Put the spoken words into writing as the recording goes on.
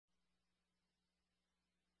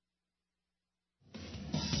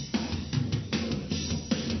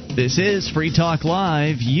This is Free Talk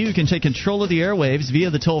Live. You can take control of the airwaves via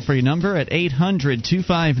the toll-free number at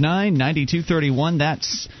 800-259-9231.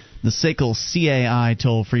 That's the SACL CAI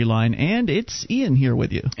toll-free line. And it's Ian here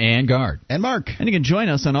with you. And Guard. And Mark. And you can join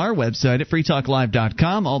us on our website at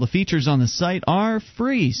freetalklive.com. All the features on the site are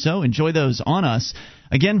free, so enjoy those on us.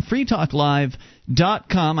 Again,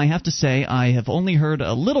 freetalklive.com. I have to say, I have only heard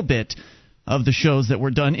a little bit of the shows that were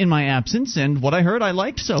done in my absence, and what I heard I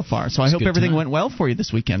liked so far. So I hope everything went well for you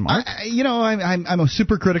this weekend, Mark. I'm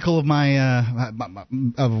super critical of my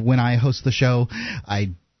of when I host the show. I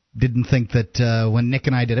didn't think that when Nick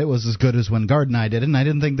and I did it was as good as when Guard and I did it, and I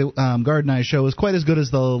didn't think that Guard and I's show was quite as good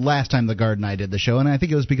as the last time the Guard and I did the show, and I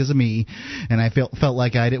think it was because of me, and I felt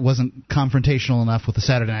like it wasn't confrontational enough with the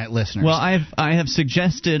Saturday night listeners. Well, I have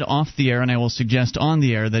suggested off the air, and I will suggest on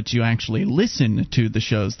the air, that you actually listen to the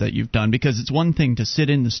shows that you've done, because it's one thing to sit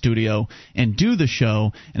in the studio and do the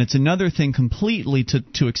show, and it's another thing completely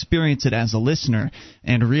to experience it as a listener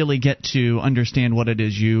and really get to understand what it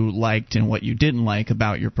is you liked and what you didn't like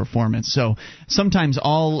about your performance. So sometimes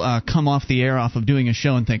I'll come off the air off of doing a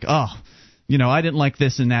show and think, I didn't like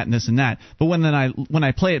this and that and this and that. But when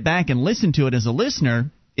I play it back and listen to it as a listener,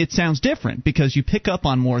 it sounds different because you pick up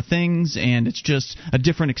on more things, and it's just a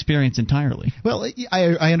different experience entirely. Well,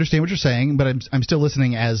 I understand what you're saying, but I'm still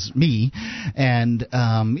listening as me, and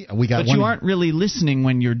we got. But you aren't really listening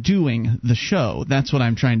when you're doing the show. That's what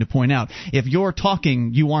I'm trying to point out. If you're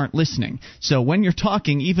talking, you aren't listening. So when you're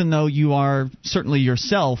talking, even though you are certainly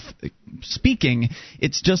yourself speaking,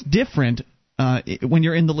 it's just different. When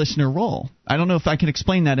you're in the listener role. I don't know if I can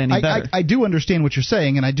explain that any better. I do understand what you're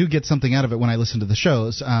saying, and I do get something out of it when I listen to the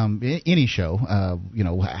shows, any show,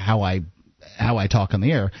 how I talk on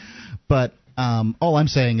the air. But all I'm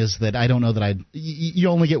saying is that I don't know that you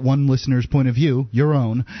only get one listener's point of view, your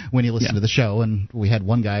own, when you listen to the show, and we had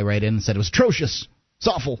one guy write in and said it was atrocious. It's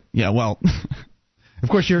awful. Yeah, well... Of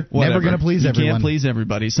course, you're never going to please everyone. You can't please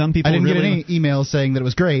everybody. Some people I didn't get any emails saying that it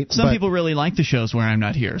was great. Some people really like the shows where I'm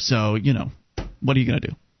not here, so, what are you going to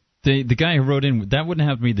do? The guy who wrote in, that wouldn't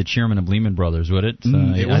have to be the chairman of Lehman Brothers, would it?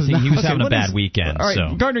 I think he was having a bad weekend. All right,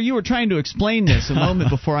 so. Gardner, you were trying to explain this a moment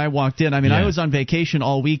before I walked in. I mean, I was on vacation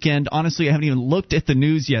all weekend. Honestly, I haven't even looked at the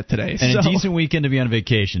news yet today. And a decent weekend to be on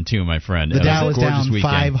vacation, too, my friend. The Dow is down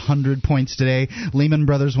weekend. 500 points today. Lehman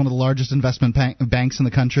Brothers, one of the largest investment banks in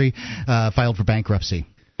the country, filed for bankruptcy.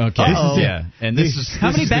 Okay. This is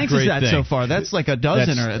how many banks is that thing. So far? That's like a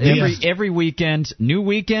dozen or every weekend, new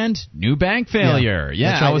bank failure. Yeah,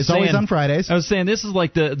 that's right. It's always on Fridays. I was saying this is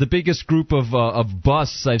like the biggest group of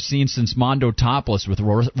busts I've seen since Mondo Topless with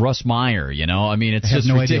Russ Meyer. I mean, it's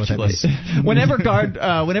just ridiculous. Whenever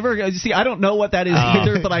I don't know what that is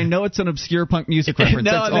either, but I know it's an obscure punk music reference.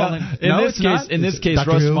 In this case,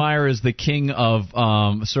 Russ Meyer is the king of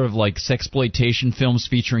sort of like sexploitation films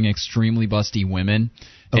featuring extremely busty women.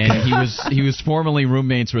 Okay. And he was formerly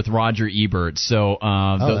roommates with Roger Ebert, so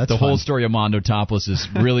the whole story of Mondo Topless is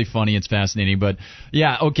really funny. It's fascinating, but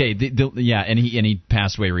and he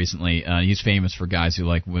passed away recently. He's famous for guys who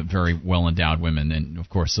like very well endowed women, and of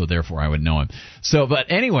course, so therefore I would know him. So, but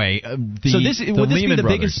anyway, would this be the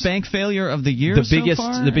biggest bank failure of the year?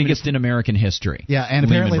 The biggest in American history. Yeah, and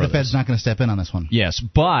apparently the Fed's not going to step in on this one. Yes,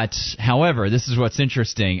 but however, this is what's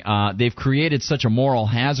interesting. They've created such a moral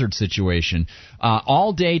hazard situation.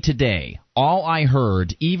 All day today, all I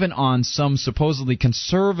heard, even on some supposedly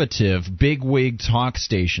conservative bigwig talk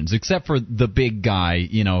stations, except for the big guy,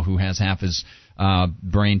 who has half his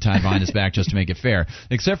brain tied behind his back just to make it fair,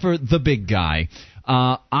 except for the big guy,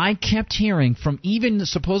 I kept hearing from even the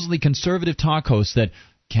supposedly conservative talk hosts that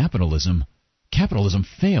capitalism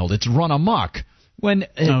failed. It's run amok. When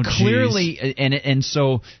clearly, and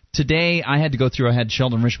so today I had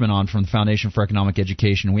Sheldon Richman on from the Foundation for Economic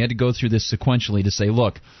Education. We had to go through this sequentially to say,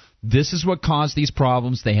 look, this is what caused these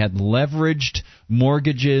problems. They had leveraged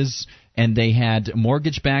mortgages and they had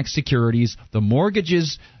mortgage-backed securities. The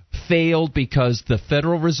mortgages failed because the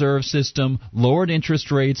Federal Reserve System lowered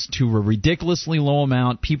interest rates to a ridiculously low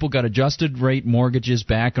amount. People got adjusted rate mortgages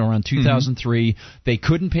back around 2003. They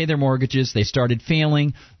couldn't pay their mortgages. They started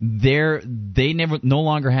failing. They no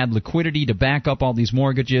longer had liquidity to back up all these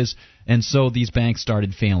mortgages, and so these banks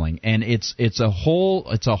started failing. And it's a whole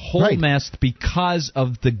mess because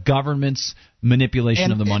of the government's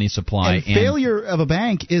manipulation of the money supply. And failure of a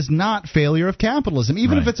bank is not failure of capitalism,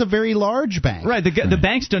 even if it's a very large bank. Right. The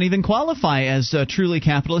banks don't even qualify as truly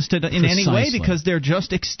capitalist in any way because they're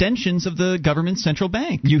just extensions of the government's central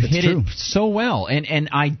bank. You hit it so well. And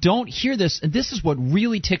I don't hear this, and this is what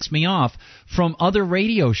really ticks me off from other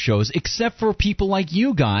radio shows, except for people like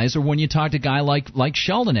you guys or when you talk to a guy like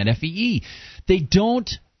Sheldon at FEE. They don't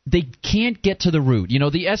they can't get to the root. You know,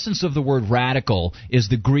 the essence of the word radical is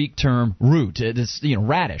the Greek term root. It's, you know,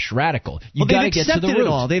 radish, radical. You got to get to the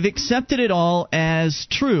root. They've accepted it all as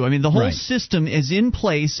true. I mean, the whole system is in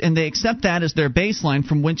place, and they accept that as their baseline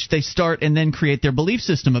from which they start and then create their belief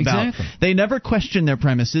system about. Exactly. They never question their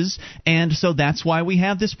premises, and so that's why we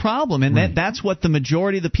have this problem. And that's what the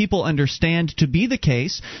majority of the people understand to be the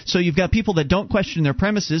case. So you've got people that don't question their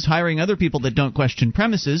premises hiring other people that don't question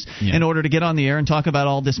premises in order to get on the air and talk about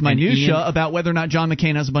all this minutia about whether or not John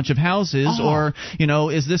McCain has a bunch of houses or, you know,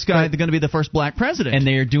 is this guy going to be the first black president? And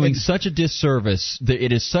they are doing such a disservice.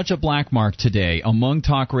 It is such a black mark today among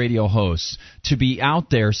talk radio hosts to be out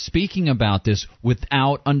there speaking about this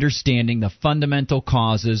without understanding the fundamental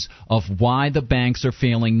causes of why the banks are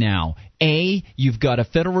failing now. A, you've got a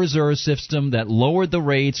Federal Reserve System that lowered the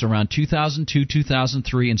rates around 2002,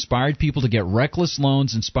 2003, inspired people to get reckless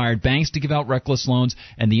loans, inspired banks to give out reckless loans,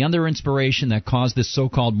 and the other inspiration that caused this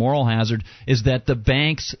so-called moral hazard is that the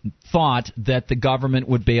banks thought that the government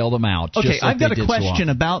would bail them out. Okay, just like I've got a question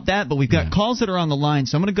about that, but we've got calls that are on the line,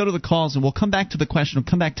 so I'm going to go to the calls, and we'll come back to the question.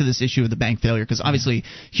 We'll come back to this issue of the bank failure, because obviously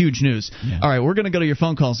huge news. All right, we're going to go to your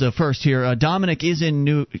phone calls first here. Dominic is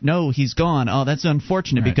in No, he's gone. Oh, that's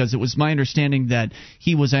unfortunate, because it was my understanding that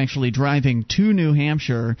he was actually driving to New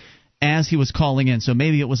Hampshire as he was calling in. So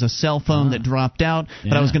maybe it was a cell phone that dropped out.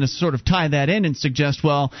 But I was going to sort of tie that in and suggest,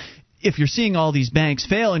 well, if you're seeing all these banks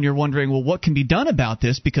fail and you're wondering, well, what can be done about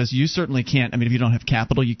this? Because you certainly can't. I mean, if you don't have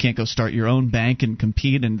capital, you can't go start your own bank and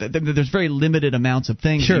compete. And there's very limited amounts of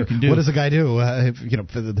things you can do. What does a guy do?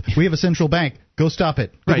 We have a central bank. Go stop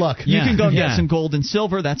it. Good luck. You can go get some gold and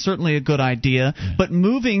silver. That's certainly a good idea. But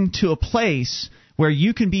moving to a place where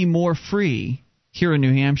you can be more free. Here in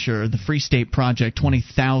New Hampshire, the Free State Project,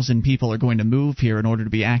 20,000 people are going to move here in order to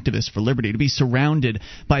be activists for liberty. To be surrounded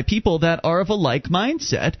by people that are of a like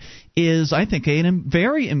mindset is, I think, a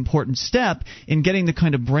very important step in getting the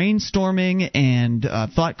kind of brainstorming and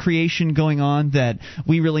thought creation going on that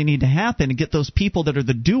we really need to happen, and get those people that are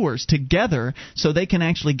the doers together so they can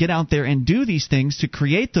actually get out there and do these things to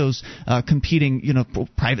create those competing,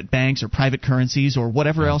 private banks or private currencies or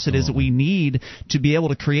whatever else it is that we need to be able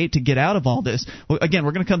to create to get out of all this. Well, again,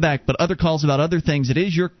 we're going to come back, but other calls about other things. It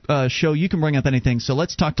is your show. You can bring up anything. So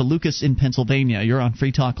let's talk to Lucas in Pennsylvania. You're on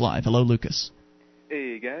Free Talk Live. Hello, Lucas.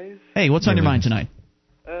 Hey, guys. Hey, what's on your mind tonight?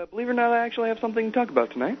 Believe it or not, I actually have something to talk about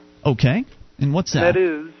tonight. Okay. And what's that? That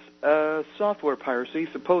is software piracy,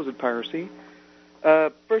 supposed piracy.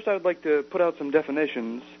 First, I would like to put out some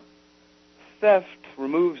definitions. Theft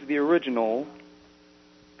removes the original.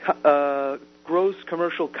 Gross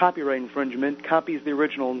commercial copyright infringement copies the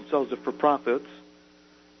original and sells it for profits.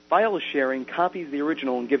 File sharing copies the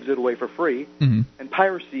original and gives it away for free. Mm-hmm. And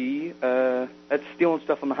piracy, that's stealing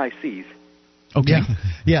stuff on the high seas. Okay.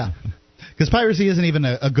 Yeah. Because piracy isn't even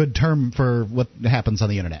a good term for what happens on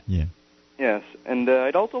the Internet. Yeah. Yes. And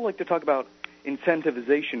I'd also like to talk about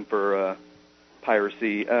incentivization for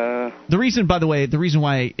piracy. The reason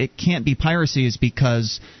why it can't be piracy is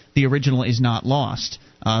because the original is not lost.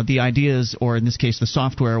 The ideas, or in this case the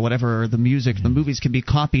software, or whatever, the music, the movies can be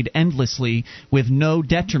copied endlessly with no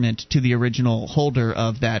detriment to the original holder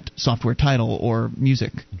of that software title or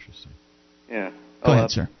music. Interesting. Yeah. Go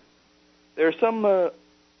ahead, sir. There are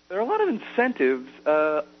a lot of incentives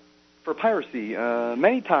for piracy.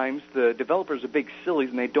 Many times the developers are big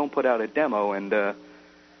sillies and they don't put out a demo, and I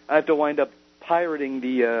have to wind up pirating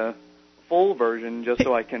the full version just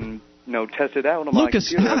so I can test it out on my Lucas,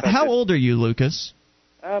 computer. how old are you, Lucas?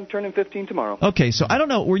 I'm turning 15 tomorrow. Okay, so I don't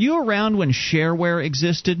know. Were you around when shareware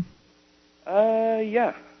existed?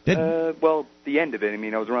 Yeah. Well, the end of it. I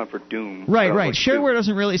mean, I was around for Doom. Right.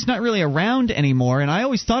 Shareware it's not really around anymore, and I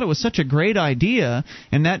always thought it was such a great idea,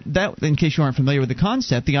 and that in case you aren't familiar with the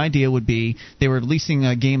concept, the idea would be they were releasing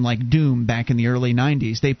a game like Doom back in the early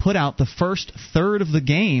 90s. They put out the first third of the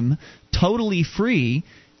game totally free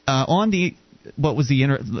on the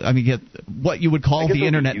what you would call the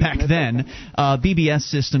internet back then, BBS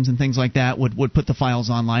systems and things like that would put the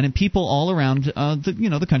files online, and people all around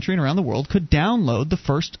the country and around the world could download the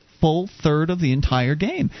first full third of the entire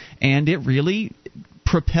game, and it really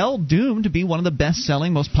propelled Doom to be one of the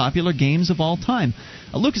best-selling, most popular games of all time.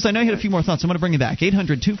 Lucas, I know you had a few more thoughts. I'm going to bring you back.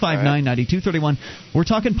 800-259-9231. We're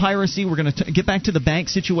talking piracy. We're going to get back to the bank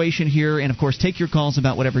situation here, and, of course, take your calls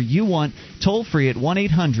about whatever you want. Toll-free at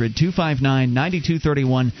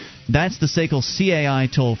 1-800-259-9231. That's the SACL CAI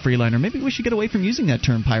toll-free line. Or maybe we should get away from using that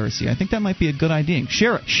term piracy. I think that might be a good idea.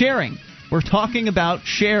 Sharing. We're talking about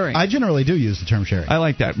sharing. I generally do use the term sharing. I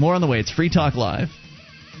like that. More on the way. It's Free Talk Live.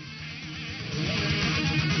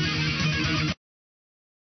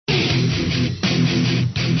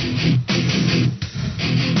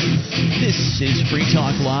 is Free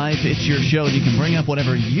Talk Live. It's your show, and you can bring up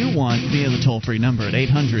whatever you want via the toll-free number at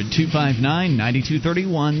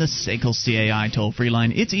 800-259-9231, the SACL CAI toll-free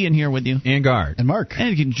line. It's Ian here with you. And Guard. And Mark.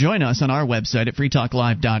 And you can join us on our website at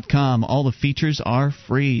freetalklive.com. All the features are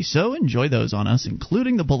free, so enjoy those on us,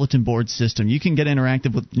 including the bulletin board system. You can get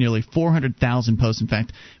interactive with nearly 400,000 posts. In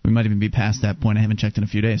fact, we might even be past that point. I haven't checked in a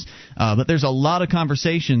few days. But there's a lot of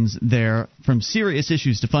conversations there, from serious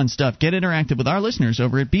issues to fun stuff. Get interactive with our listeners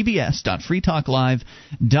over at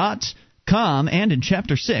bbs.freetalklive.com, and in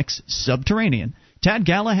Chapter 6, Subterranean. Tad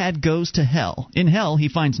Galahad goes to hell. In hell, he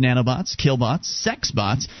finds nanobots, killbots, sex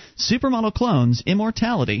bots, supermodel clones,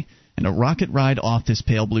 immortality, and a rocket ride off this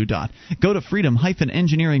pale blue dot. Go to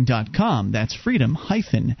freedom-engineering.com. That's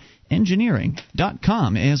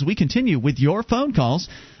freedom-engineering.com as we continue with your phone calls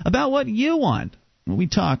about what you want. We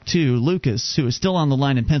talked to Lucas, who is still on the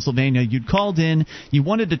line in Pennsylvania. You'd called in. You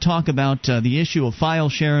wanted to talk about the issue of file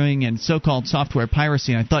sharing and so-called software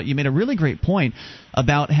piracy. And I thought you made a really great point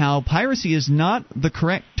about how piracy is not the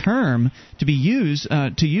correct term to be used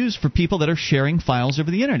for people that are sharing files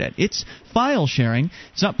over the Internet. It's file sharing.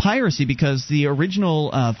 It's not piracy, because the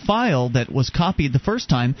original file that was copied the first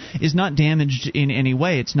time is not damaged in any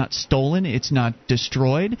way. It's not stolen. It's not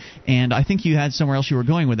destroyed. And I think you had somewhere else you were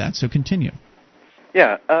going with that, so continue.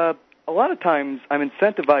 Yeah, a lot of times I'm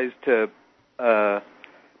incentivized to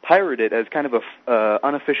pirate it as kind of a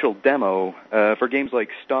unofficial demo for games like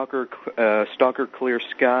Stalker Clear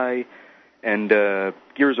Sky, and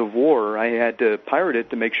Gears of War. I had to pirate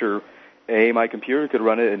it to make sure, A, my computer could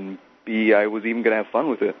run it, and B, I was even going to have fun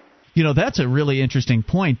with it. You know, that's a really interesting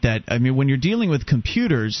point. That, I mean, when you're dealing with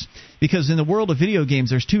computers, because in the world of video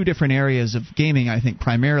games, there's two different areas of gaming, I think,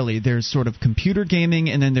 primarily. There's sort of computer gaming,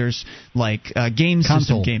 and then there's, like, game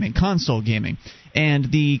system gaming, console gaming. And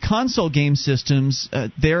the console game systems,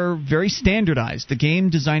 they're very standardized. The game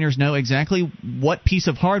designers know exactly what piece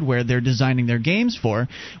of hardware they're designing their games for.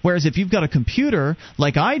 Whereas if you've got a computer,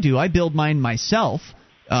 like I do, I build mine myself.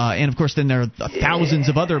 And, of course, then there are thousands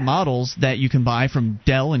of other models that you can buy from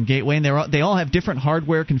Dell and Gateway, and they all have different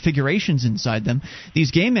hardware configurations inside them.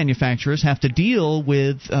 These game manufacturers have to deal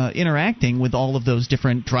with interacting with all of those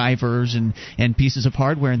different drivers and pieces of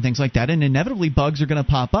hardware and things like that, and inevitably bugs are going to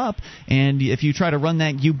pop up. And if you try to run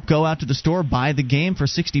that, you go out to the store, buy the game for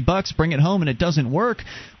 $60, bring it home, and it doesn't work.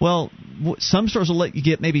 Well, some stores will let you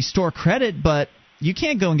get maybe store credit, but you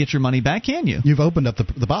can't go and get your money back, can you? You've opened up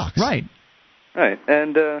the box. Right. Right,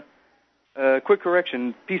 and quick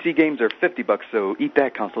correction, PC games are $50, so eat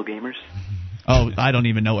that, console gamers. Oh, I don't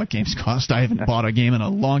even know what games cost. I haven't bought a game in a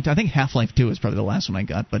long time. I think Half-Life 2 is probably the last one I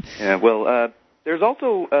got. But yeah, well, there's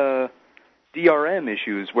also DRM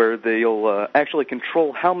issues where they'll actually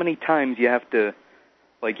control how many times you have to,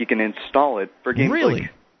 like, you can install it for games. Really?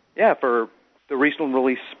 Like, for the recent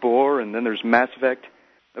release Spore, and then there's Mass Effect.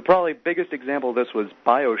 The probably biggest example of this was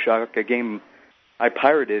BioShock, a game I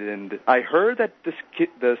pirated, and I heard that the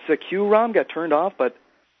Secure ROM got turned off, but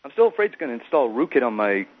I'm still afraid it's going to install rootkit on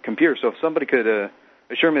my computer. So if somebody could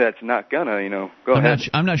assure me that's not gonna, go ahead.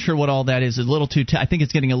 I'm not sure what all that is. A little too. I think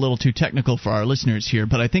it's getting a little too technical for our listeners here,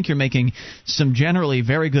 but I think you're making some generally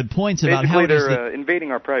very good points about how they're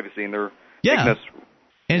invading our privacy, and they're making us.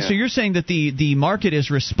 And so you're saying that the market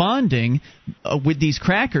is responding with these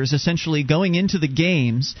crackers essentially going into the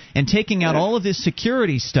games and taking out all of this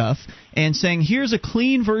security stuff and saying, here's a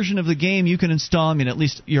clean version of the game you can install. I mean, at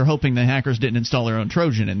least you're hoping the hackers didn't install their own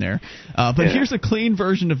Trojan in there. But here's a clean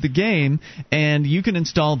version of the game, and you can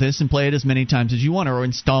install this and play it as many times as you want, or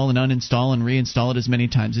install and uninstall and reinstall it as many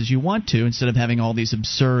times as you want to, instead of having all these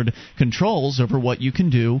absurd controls over what you can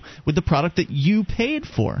do with the product that you paid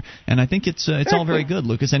for. And I think it's all very good.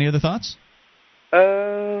 Lucas, any other thoughts?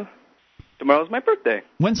 Tomorrow's my birthday.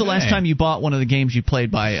 When's the last time you bought one of the games you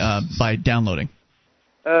played by downloading?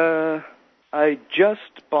 I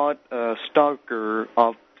just bought Stalker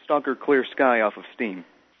Clear Sky off of Steam.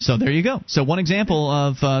 So there you go. So one example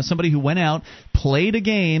of somebody who went out, played a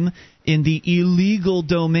game in the illegal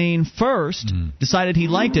domain first, decided he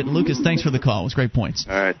liked it. Lucas, thanks for the call. It was great points.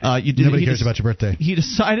 All right. Nobody cares about your birthday. He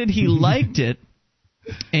decided he liked it,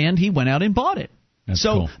 and he went out and bought it. That's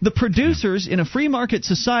so cool. The producers in a free market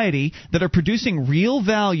society that are producing real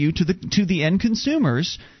value to the end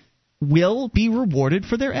consumers will be rewarded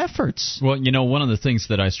for their efforts. Well, one of the things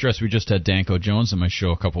that I stress, we just had Danko Jones on my show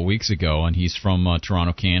a couple of weeks ago, and he's from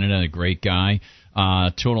Toronto, Canada, a great guy,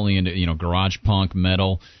 totally into garage punk,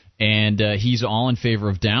 metal, and he's all in favor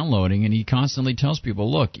of downloading, and he constantly tells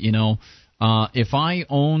people, look, If I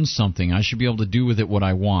own something, I should be able to do with it what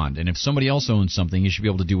I want. And if somebody else owns something, he should be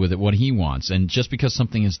able to do with it what he wants. And just because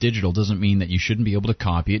something is digital doesn't mean that you shouldn't be able to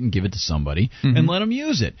copy it and give it to somebody and let them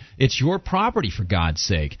use it. It's your property, for God's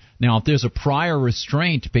sake. Now, if there's a prior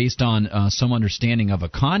restraint based on some understanding of a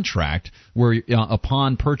contract where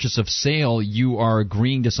upon purchase of sale you are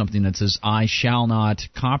agreeing to something that says, I shall not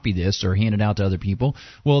copy this or hand it out to other people,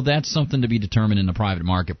 well, that's something to be determined in the private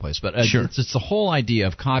marketplace. But it's the whole idea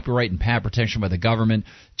of copyright and patent protection by the government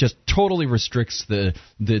just totally restricts the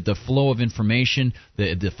flow of information,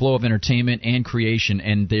 the flow of entertainment and creation,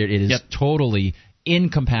 and it is totally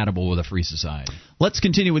incompatible with a free society. Let's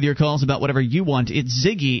continue with your calls about whatever you want. It's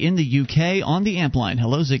Ziggy in the UK on the amp line.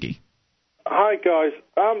 Hello, Ziggy. Hi, guys.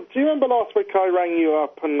 Do you remember last week I rang you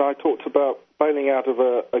up and I talked about bailing out of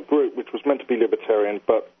a group which was meant to be libertarian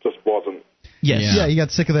but just wasn't? Yes. Yeah, you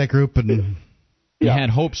got sick of that group and... You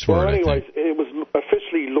had hopes for it. Well, anyways, it was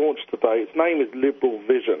officially launched today. Its name is Liberal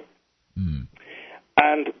Vision.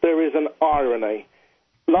 And there is an irony.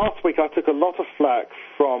 Last week I took a lot of flack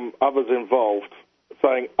from others involved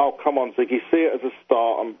saying, oh, come on, Ziggy, see it as a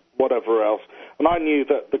start and whatever else. And I knew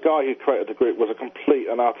that the guy who created the group was a complete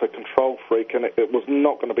and utter control freak, and it was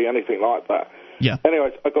not going to be anything like that. Yeah.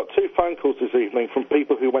 Anyways, I got 2 phone calls this evening from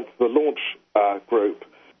people who went to the launch group,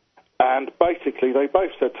 and basically they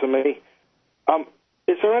both said to me,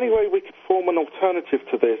 is there any way we could form an alternative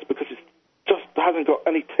to this, because it just hasn't got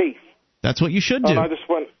any teeth? That's what you should do. And I just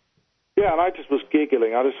went, yeah, and I just was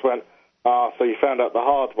giggling. I just went, so you found out the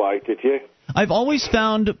hard way, did you? I've always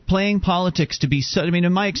found playing politics to be so, I mean,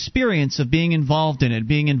 in my experience of being involved in it,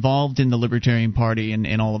 being involved in the Libertarian Party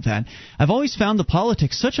and all of that, I've always found the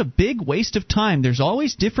politics such a big waste of time. There's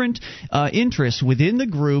always different interests within the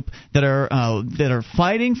group that are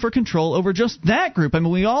fighting for control over just that group. I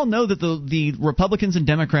mean, we all know that the Republicans and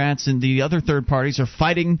Democrats and the other third parties are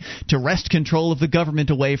fighting to wrest control of the government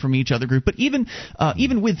away from each other group. But even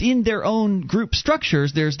within their own group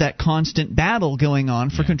structures, there's that constant battle going on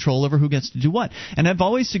for control over who gets to do what. And I've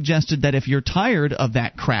always suggested that if you're tired of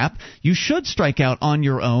that crap, you should strike out on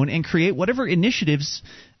your own and create whatever initiatives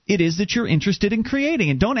it is that you're interested in creating.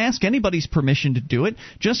 And don't ask anybody's permission to do it.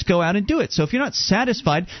 Just go out and do it. So if you're not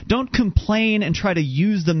satisfied, don't complain and try to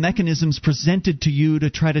use the mechanisms presented to you to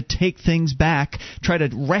try to take things back, try to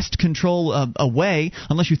wrest control away,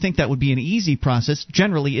 unless you think that would be an easy process.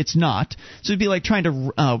 Generally, it's not. So it'd be like trying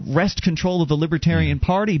to wrest control of the Libertarian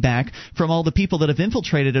Party back from all the people that have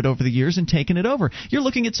infiltrated it over the years and taken it over. You're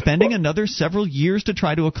looking at spending another several years to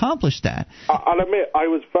try to accomplish that. I'll admit, I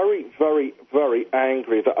was very, very, very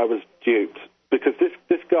angry that I was duped, because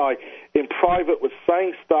this guy in private was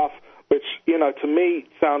saying stuff which, to me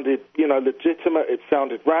sounded, legitimate, it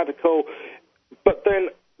sounded radical, but then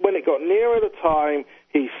when it got nearer the time,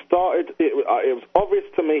 he started, it was obvious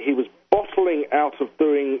to me he was bottling out of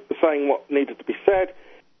saying what needed to be said,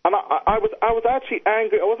 and I was actually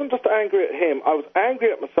angry. I wasn't just angry at him, I was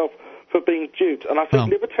angry at myself for being duped. And I think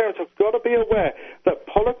libertarians have got to be aware that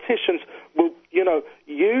politicians will,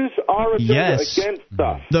 use our agenda against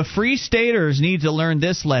us. The Free Staters need to learn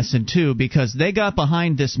this lesson, too, because they got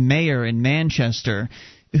behind this mayor in Manchester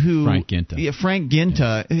Frank Ginta. Yeah, Frank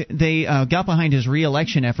Ginta. They got behind his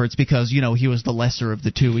re-election efforts because, he was the lesser of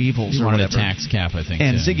the two evils. He or wanted whatever. a tax cap, I think.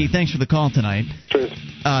 And Ziggy, thanks for the call tonight. Cheers.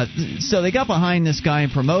 So they got behind this guy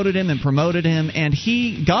and promoted him, and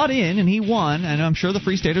he got in and he won, and I'm sure the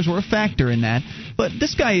Free Staters were a factor in that. But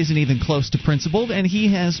this guy isn't even close to principled, and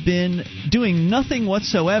he has been doing nothing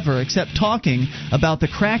whatsoever except talking about the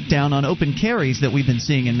crackdown on open carries that we've been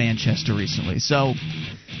seeing in Manchester recently. So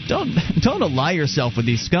don't ally yourself with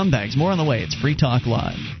these scumbags. More on the way. It's Free Talk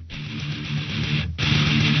Live.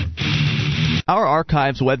 Our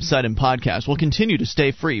archives, website, and podcast will continue to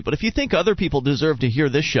stay free, but if you think other people deserve to hear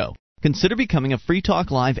this show, consider becoming a Free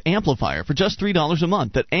Talk Live amplifier for just $3 a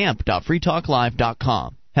month at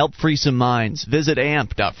amp.freetalklive.com. Help free some minds. Visit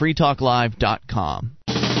amp.freetalklive.com.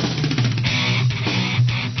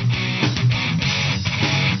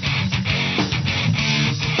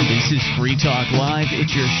 This is Free Talk Live.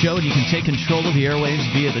 It's your show, and you can take control of the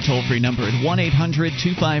airwaves via the toll-free number at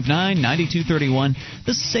 1-800-259-9231.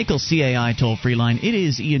 The SACL CAI toll-free line. It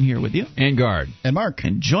is Ian here with you. And Guard. And Mark.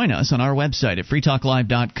 And join us on our website at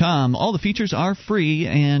freetalklive.com. All the features are free,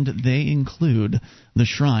 and they include the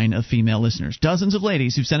Shrine of Female Listeners. Dozens of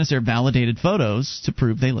ladies who've sent us their validated photos to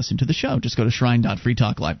prove they listen to the show. Just go to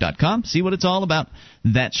shrine.freetalklive.com. See what it's all about.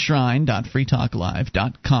 That's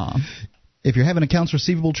shrine.freetalklive.com. If you're having accounts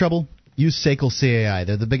receivable trouble, use SACL CAI.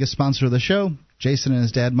 They're the biggest sponsor of the show. Jason and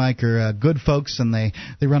his dad Mike are good folks, and they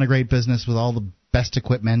run a great business with all the best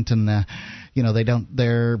equipment, and they don't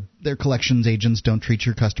their collections agents don't treat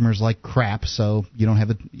your customers like crap, so you don't have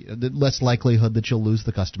the less likelihood that you'll lose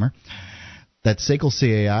the customer. That's SACL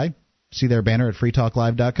CAI. See their banner at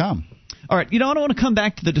freetalklive.com. All right, I don't want to come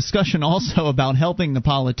back to the discussion also about helping the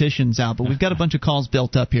politicians out, but we've got a bunch of calls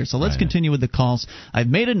built up here, so let's continue with the calls. I've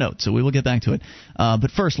made a note, so we will get back to it.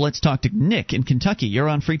 But first, let's talk to Nick in Kentucky. You're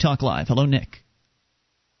on Free Talk Live. Hello, Nick.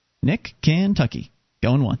 Nick, Kentucky.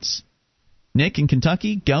 Going once. Nick in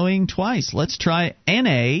Kentucky, going twice. Let's try Anna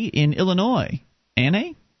in Illinois.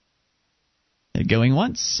 Anna? Going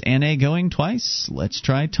once. Anna going twice. Let's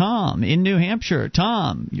try Tom in New Hampshire.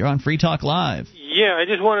 Tom, you're on Free Talk Live. Yeah, I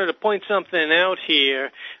just wanted to point something out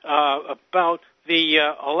here about the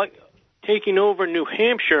taking over New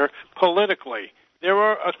Hampshire politically. There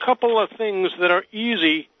are a couple of things that are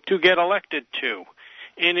easy to get elected to.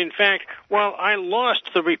 And in fact, while I lost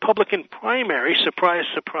the Republican primary, surprise,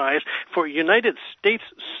 surprise, for United States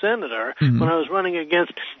Senator when I was running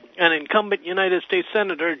against an incumbent United States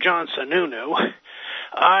Senator, John Sununu,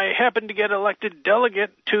 I happened to get elected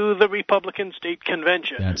delegate to the Republican State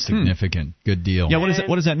Convention. That's significant. Good deal. Yeah,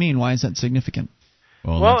 what does that mean? Why is that significant?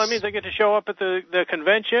 Well, it means I get to show up at the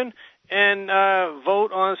convention and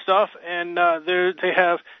vote on stuff, and they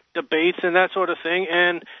have debates and that sort of thing,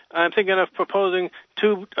 and I'm thinking of proposing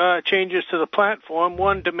two changes to the platform,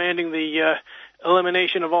 one demanding the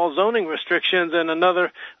elimination of all zoning restrictions, and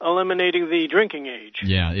another eliminating the drinking age.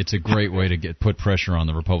 Yeah, it's a great way to put pressure on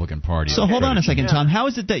the Republican Party. So hold on a second, Tom. How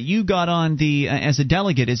is it that you got on as a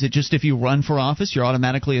delegate? Is it just if you run for office, you're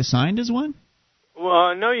automatically assigned as one?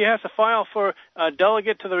 Well, no, you have to file for a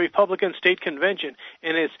delegate to the Republican State Convention,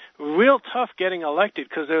 and it's real tough getting elected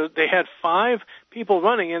because they had 5 people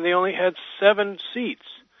running and they only had 7 seats.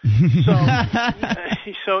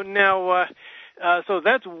 So now, so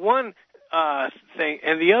that's one thing,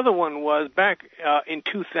 and the other one was back in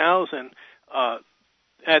 2000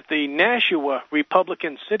 at the Nashua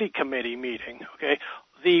Republican City Committee meeting. Okay.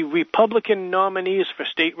 The Republican nominees for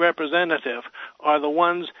state representative are the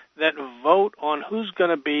ones that vote on who's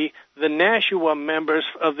going to be the Nashua members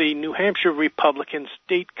of the New Hampshire Republican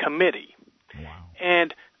State Committee. Wow.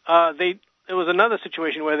 And there was another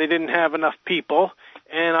situation where they didn't have enough people,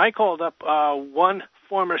 and I called up one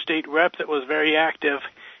former state rep that was very active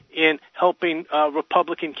in helping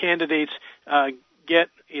Republican candidates get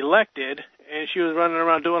elected, and she was running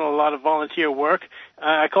around doing a lot of volunteer work.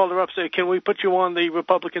 I called her up and said, can we put you on the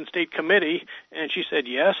Republican State Committee? And she said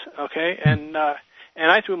yes, okay. And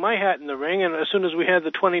I threw my hat in the ring, and as soon as we had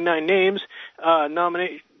the 29 names,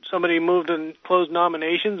 somebody moved and closed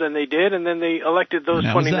nominations, and they did, and then they elected those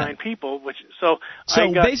 29 people. So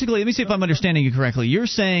basically, let me see if I'm understanding you correctly. You're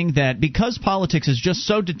saying that because politics is just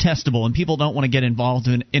so detestable and people don't want to get involved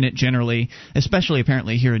in it generally, especially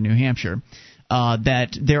apparently here in New Hampshire,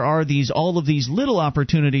 that there are all of these little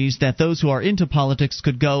opportunities that those who are into politics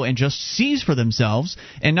could go and just seize for themselves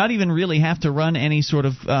and not even really have to run any sort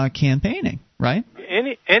of campaigning, right?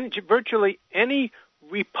 Virtually any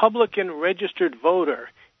Republican registered voter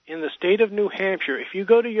in the state of New Hampshire, if you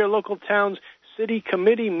go to your local town's city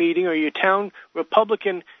committee meeting or your town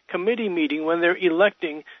Republican committee meeting when they're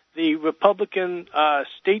electing the Republican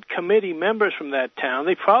state committee members from that town,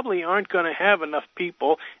 they probably aren't going to have enough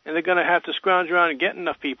people, and they're going to have to scrounge around and get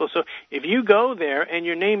enough people. So if you go there and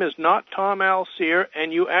your name is not Tom Alseer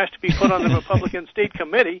and you ask to be put on the Republican state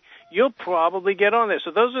committee, you'll probably get on there.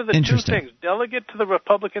 So those are the two things. Delegate to the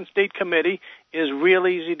Republican state committee is real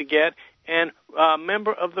easy to get, and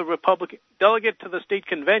member of the Republican delegate to the state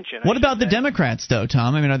convention. What about the Democrats, though,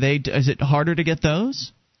 Tom? I mean, is it harder to get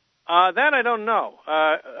those? That I don't know.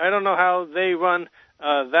 I don't know how they run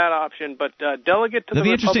that option, but delegate to the Republican State Convention. It'll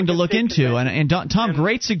be interesting to look into. And Tom,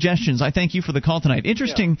 great suggestions. I thank you for the call tonight.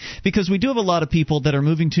 Interesting, because we do have a lot of people that are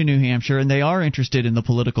moving to New Hampshire, and they are interested in the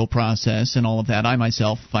political process and all of that. I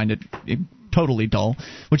myself find it totally dull,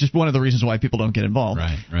 which is one of the reasons why people don't get involved.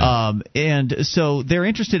 Right. And so they're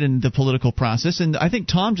interested in the political process, and I think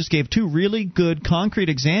Tom just gave 2 really good concrete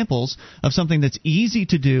examples of something that's easy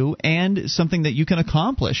to do and something that you can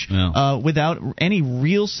accomplish without any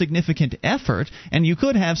real significant effort, and you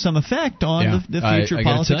could have some effect on the future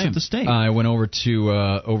politics of the state. I went over to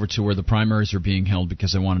where the primaries are being held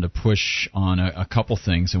because I wanted to push on a couple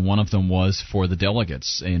things, and one of them was for the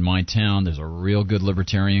delegates. In my town, there's a real good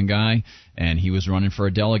libertarian guy, and he was running for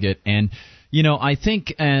a delegate. And, I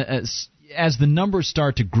think as the numbers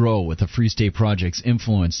start to grow with the Free State Project's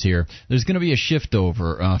influence here, there's going to be a shift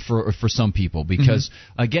over for some people because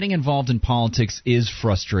getting involved in politics is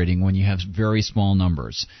frustrating when you have very small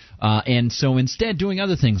numbers. And so instead doing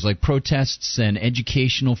other things like protests and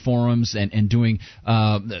educational forums and doing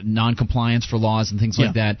non-compliance for laws and things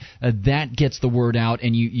like that, that gets the word out,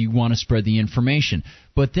 and you want to spread the information.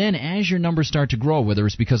 But then as your numbers start to grow, whether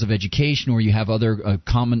it's because of education or you have other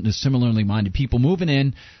similarly minded people moving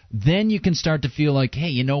in, then you can start to feel like, hey,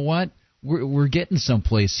 you know what? We're getting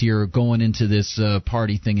someplace here going into this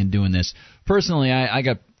party thing and doing this. Personally, I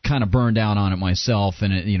got kind of burned out on it myself,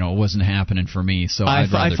 and it wasn't happening for me. So I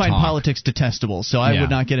find politics detestable, so I would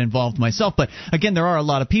not get involved myself. But again, there are a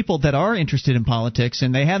lot of people that are interested in politics,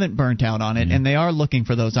 and they haven't burnt out on it, and they are looking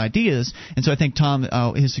for those ideas. And so I think Tom,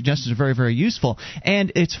 his suggestions are very, very useful,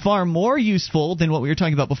 and it's far more useful than what we were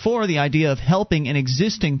talking about before, the idea of helping an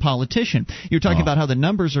existing politician. You're talking about how the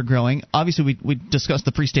numbers are growing. Obviously, we discussed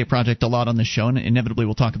the Free State Project a lot on this show, and inevitably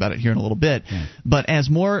we'll talk about it here in a little bit. But as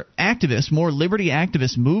more activists, more liberty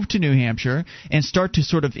activists move to New Hampshire and start to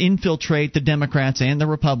sort of infiltrate the Democrats and the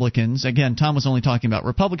Republicans. Again, Tom was only talking about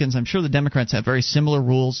Republicans. I'm sure the Democrats have very similar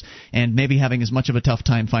rules and maybe having as much of a tough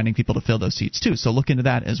time finding people to fill those seats too. So look into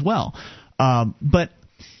that as well. But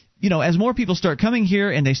as more people start coming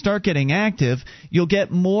here and they start getting active, you'll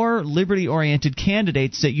get more liberty-oriented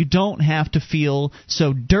candidates that you don't have to feel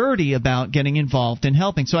so dirty about getting involved in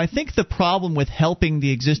helping. So I think the problem with helping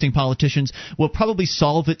the existing politicians will probably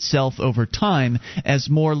solve itself over time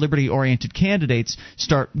as more liberty-oriented candidates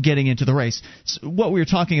start getting into the race. So what we were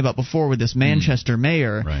talking about before with this Manchester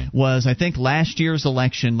mayor was, I think, last year's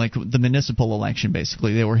election, like the municipal election,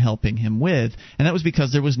 basically, they were helping him with, and that was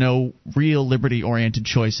because there was no real liberty-oriented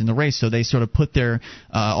choice in the race, so they sort of put their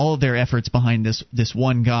all of their efforts behind this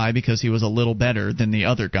one guy because he was a little better than the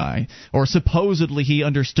other guy, or supposedly he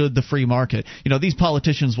understood the free market. These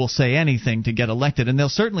politicians will say anything to get elected, and they'll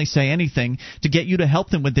certainly say anything to get you to help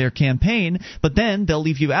them with their campaign, but then they'll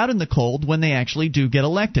leave you out in the cold when they actually do get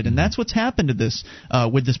elected, and that's what's happened to this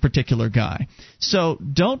with this particular guy. So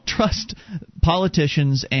don't trust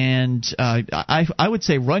politicians, and I would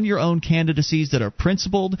say run your own candidacies that are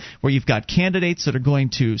principled, where you've got candidates that are going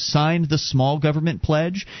to sign the small government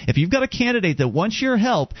pledge. If you've got a candidate that wants your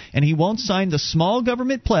help and he won't sign the small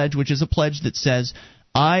government pledge, which is a pledge that says,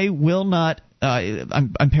 I will not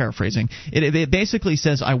I'm paraphrasing. It basically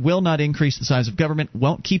says, I will not increase the size of government,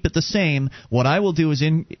 won't keep it the same. What I will do is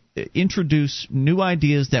introduce new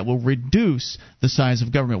ideas that will reduce the size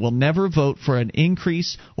of government. We'll never vote for an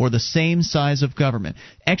increase or the same size of government.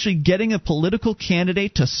 Actually, getting a political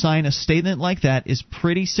candidate to sign a statement like that is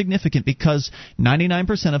pretty significant because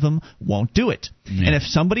 99% of them won't do it. Yeah. And if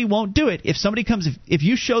somebody won't do it, if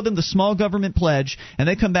you show them the small government pledge and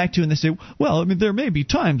they come back to you and they say, well, there may be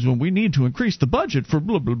times when we need to increase the budget for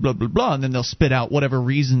blah, blah, blah, blah, blah, and then they'll spit out whatever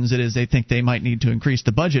reasons it is they think they might need to increase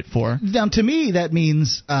the budget for. Now, to me, that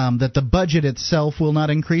means that the budget itself will not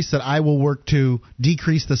increase, that I will work to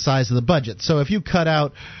decrease the size of the budget. So if you cut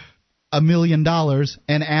out $1 million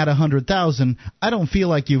and add 100,000, I don't feel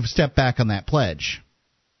like you've stepped back on that pledge.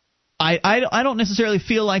 I don't necessarily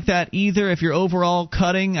feel like that either. If you're overall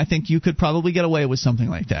cutting, I think you could probably get away with something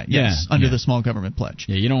like that. Yes, under the small government pledge.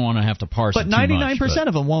 Yeah, you don't want to have to parse it too much. But 99%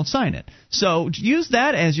 of them won't sign it. So use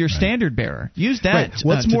that as your standard bearer. Use that. Right.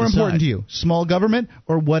 What's more important to you, small government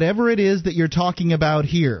or whatever it is that you're talking about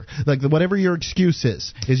here? Like whatever your excuse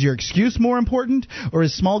is. Is your excuse more important or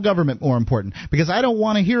is small government more important? Because I don't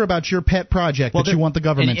want to hear about your pet project that you want the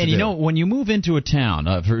government to do. And when you move into a town,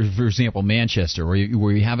 for example, Manchester, where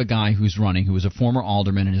you have a guy who's running, who was a former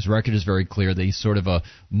alderman, and his record is very clear that he's sort of a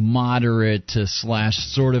moderate /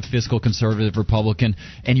 sort of fiscal conservative Republican,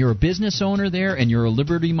 and you're a business owner there and you're a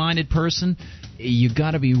liberty-minded person, you've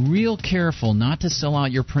got to be real careful not to sell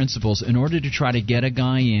out your principles in order to try to get a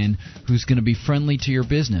guy in who's going to be friendly to your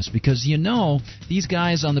business, because these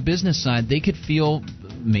guys on the business side, they could feel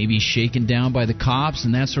maybe shaken down by the cops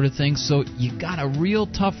and that sort of thing, so you got a real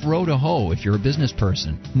tough row to hoe if you're a business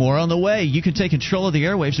person. More on the way. You can take control of the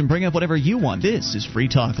airwaves and bring up whatever you want. This is Free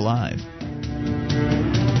Talk Live.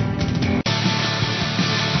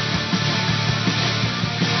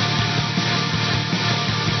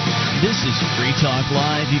 This is Free Talk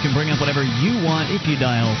Live. You can bring up whatever you want if you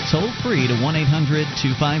dial toll-free to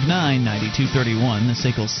 1-800-259-9231, the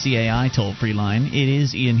SACL CAI toll-free line. It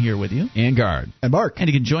is Ian here with you. And Guard. And Mark. And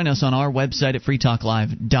you can join us on our website at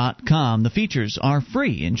freetalklive.com. The features are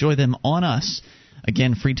free. Enjoy them on us.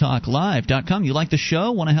 Again, freetalklive.com. You like the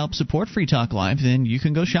show, want to help support Free Talk Live, then you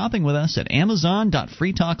can go shopping with us at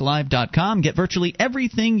amazon.freetalklive.com. Get virtually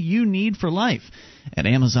everything you need for life. at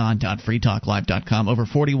amazon.freetalklive.com. Over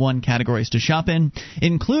 41 categories to shop in,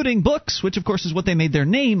 including books, which of course is what they made their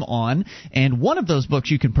name on. And one of those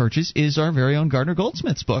books you can purchase is our very own Gardner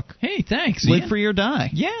Goldsmith's book. Hey, thanks. Live Free or Die.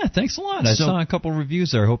 Yeah, thanks a lot. I saw a couple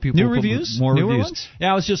reviews there. I hope people new will reviews, more newer reviews. Ones?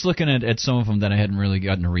 Yeah, I was just looking at some of them that I hadn't really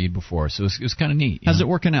gotten to read before, so it was kind of neat. How's it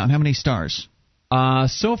working out? How many stars?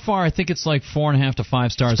 So far, I think it's like 4.5 to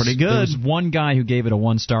 5 stars. That's pretty good. There's one guy who gave it a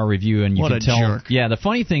 1-star review, and you what can a tell. Jerk. Yeah, the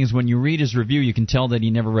funny thing is when you read his review, you can tell that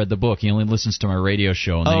he never read the book. He only listens to my radio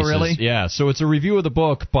show. And oh, really? Says, yeah. So it's a review of the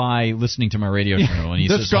book by listening to my radio show. And he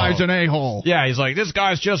this says, guy's an a-hole. Yeah, he's like, this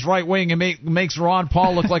guy's just right wing and makes Ron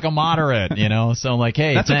Paul look like a moderate. So I'm like,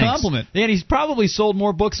 hey, that's thanks. a compliment. And he's probably sold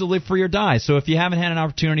more books than Live Free or Die. So if you haven't had an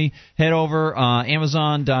opportunity, head over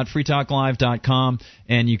Amazon.freetalklive.com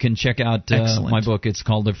and you can check out my book. It's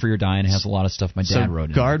called Live Free or Die, and it has a lot of stuff my dad wrote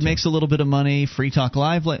in it. Guard makes a little bit of money, Free Talk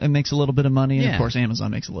Live makes a little bit of money, and of course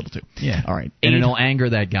Amazon makes a little too. Yeah. All right. And it'll anger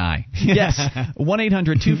that guy. Yes.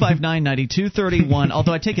 1-800-259-9231.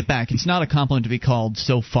 Although I take it back. It's not a compliment to be called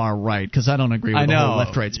so far right, because I don't agree with the whole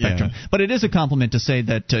left-right spectrum. Yeah. But it is a compliment to say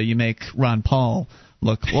that you make Ron Paul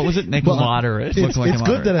look, what was it? Make moderate. It's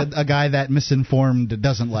good that a guy that misinformed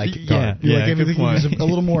doesn't like Guard. Yeah, if he was a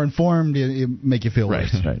little more informed, it make you feel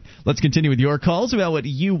worse. Right. Let's continue with your calls about what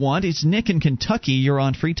you want. It's Nick in Kentucky. You're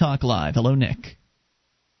on Free Talk Live. Hello, Nick.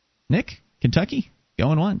 Nick, Kentucky,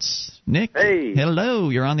 going once. Nick. Hey. Hello.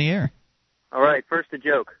 You're on the air. All right. First, a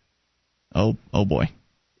joke. Oh boy.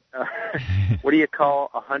 What do you call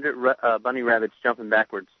 100 bunny rabbits jumping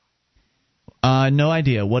backwards? No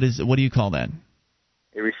idea. What do you call that?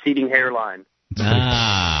 A receding hairline. All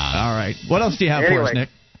right. What else do you have for us, Nick?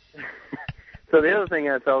 So the other thing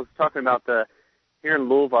is, I was talking about here in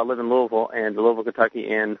Louisville. I live in Louisville,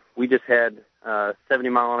 Kentucky, and we just had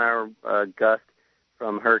 70-mile-an-hour gust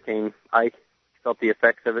from Hurricane Ike. Felt the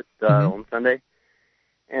effects of it on Sunday.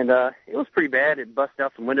 And it was pretty bad. It busted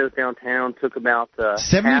out some windows downtown, took about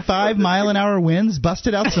 75-mile-an-hour winds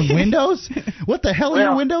busted out some windows? What the hell are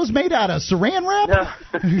your windows made out of? Saran wrap?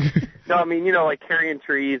 No, I mean, like carrying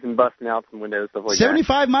trees and busting out some windows, stuff like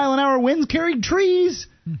 75-mile-an-hour winds carried trees?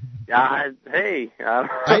 I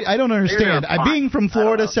don't understand. Being from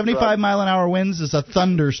Florida, 75-mile-an-hour winds is a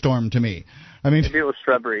thunderstorm to me. I mean, maybe it was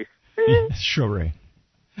shrubbery. Shrubbery.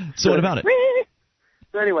 So what about it?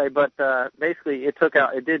 So anyway, but basically it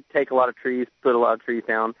did take a lot of trees, put a lot of trees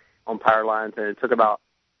down on power lines, and it took about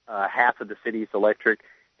half of the city's electric.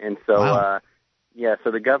 And so,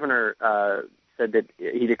 so the governor said that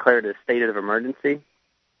he declared a state of emergency,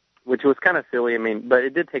 which was kind of silly. I mean, but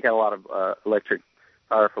it did take out a lot of electric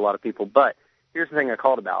power for a lot of people. But here's the thing I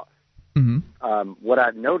called about. Mm-hmm. What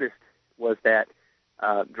I've noticed was that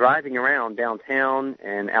driving around downtown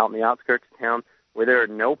and out in the outskirts of town where there are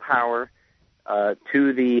no power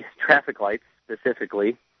to the traffic lights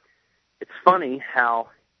specifically, it's funny how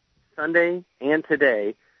Sunday and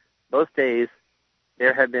today, both days,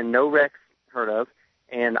 there have been no wrecks heard of,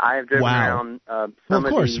 and I have driven around some of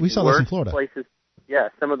the worst places. Yeah,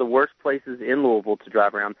 some of the worst places in Louisville to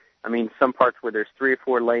drive around. I mean, some parts where there's 3 or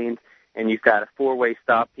 4 lanes, and you've got a 4-way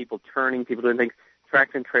stop, people turning, people doing things,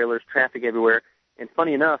 tractor and trailers, traffic everywhere. And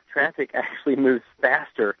funny enough, traffic actually moves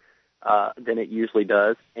faster than it usually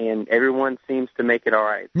does, and everyone seems to make it all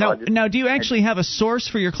right. So now, do you actually have a source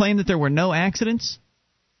for your claim that there were no accidents?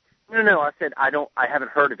 No. I said I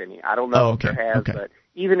haven't heard of any. I don't know if there has, but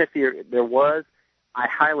even if there was, I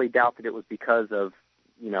highly doubt that it was because of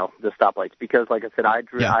the stoplights. Because, like I said,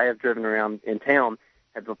 I have driven around in town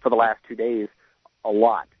for the last 2 days a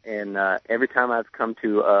lot, and every time I've come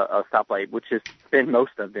to a stoplight, which has been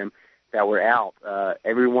most of them that were out,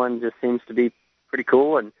 everyone just seems to be pretty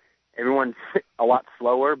cool, and everyone's a lot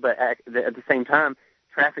slower, but at the same time,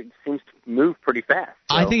 traffic seems to move pretty fast.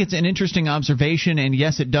 So. I think it's an interesting observation, and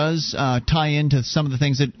yes, it does tie into some of the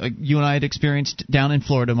things that you and I had experienced down in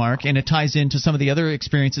Florida, Mark, and it ties into some of the other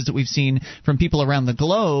experiences that we've seen from people around the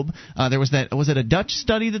globe. There was it a Dutch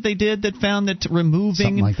study that they did that found that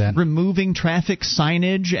removing traffic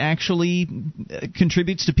signage actually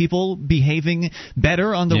contributes to people behaving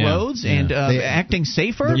better on the roads and acting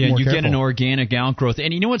safer? Yeah, you get an organic outgrowth.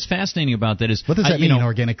 And you know what's fascinating about that is... What does that mean,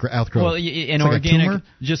 organic outgrowth? Well, an organic...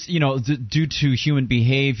 Just, due to human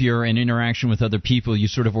behavior and interaction with other people, you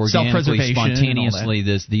sort of organically, spontaneously,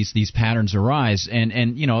 these patterns arise. And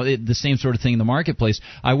the same sort of thing in the marketplace.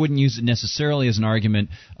 I wouldn't use it necessarily as an argument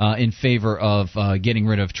in favor of getting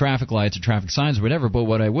rid of traffic lights or traffic signs or whatever, but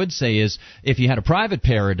what I would say is if you had a private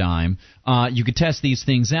paradigm, you could test these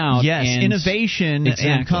things out. Yes, and innovation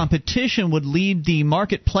and competition would lead the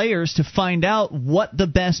market players to find out what the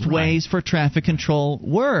best ways for traffic control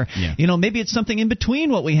were. Yeah. Maybe it's something in between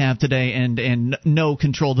what we have today say, and no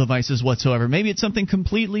control devices whatsoever. Maybe it's something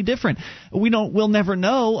completely different. We'll never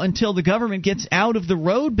know until the government gets out of the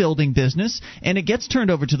road building business and it gets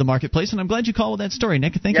turned over to the marketplace. And I'm glad you called with that story,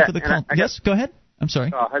 Nick. Thank you for the call. Yes, go ahead. I'm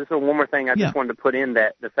sorry. I just have one more thing. I just wanted to put in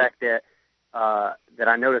that the fact that that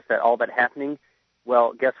I noticed that all that happening.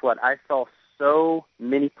 Well, guess what? I saw so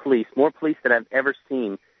many police, more police than I've ever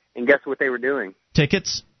seen, and guess what they were doing?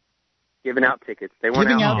 Tickets. Giving out tickets. They went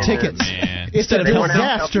giving out tickets. It's a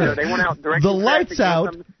disaster. They went out the lights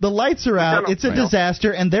out. The lights are out. It's a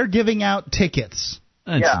disaster, and they're giving out tickets.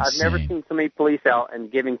 That's I've insane. never seen so many police out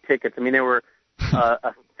and giving tickets. I mean, there were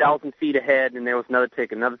 1,000 feet ahead, and there was another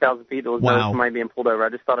ticket. Another 1,000 feet, there was somebody being pulled over. I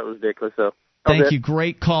just thought it was ridiculous. So. Thank you.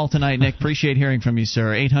 Great call tonight, Nick. Appreciate hearing from you,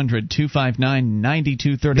 sir.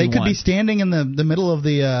 800-259-9231. They could be standing in the middle of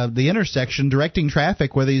the intersection directing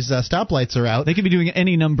traffic where these stoplights are out. They could be doing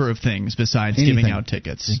any number of things besides giving out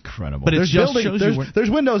tickets. Incredible. But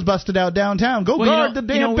there's windows busted out downtown. Go guard the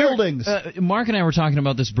damn buildings. Mark and I were talking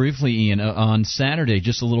about this briefly, Ian, on Saturday,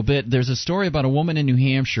 just a little bit. There's a story about a woman in New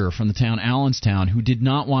Hampshire from the town Allenstown who did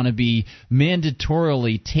not want to be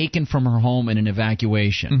mandatorily taken from her home in an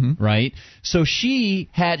evacuation, right? So she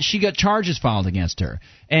got charges filed against her.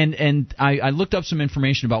 And I looked up some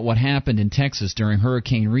information about what happened in Texas during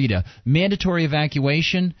Hurricane Rita. Mandatory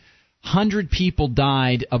evacuation, 100 people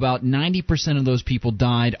died. About 90% of those people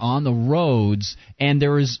died on the roads, and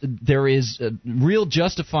there is a real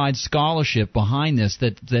justified scholarship behind this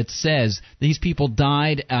that says these people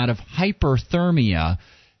died out of hyperthermia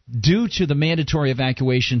due to the mandatory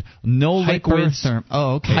evacuation. No liquids.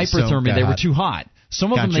 Hyperthermia. They were too hot.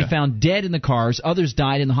 Some of them they found dead in the cars. Others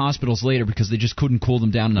died in the hospitals later because they just couldn't cool them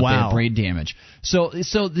down enough. They had brain damage. So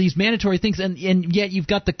these mandatory things, and yet you've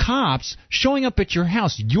got the cops showing up at your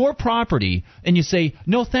house, your property, and you say,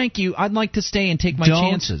 no, thank you, I'd like to stay and take my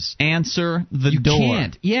chances. Answer the door. You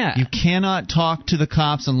can't. Yeah. You cannot talk to the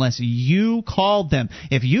cops unless you called them.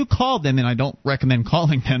 If you called them, and I don't recommend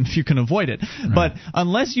calling them if you can avoid it, but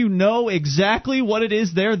unless you know exactly what it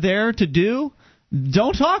is they're there to do,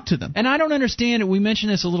 don't talk to them. And I don't understand, we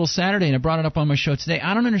mentioned this a little Saturday, and I brought it up on my show today.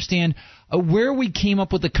 I don't understand where we came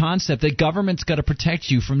up with the concept that government's got to protect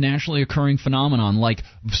you from naturally occurring phenomenon like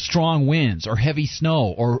strong winds or heavy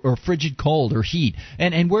snow or frigid cold or heat.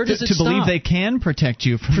 And where does it stop? To believe they can protect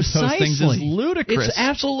you from those things is ludicrous. It's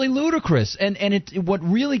absolutely ludicrous. And what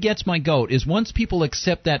really gets my goat is once people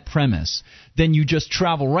accept that premise, then you just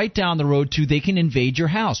travel right down the road to they can invade your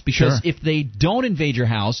house. Because if they don't invade your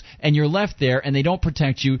house and you're left there and they don't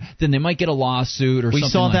protect you, then they might get a lawsuit or something like that.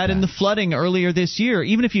 We saw that in the flooding earlier this year.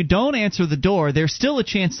 Even if you don't answer the door, there's still a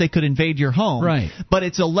chance they could invade your home. Right. But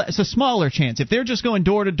it's a smaller chance. If they're just going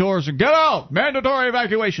door to door and get out, mandatory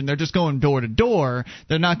evacuation, they're just going door to door,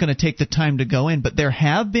 they're not going to take the time to go in. But there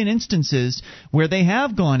have been instances where they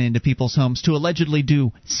have gone into people's homes to allegedly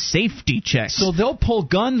do safety checks. So they'll pull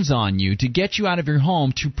guns on you to get you out of your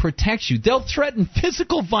home to protect you. They'll threaten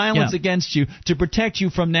physical violence against you to protect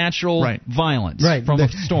you from natural violence from a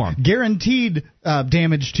storm. Guaranteed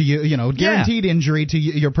damage to you, guaranteed injury to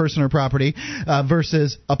your person or property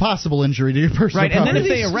versus a possible injury to your person or property. And then if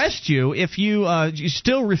they arrest you, if you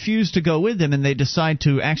still refuse to go with them and they decide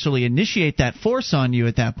to actually initiate that force on you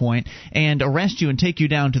at that point and arrest you and take you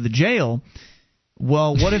down to the jail,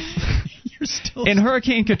 well, what if in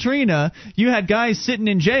Hurricane Katrina you had guys sitting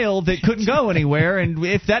in jail that couldn't go anywhere, and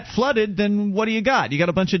if that flooded, then what do you got? You got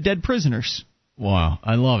a bunch of dead prisoners. Wow,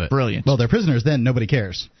 I love it. Brilliant. Well, they're prisoners then. Nobody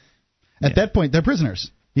cares. At that point, they're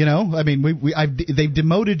prisoners. I mean, they've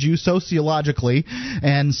demoted you sociologically,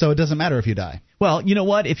 and so it doesn't matter if you die. Well, you know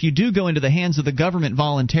what? If you do go into the hands of the government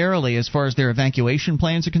voluntarily as far as their evacuation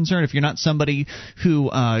plans are concerned, if you're not somebody who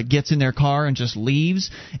gets in their car and just leaves,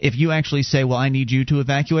 if you actually say, well, I need you to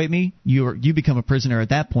evacuate me, you become a prisoner at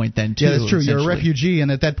that point then, too. Yeah, that's true. You're a refugee, and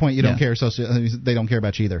at that point you don't care. They don't care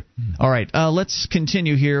about you either. All right. Let's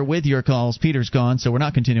continue here with your calls. Peter's gone, so we're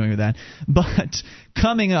not continuing with that. But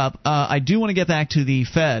coming up, I do want to get back to the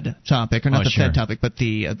Fed topic, or not Fed topic, but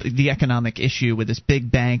the economic issue with this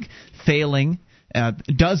big bank failing.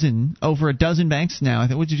 Over a dozen banks now.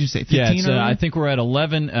 What did you say? 15 I think we're at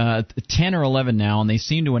 10 or 11 now, and they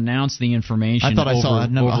seem to announce the information. I thought I saw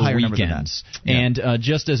a higher weekends. Number than that. Yeah. And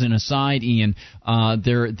just as an aside, Ian,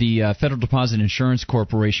 the Federal Deposit Insurance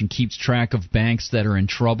Corporation keeps track of banks that are in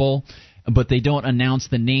trouble. but they don't announce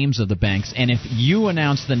the names of the banks. And if you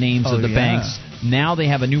announce the names of the banks, now they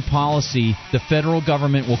have a new policy. The federal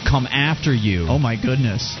government will come after you. Oh, my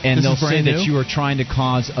goodness. And they'll say that you are trying to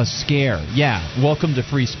cause a scare. Yeah, welcome to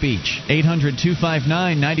free speech.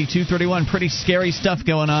 800-259-9231. Pretty scary stuff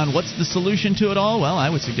going on. What's the solution to it all? Well, I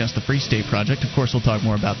would suggest the Free State Project. Of course, we'll talk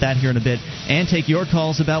more about that here in a bit and take your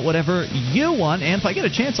calls about whatever you want. And if I get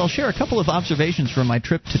a chance, I'll share a couple of observations from my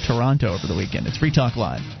trip to Toronto over the weekend. It's Free Talk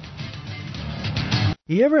Live.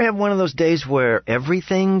 You ever have one of those days where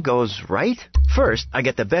everything goes right? First, I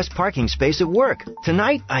get the best parking space at work.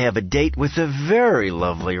 Tonight, I have a date with the very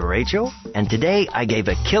lovely Rachel. And today, I gave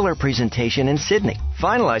a killer presentation in Sydney,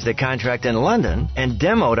 finalized a contract in London, and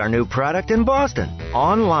demoed our new product in Boston.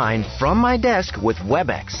 Online, from my desk with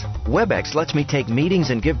WebEx. WebEx lets me take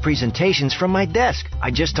meetings and give presentations from my desk. I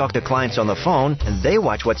just talk to clients on the phone, and they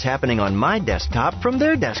watch what's happening on my desktop from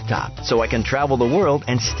their desktop. So I can travel the world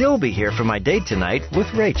and still be here for my date tonight with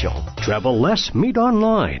Rachel. Travel less, meet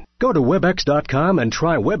online. Go to Webex.com and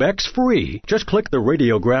try Webex free. Just click the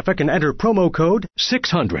radio graphic and enter promo code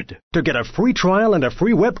 600 to get a free trial and a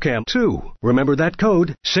free webcam, too. Remember that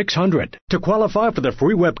code, 600, to qualify for the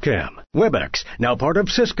free webcam. Webex, now part of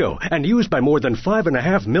Cisco and used by more than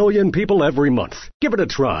 5.5 million people every month. Give it a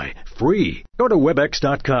try, free. Go to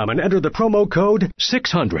Webex.com and enter the promo code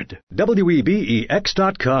 600,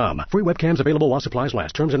 Webex.com. Free webcams available while supplies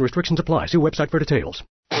last. Terms and restrictions apply. See website for details.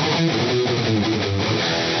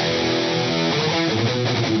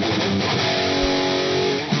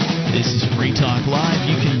 This is Free Talk Live.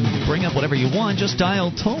 You can bring up whatever you want. Just dial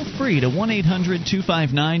toll-free to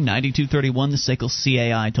 1-800-259-9231, the SACL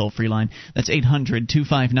CAI toll-free line. That's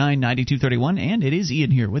 800-259-9231, and it is Ian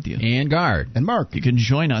here with you. And Guard. And Mark. You can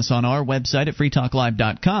join us on our website at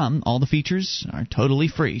freetalklive.com. All the features are totally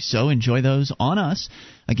free, so enjoy those on us.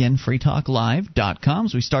 Again, freetalklive.com.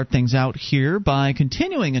 As we start things out here by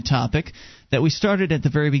continuing a topic that we started at the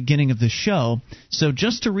very beginning of the show. So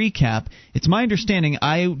just to recap, it's my understanding,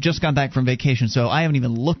 I just got back from vacation, so I haven't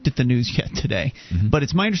even looked at the news yet today. Mm-hmm. But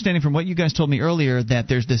it's my understanding from what you guys told me earlier that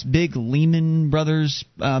there's this big Lehman Brothers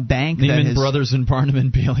bank. Lehman Brothers and Barnum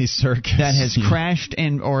and Bailey Circus. That has crashed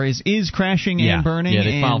or is crashing and burning. Yeah,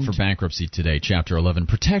 they filed for bankruptcy today, Chapter 11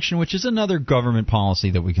 protection, which is another government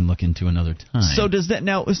policy that we can look into another time. So does that,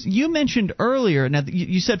 now, you mentioned earlier, now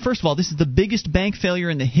you said, first of all, this is the biggest bank failure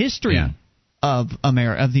in the history of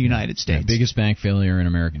the United States. Biggest bank failure in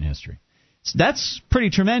American history. So that's pretty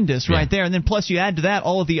tremendous right there. And then plus you add to that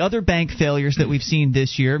all of the other bank failures that we've seen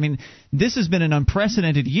this year. I mean, this has been an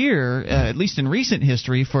unprecedented year, at least in recent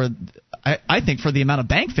history, for I think for the amount of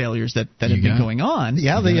bank failures that have been going on.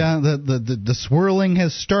 Yeah, the swirling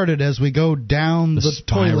has started as we go down the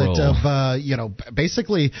toilet of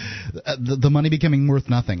basically the money becoming worth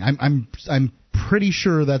nothing. I'm pretty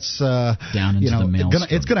sure that's down into the maelstrom.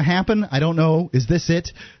 It's going to happen. I don't know. Is this it?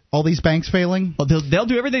 All these banks failing? Well, they'll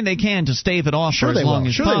do everything they can to stave it off for as long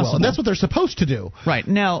as possible. They will. And that's what they're supposed to do. Right.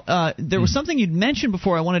 Now, there was something you'd mentioned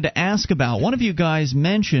before I wanted to ask about. One of you guys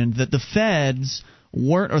mentioned that the Fed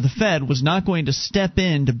was not going to step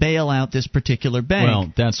in to bail out this particular bank.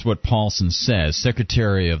 Well, that's what Paulson says.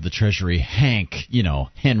 Secretary of the Treasury Hank,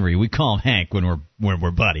 Henry. We call him Hank when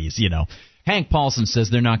we're buddies, Hank Paulson says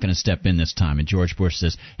they're not going to step in this time, and George Bush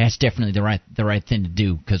says that's definitely the right thing to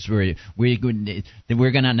do because we're going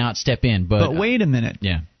to not step in. But wait a minute.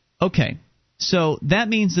 Yeah. Okay. So that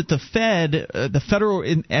means that the Fed,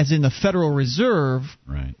 the Federal Reserve.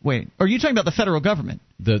 Right. Wait, are you talking about the federal government?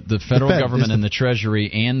 The federal government and the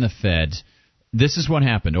Treasury and the Fed. This is what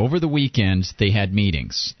happened over the weekend. They had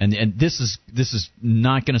meetings, and this is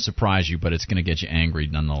not going to surprise you, but it's going to get you angry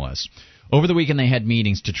nonetheless. Over the weekend, they had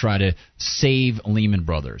meetings to try to save Lehman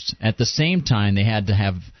Brothers. At the same time, they had to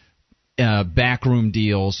have backroom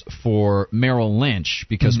deals for Merrill Lynch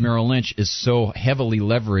because Merrill Lynch is so heavily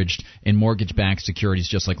leveraged in mortgage-backed securities,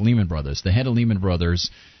 just like Lehman Brothers. The head of Lehman Brothers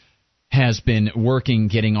has been working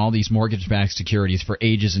getting all these mortgage-backed securities for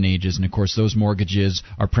ages and ages, and of course those mortgages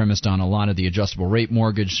are premised on a lot of the adjustable rate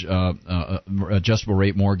mortgage market.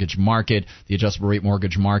 The adjustable rate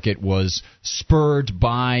mortgage market was spurred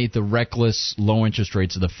by the reckless low interest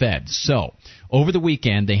rates of the Fed. So over the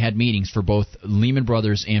weekend they had meetings for both Lehman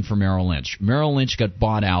Brothers and for Merrill Lynch. Merrill Lynch got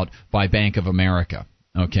bought out by Bank of America.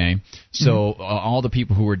 Okay, so all the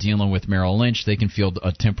people who are dealing with Merrill Lynch, they can feel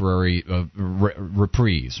a temporary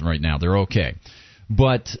reprise right now. They're okay.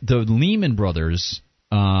 But the Lehman Brothers,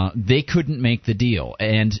 they couldn't make the deal.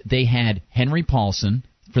 And they had Henry Paulson,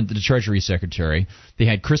 for the Treasury Secretary. They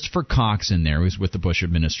had Christopher Cox in there, who was with the Bush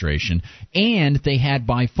administration. And they had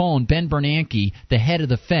by phone Ben Bernanke, the head of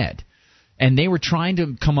the Fed. and they were trying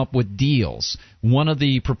to come up with deals. One of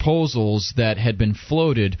the proposals that had been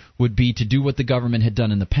floated would be to do what the government had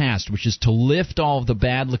done in the past, which is to lift all of the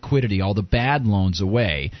bad liquidity, all the bad loans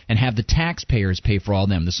away, and have the taxpayers pay for all of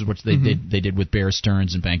them. This is what they did with Bear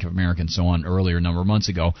Stearns and Bank of America and so on earlier a number of months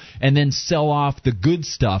ago, and then sell off the good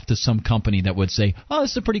stuff to some company that would say, oh,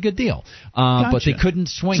 this is a pretty good deal. Gotcha. But they couldn't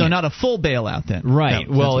swing it. So not a full bailout then. Right.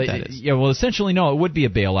 Well, essentially, no, it would be a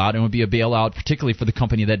bailout, and it would be a bailout particularly for the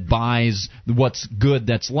company that buys what's good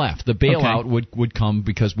that's left. The bailout would come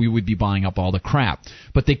because we would be buying up all the crap.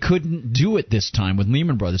 But they couldn't do it this time with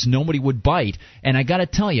Lehman Brothers. Nobody would bite. And I got to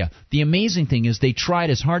tell you, the amazing thing is they tried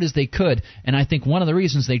as hard as they could, and I think one of the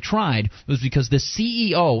reasons they tried was because the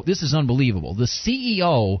CEO, this is unbelievable, the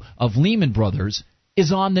CEO of Lehman Brothers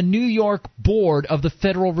is on the New York board of the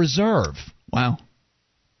Federal Reserve. Wow.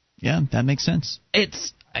 Yeah, that makes sense.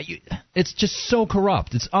 It's just so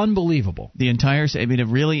corrupt. It's unbelievable. The entire, I mean, it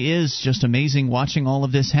really is just amazing watching all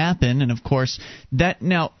of this happen. And of course, that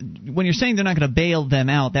now, when you're saying they're not going to bail them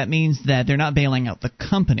out, that means that they're not bailing out the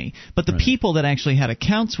company, but the people that actually had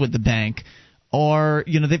accounts with the bank. Or,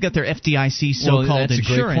 they've got their FDIC so-called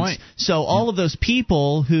insurance. So all of those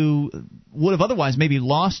people who would have otherwise maybe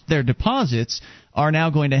lost their deposits are now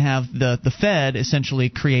going to have the Fed essentially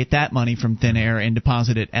create that money from thin air and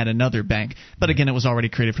deposit it at another bank. But again, it was already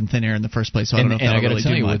created from thin air in the first place, so I don't know if that'll really do much.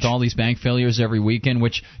 And I got to tell you, with all these bank failures every weekend,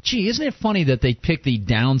 which, isn't it funny that they pick the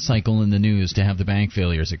down cycle in the news to have the bank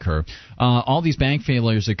failures occur? All these bank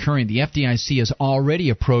failures occurring, the FDIC has already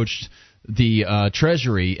approached the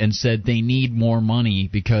Treasury and said they need more money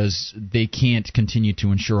because they can't continue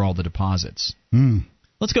to insure all the deposits.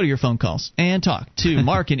 Let's go to your phone calls and talk to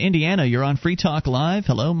Mark in Indiana. You're on Free Talk Live.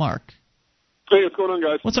 Hello, Mark. Hey, what's going on,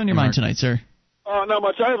 guys? What's on your mind tonight, sir? Not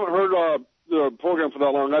much. I haven't heard the program for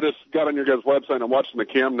that long. I just got on your guys' website and I'm watching the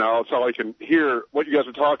cam now. That's how I can hear what you guys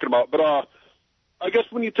are talking about. But I guess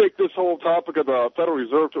when you take this whole topic of the Federal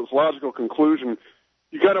Reserve to its logical conclusion,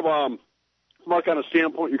 you kind of from our kind of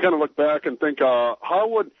standpoint, you kind of look back and think, how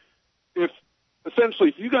would, if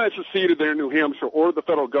you guys seceded there in New Hampshire or the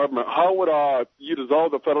federal government, how would you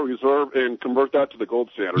dissolve the Federal Reserve and convert that to the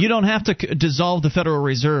gold standard? You don't have to dissolve the Federal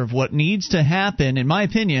Reserve. What needs to happen, in my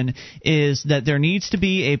opinion, is that there needs to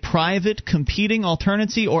be a private competing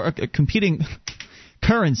alternative or a competing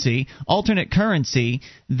alternate currency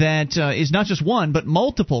that is not just one, but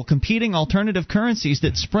multiple competing alternative currencies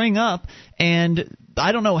that spring up. And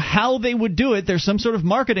I don't know how they would do it. There's some sort of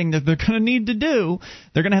marketing that they're going to need to do.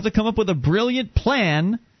 They're going to have to come up with a brilliant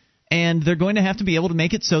plan, and they're going to have to be able to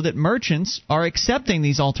make it so that merchants are accepting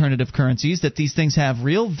these alternative currencies, that these things have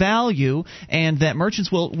real value, and that merchants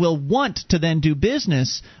will want to then do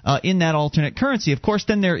business in that alternate currency. Of course,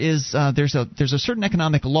 then there's a certain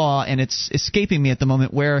economic law, and it's escaping me at the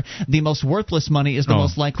moment, where the most worthless money is the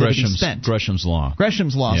most likely to be spent. Gresham's Law.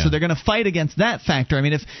 Yeah. So they're going to fight against that factor. I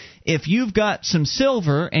mean, if you've got some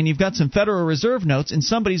silver and you've got some Federal Reserve notes, and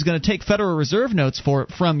somebody's going to take Federal Reserve notes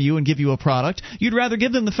from you and give you a product, you'd rather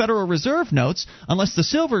give them the Federal Reserve notes unless the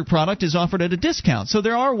silver product is offered at a discount. So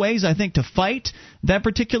there are ways, I think, to fight that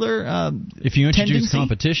particular if you introduce tendency.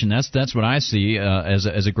 Competition, that's what I see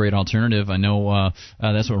as a great alternative. I know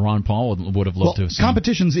that's what Ron Paul would have loved to have seen.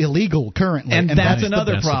 Competition's illegal currently, and that's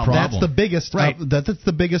another problem. That's the biggest that's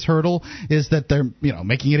the biggest hurdle, is that they're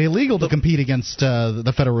making it illegal to compete against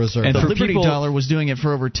the Federal Reserve. And the Liberty Dollar was doing it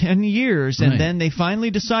for over 10 years, and then they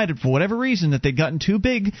finally decided, for whatever reason, that they'd gotten too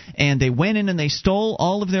big, and they went in and they stole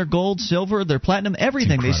all of their gold, silver, their platinum,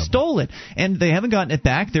 everything. They stole it, and they haven't gotten it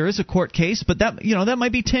back. There is a court case, but that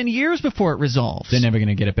might be 10 years before it resolves. They're never going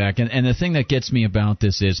to get it back. And the thing that gets me about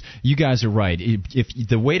this is, you guys are right. If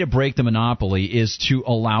the way to break the monopoly is to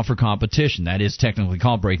allow for competition, that is technically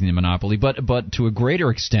called breaking the monopoly, but to a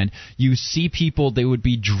greater extent, you see people, they would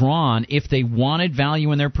be drawn, if they wanted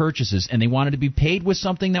value in their purchases and they wanted to be paid with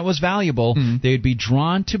something that was valuable, they would be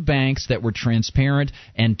drawn to banks that were transparent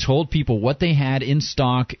and told people what they had in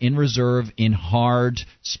stock, in reserve, in hard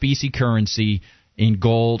specie currency, in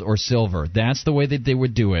gold or silver. That's the way that they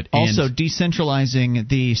would do it. Also, decentralizing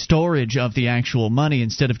the storage of the actual money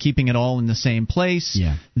instead of keeping it all in the same place.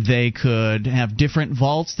 Yeah. They could have different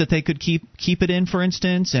vaults that they could keep it in, for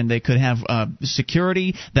instance, and they could have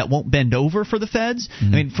security that won't bend over for the feds. I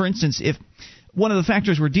mean, for instance, if one of the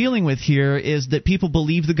factors we're dealing with here is that people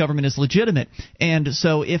believe the government is legitimate. And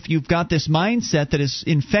so if you've got this mindset that has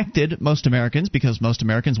infected most Americans, because most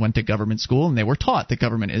Americans went to government school and they were taught that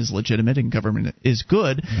government is legitimate and government is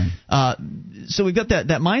good. So we've got that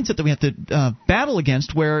mindset that we have to battle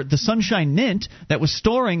against, where the Sunshine Mint that was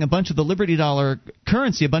storing a bunch of the Liberty Dollar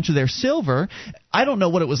currency, a bunch of their silver, I don't know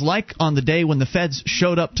what it was like on the day when the feds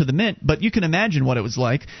showed up to the Mint, but you can imagine what it was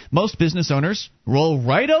like. Most business owners roll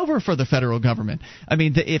right over for the federal government. I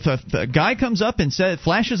mean, if a guy comes up and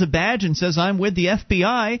flashes a badge and says, I'm with the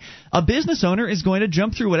FBI, a business owner is going to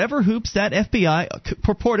jump through whatever hoops that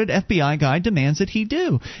purported FBI guy demands that he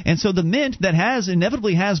do. And so the Mint that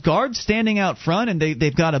inevitably has guards standing out front, and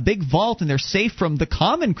they've got a big vault and they're safe from the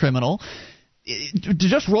common criminal, it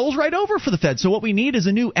just rolls right over for the Fed. So what we need is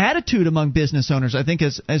a new attitude among business owners, I think,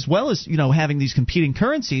 as well as having these competing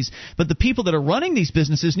currencies. But the people that are running these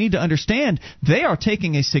businesses need to understand they are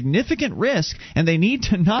taking a significant risk, and they need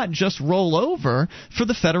to not just roll over for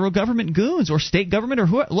the federal government goons or state government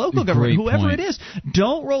or local government, whoever it is.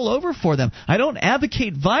 Don't roll over for them. I don't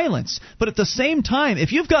advocate violence, but at the same time,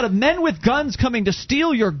 if you've got men with guns coming to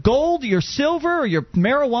steal your gold, your silver, or your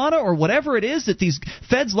marijuana, or whatever it is that these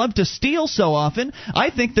feds love to steal so often, I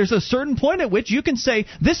think there's a certain point at which you can say,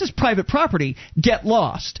 this is private property, get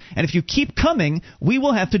lost. And if you keep coming, we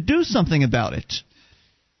will have to do something about it.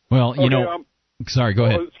 Well, sorry, go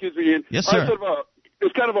ahead. Excuse me, Ian. Yes, sir.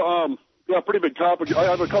 It's kind of a pretty big topic. I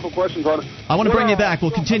have a couple questions on it. I want to bring you back.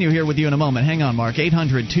 We'll continue here with you in a moment. Hang on, Mark.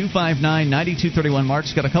 800-259-9231.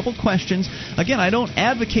 Mark's got a couple questions. Again, I don't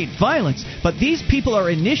advocate violence, but these people are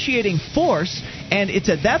initiating force, and it's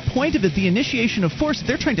at that point of it, the initiation of force,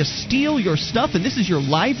 they're trying to steal your stuff, and this is your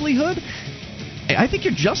livelihood. I think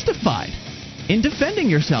you're justified in defending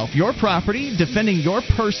yourself, your property, defending your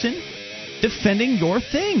person, defending your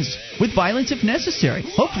things with violence if necessary.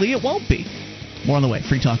 Hopefully it won't be. More on the way.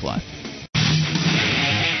 Free Talk Live.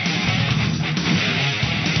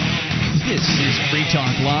 This is Free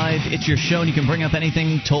Talk Live. It's your show, and you can bring up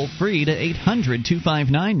anything toll-free to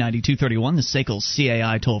 800-259-9231, the SACL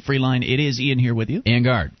CAI toll-free line. It is Ian here with you. And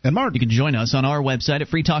Guard. And Mark. You can join us on our website at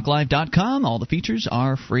freetalklive.com. All the features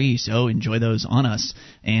are free, so enjoy those on us,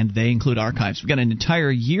 and they include archives. We've got an entire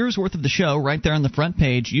year's worth of the show right there on the front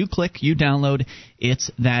page. You click, you download. It's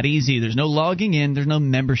that easy. There's no logging in. There's no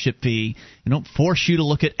membership fee. They don't force you to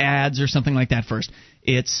look at ads or something like that first.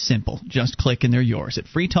 It's simple. Just click and they're yours at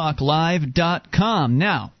freetalklive.com.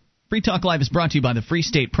 Now, Free Talk Live is brought to you by the Free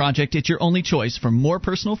State Project. It's your only choice for more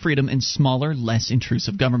personal freedom and smaller, less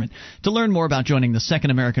intrusive government. To learn more about joining the Second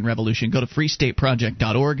American Revolution, go to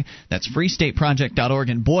freestateproject.org. That's freestateproject.org.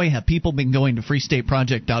 And boy, have people been going to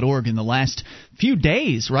freestateproject.org in the last few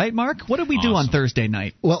days, right, Mark? What did we do on Thursday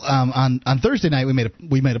night? Well, on Thursday night we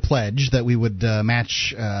made a pledge that we would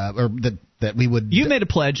match that we would. You made a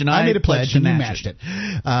pledge, and I made a pledge, and you matched it.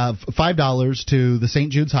 $5 to the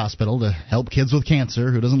St. Jude's Hospital to help kids with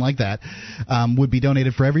cancer. Who doesn't like that? Would be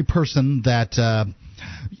donated for every person that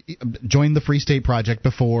joined the Free State Project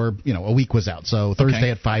before a week was out. So Thursday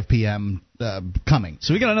at 5 p.m. Coming.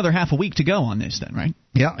 So we got another half a week to go on this, then, right?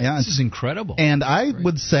 Yeah. This is incredible. And I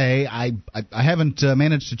would say I haven't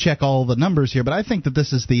managed to check all the numbers here, but I think that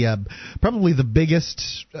this is the probably the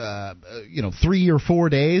biggest 3 or 4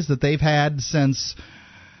 days that they've had since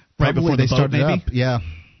right before they the vote, started maybe? up. Yeah.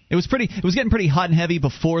 It was getting pretty hot and heavy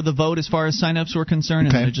before the vote as far as signups were concerned,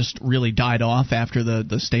 and then it just really died off after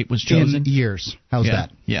the state was chosen. In years. How's that?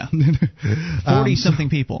 Yeah. 40-something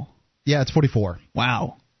people. Yeah, it's 44.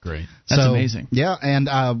 Wow. Great. That's amazing. Yeah, and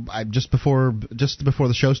I just before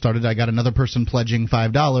the show started, I got another person pledging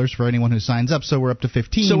 $5 for anyone who signs up, so we're up to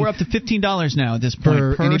 $15. So we're up to $15 now at this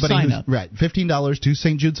point per sign up. Right, $15 to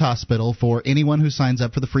St. Jude's Hospital for anyone who signs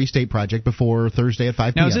up for the Free State Project before Thursday at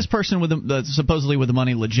 5 p.m. Now, is this person supposedly with the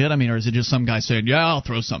money legit? I mean, or is it just some guy saying, "Yeah, I'll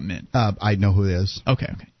throw something in"? I know who it is.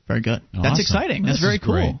 Okay. Very good. Awesome. That's exciting. That's very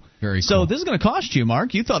cool. Great. Very cool. So this is going to cost you,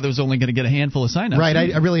 Mark. You thought there was only going to get a handful of sign-ups. Right.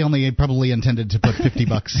 I really only probably intended to put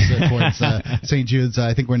 $50 towards St. Jude's.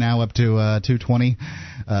 I think we're now up to $220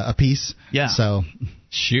 a piece. Yeah. So.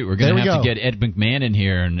 Shoot, we're going to have to get Ed McMahon in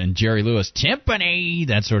here and Jerry Lewis, Timpani,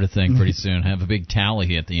 that sort of thing pretty soon. Have a big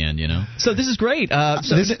tally at the end, So this is great.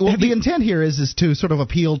 The intent here is to sort of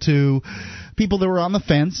appeal to people that were on the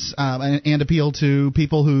fence and appeal to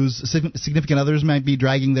people whose significant others might be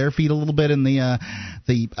dragging their feet a little bit in the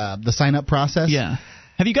sign-up process. Yeah.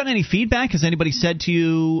 Have you gotten any feedback? Has anybody said to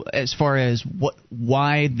you as far as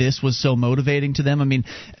why this was so motivating to them? I mean,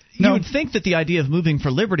 you would think that the idea of moving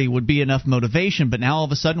for liberty would be enough motivation, but now all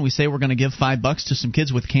of a sudden we say we're going to give $5 to some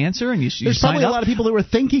kids with cancer, and you There's sign probably up? a lot of people who were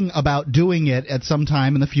thinking about doing it at some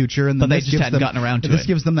time in the future, and but they just hadn't gotten around to it. This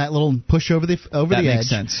gives them that little push over the edge. That makes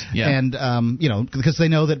sense. Yeah. And because they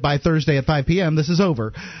know that by Thursday at 5 p.m. this is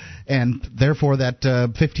over. and therefore that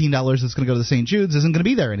 $15 that's going to go to the St. Jude's isn't going to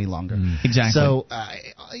be there any longer. Exactly. So,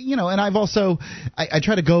 and I've also I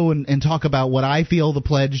try to go and talk about what I feel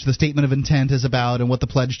the statement of intent is about, and what the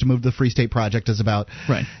pledge to move to the Free State Project is about.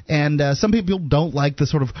 Right. And some people don't like the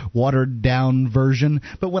sort of watered down version,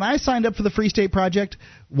 but when I signed up for the Free State Project,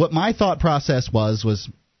 what my thought process was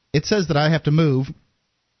it says that I have to move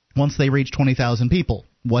once they reach 20,000 people.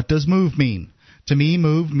 What does move mean? To me,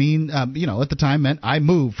 move at the time meant I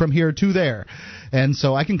move from here to there, and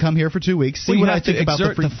so I can come here for 2 weeks. See what I think about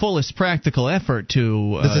the fullest practical effort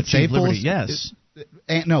to achieve liberty. Yes.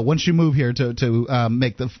 No, once you move here to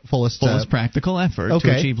make the fullest practical effort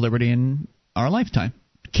to achieve liberty in our lifetime.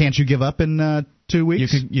 Can't you give up in 2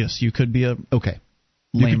 weeks? You could be a okay.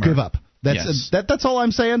 Lamer. You could give up. That's all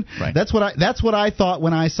I'm saying. Right. That's what I thought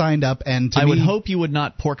when I signed up. And I would hope you would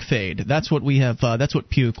not pork fade. That's what we have. That's what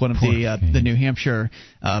Puke, one of the New Hampshire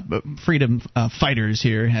freedom fighters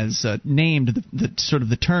here, has named the sort of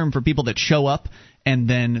the term for people that show up and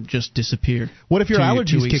then just disappear. What if your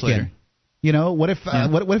allergies kick in? What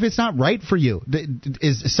if it's not right for you?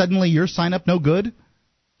 Is suddenly your sign up no good?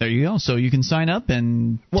 There you go. So you can sign up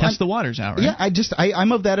and test the waters out, right? Yeah,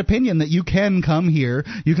 I'm of that opinion that you can come here,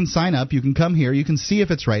 you can sign up, you can come here, you can see if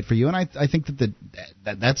it's right for you, and I think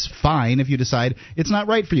that's fine if you decide it's not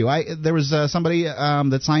right for you. There was somebody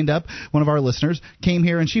that signed up, one of our listeners, came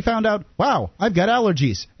here and she found out, wow, I've got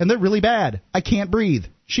allergies, and they're really bad. I can't breathe.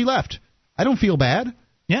 She left. I don't feel bad.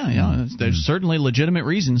 Yeah, there's certainly legitimate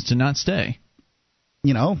reasons to not stay.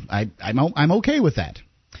 I'm okay with that.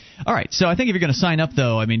 All right, so I think if you're going to sign up,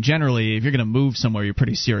 though, I mean, generally, if you're going to move somewhere, you're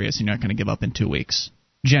pretty serious. You're not going to give up in 2 weeks,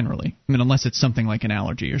 generally. I mean, unless it's something like an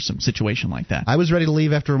allergy or some situation like that. I was ready to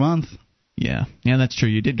leave after a month. Yeah, that's true.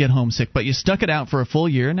 You did get homesick, but you stuck it out for a full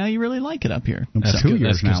year, and now you really like it up here. That's 2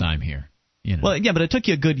 years because I'm here. Well, yeah, but it took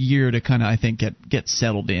you a good year to kind of, I think, get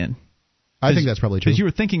settled in. I think that's probably true. Because you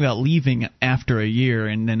were thinking about leaving after a year,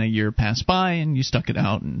 and then a year passed by, and you stuck it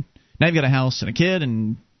out, and now you've got a house and a kid,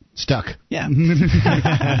 and... Stuck. Yeah.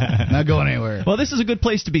 Not going anywhere. Well, this is a good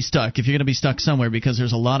place to be stuck if you're going to be stuck somewhere, because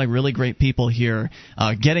there's a lot of really great people here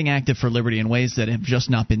getting active for liberty in ways that have just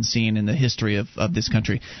not been seen in the history of this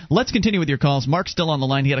country. Let's continue with your calls. Mark's still on the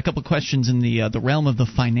line. He had a couple of questions in the realm of the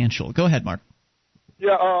financial. Go ahead, Mark.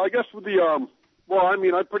 Yeah, I guess with the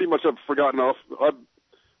I pretty much have forgotten off.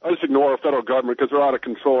 I just ignore our federal government because they're out of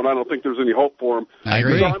control, and I don't think there's any hope for them. I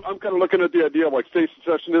agree. So I'm kind of looking at the idea of like state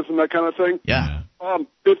secessionism, that kind of thing. Yeah.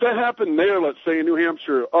 If that happened there, let's say in New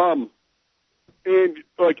Hampshire, and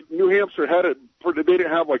like New Hampshire had it, they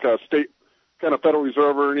didn't have like a state kind of Federal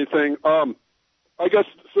Reserve or anything. I guess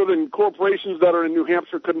so. Then corporations that are in New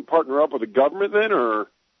Hampshire couldn't partner up with the government then, or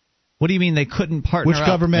what do you mean they couldn't partner up? Which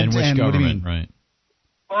government and which and government? What do you mean?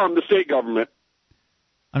 Right. The state government.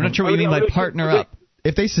 I'm not sure what you mean by partner up.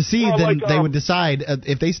 If they secede, then they would decide.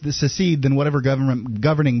 If they secede, then whatever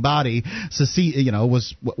governing body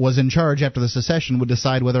was in charge after the secession would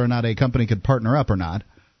decide whether or not a company could partner up or not.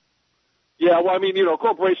 Yeah, well, I mean,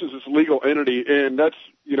 corporations is a legal entity, and that's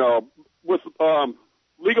with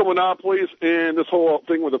legal monopolies and this whole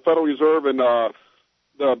thing with the Federal Reserve and the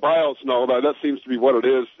buyouts and all that. That seems to be what it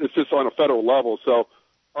is. It's just on a federal level. So,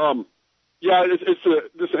 yeah, it's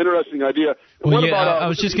just an interesting idea. Well, I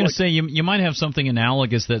was just going to say you might have something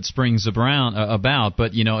analogous that springs about,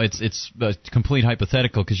 but it's a complete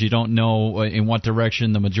hypothetical because you don't know in what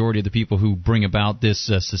direction the majority of the people who bring about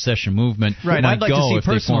this secession movement might I'd like go to see if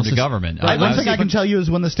they formed a government. One thing I can tell you is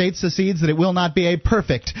when the state secedes, that it will not be a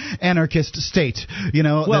perfect anarchist state.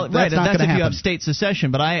 Well, that's not going to if happen. you have state secession,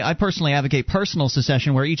 but I personally advocate personal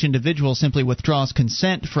secession, where each individual simply withdraws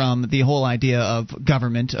consent from the whole idea of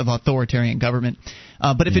government, of authoritarian government.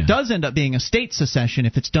 But if it does end up being a state secession,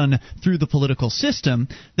 if it's done through the political system,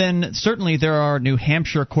 then certainly there are New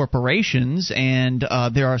Hampshire corporations, and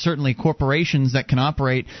there are certainly corporations that can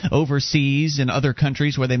operate overseas in other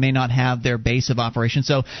countries where they may not have their base of operation.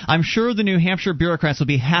 So I'm sure the New Hampshire bureaucrats will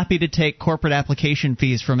be happy to take corporate application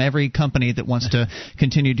fees from every company that wants to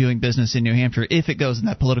continue doing business in New Hampshire if it goes in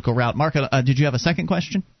that political route. Mark, did you have a second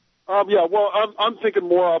question? Yeah, well, I'm thinking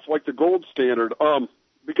more off like the gold standard.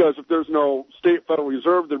 Because if there's no state Federal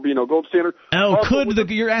Reserve, there'd be no gold standard. Oh,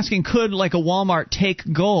 you're asking, could like a Walmart take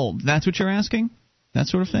gold? That's what you're asking? That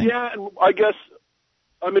sort of thing? Yeah, and I guess,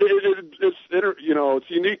 I mean, it's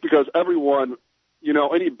unique because everyone,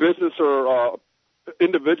 any business or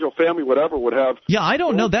individual, family, whatever, would have. Yeah, I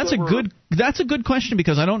don't know. That's a good question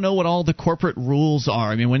because I don't know what all the corporate rules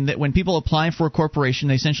are. I mean, when people apply for a corporation,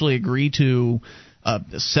 they essentially agree to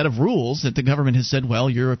set of rules that the government has said, well,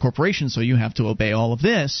 you're a corporation, so you have to obey all of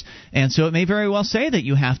this. And so it may very well say that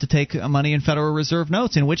you have to take money in Federal Reserve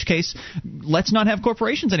notes, in which case, let's not have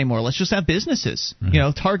corporations anymore. Let's just have businesses.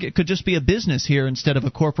 Mm-hmm. Target could just be a business here instead of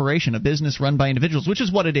a corporation, a business run by individuals, which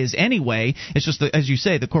is what it is anyway. It's just, as you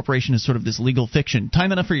say, the corporation is sort of this legal fiction.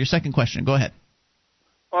 Time enough for your second question. Go ahead.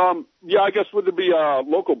 I guess would there be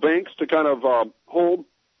local banks to kind of hold,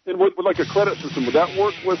 and would like a credit system, would that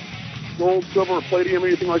work with gold, silver, palladium,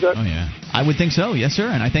 anything like that? Oh, yeah. I would think so, yes, sir.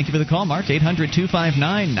 And I thank you for the call, Mark.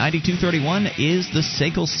 800-259-9231 is the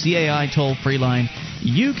SACL CAI toll-free line.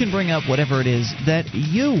 You can bring up whatever it is that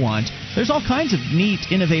you want. There's all kinds of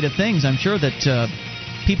neat, innovative things I'm sure that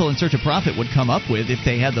people in search of profit would come up with if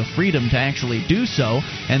they had the freedom to actually do so,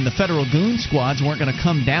 and the federal goon squads weren't going to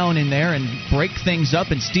come down in there and break things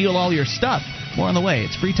up and steal all your stuff. More on the way.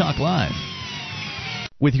 It's Free Talk Live.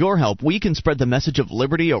 With your help, we can spread the message of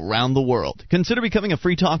liberty around the world. Consider becoming a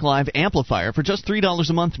Free Talk Live amplifier for just $3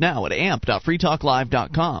 a month now at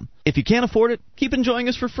amp.freetalklive.com. If you can't afford it, keep enjoying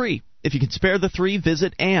us for free. If you can spare the $3,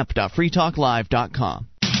 visit amp.freetalklive.com.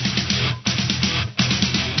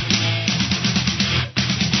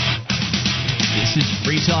 This is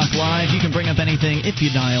Free Talk Live. You can bring up anything if you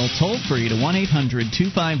dial toll-free to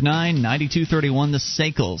 1-800-259-9231, the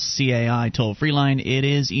SACL CAI toll-free line. It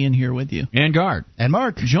is Ian here with you. And Guard. And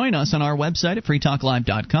Mark. Join us on our website at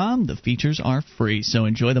freetalklive.com. The features are free, so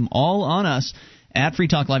enjoy them all on us at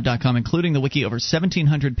freetalklive.com, including the wiki, over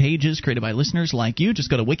 1,700 pages created by listeners like you. Just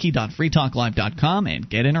go to wiki.freetalklive.com and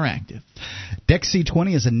get interactive.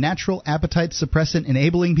 DEXC-20 is a natural appetite suppressant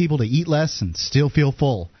enabling people to eat less and still feel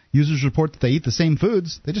full. Users report that they eat the same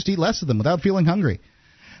foods, they just eat less of them without feeling hungry.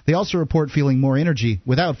 They also report feeling more energy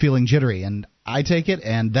without feeling jittery, and I take it,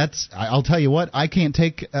 and I'll tell you what, I can't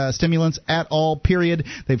take stimulants at all, period.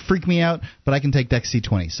 They freak me out, but I can take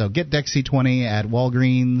DEXC-20. So get DEXC-20 at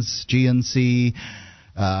Walgreens, GNC,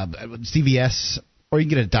 CVS, or you can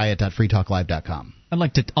get it at diet.freetalklive.com. I'd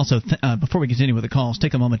like to also, before we continue with the calls,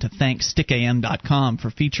 take a moment to thank StickAM.com for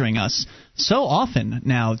featuring us so often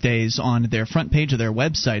nowadays on their front page of their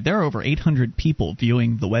website. There are over 800 people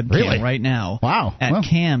viewing the webcam right now. Wow. At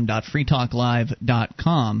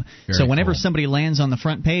cam.freetalklive.com. So whenever somebody lands on the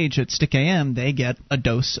front page at StickAM, they get a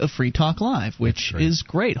dose of Free Talk Live, which is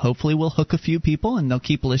great. Hopefully we'll hook a few people and they'll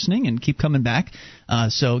keep listening and keep coming back.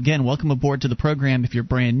 So again, welcome aboard to the program. If you're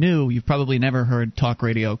brand new, you've probably never heard talk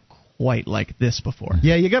radio quite like this before.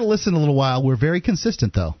 Yeah, you got to listen a little while. We're very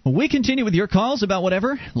consistent, though. Well, we continue with your calls about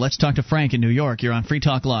whatever. Let's talk to Frank in New York. You're on Free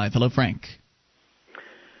Talk Live. Hello, Frank.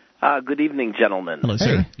 Good evening, gentlemen. Hello,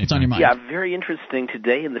 sir. It's on your mind. Yeah, very interesting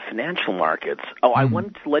today in the financial markets. I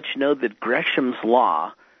wanted to let you know that Gresham's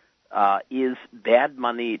Law is bad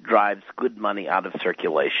money drives good money out of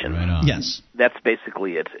circulation. Right on. Yes. That's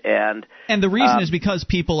basically it. And the reason is because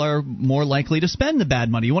people are more likely to spend the bad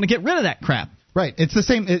money. You want to get rid of that crap. Right. It's the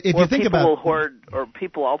same. If you think about,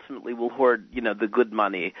 people ultimately will hoard, the good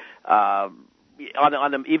money on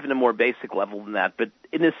even a more basic level than that. But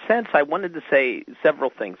in a sense, I wanted to say several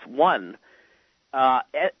things. One,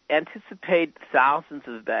 anticipate thousands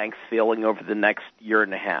of banks failing over the next year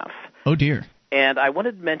and a half. Oh dear. And I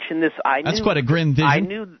wanted to mention this. That's quite a grim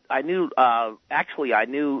vision. I knew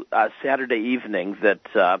Saturday evening that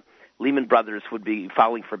Lehman Brothers would be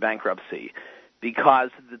filing for bankruptcy,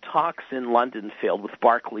 because the talks in London failed with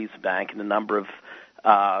Barclays Bank and a number of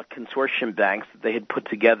consortium banks that they had put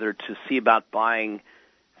together to see about buying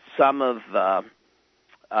some of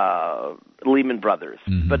Lehman Brothers.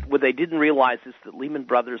 Mm-hmm. But what they didn't realize is that Lehman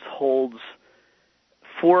Brothers holds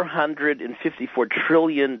 $454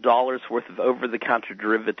 trillion worth of over-the-counter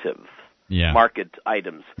derivative market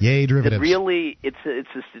items. Yay, derivatives. Really, it's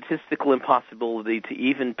a statistical impossibility to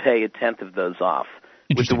even pay a tenth of those off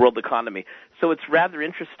with the world economy. So what's rather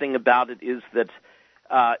interesting about it is that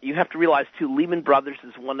you have to realize, too, Lehman Brothers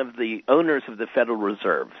is one of the owners of the Federal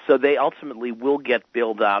Reserve, so they ultimately will get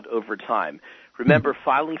bailed out over time. Remember,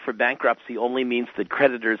 filing for bankruptcy only means that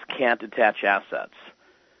creditors can't attach assets.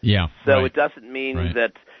 Yeah. So it doesn't mean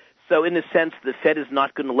that – so in a sense, the Fed is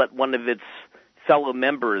not going to let one of its fellow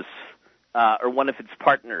members or one of its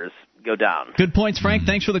partners go down. Good points, Frank.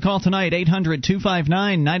 Thanks for the call tonight.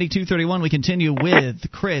 800-259-9231. We continue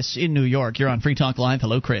with Chris in New York. You're on Free Talk Live.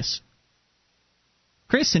 Hello, Chris.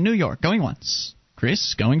 Chris in New York, going once.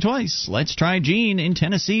 Chris, going twice. Let's try Gene in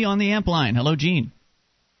Tennessee on the amp line. Hello, Gene.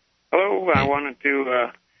 Hello. I wanted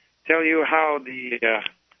to tell you how the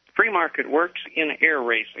free market works in air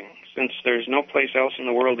racing, since there's no place else in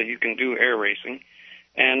the world that you can do air racing.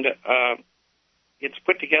 And it's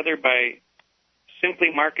put together by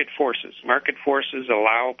simply market forces. Market forces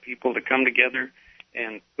allow people to come together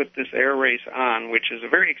and put this air race on, which is a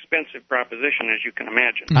very expensive proposition, as you can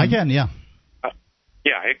imagine. I can, yeah.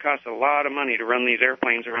 Yeah, it costs a lot of money to run these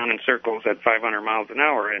airplanes around in circles at 500 miles an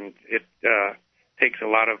hour, and it takes a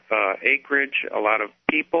lot of acreage, a lot of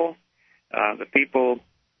people. The people,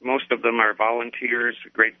 most of them are volunteers. A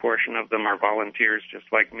great portion of them are volunteers, just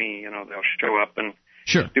like me. You know, they'll show up and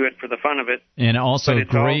do it for the fun of it. And also a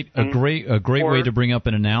great way to bring up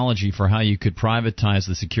an analogy for how you could privatize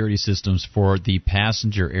the security systems for the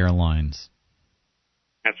passenger airlines.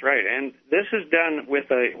 That's right, and this is done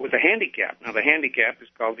with a handicap. Now, the handicap is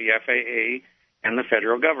called the FAA and the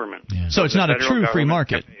federal government. Yeah. So it's not a true free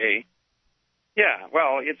market. FAA, yeah,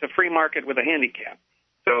 well, it's a free market with a handicap.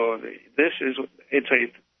 So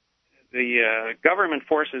the government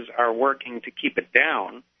forces are working to keep it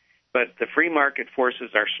down, but the free market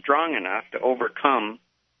forces are strong enough to overcome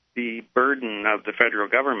the burden of the federal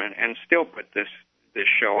government and still put this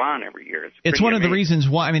show on every year. It's one of the reasons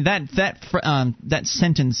why. I mean, that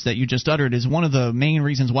sentence that you just uttered is one of the main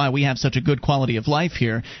reasons why we have such a good quality of life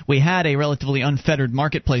here. We had a relatively unfettered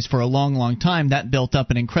marketplace for a long, long time. That built up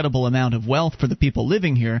an incredible amount of wealth for the people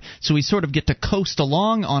living here. So we sort of get to coast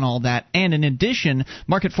along on all that. And in addition,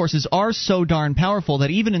 market forces are so darn powerful that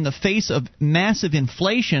even in the face of massive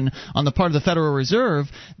inflation on the part of the Federal Reserve,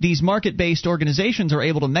 these market-based organizations are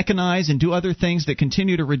able to mechanize and do other things that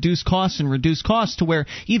continue to reduce costs to where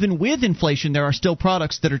even with inflation there are still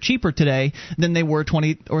products that are cheaper today than they were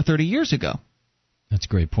 20 or 30 years ago. That's a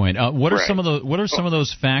great point. What are some of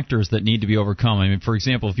those factors that need to be overcome? I mean, for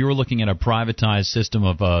example, if you were looking at a privatized system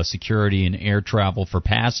of security and air travel for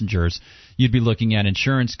passengers, you'd be looking at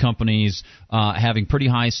insurance companies having pretty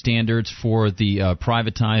high standards for the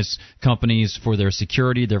privatized companies for their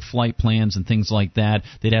security, their flight plans, and things like that.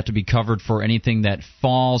 They'd have to be covered for anything that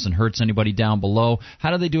falls and hurts anybody down below.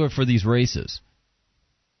 How do they do it for these races?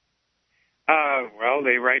 Well,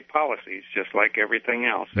 they write policies just like everything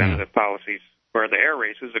else, and the policies for the air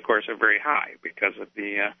races, of course, are very high because of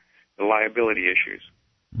the liability issues.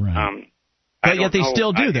 Right. But yet they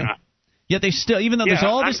still do them. Yet they still, even though there's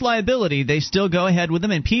all this liability, they still go ahead with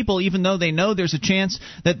them. And people, even though they know there's a chance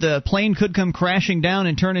that the plane could come crashing down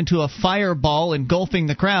and turn into a fireball engulfing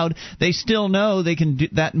the crowd, they still know they can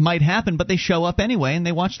that might happen, but they show up anyway and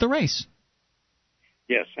they watch the race.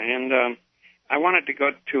 Yes, and I wanted to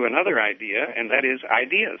go to another idea, and that is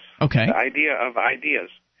ideas. Okay. The idea of ideas.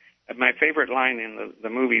 My favorite line in the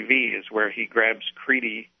movie V is where he grabs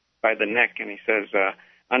Creedy by the neck and he says,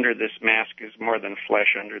 under this mask is more than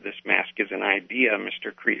flesh. Under this mask is an idea,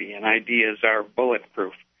 Mr. Creedy, and ideas are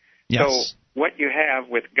bulletproof. Yes. So what you have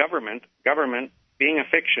with government being a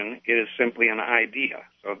fiction, it is simply an idea.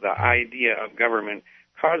 So the idea of government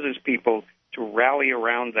causes people to rally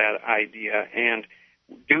around that idea and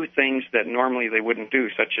do things that normally they wouldn't do,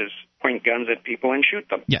 such as point guns at people and shoot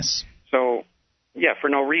them. Yes. So, yeah, for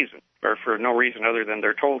no reason, or for no reason other than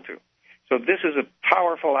they're told to. So this is a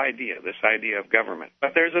powerful idea, this idea of government.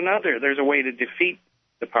 But there's a way to defeat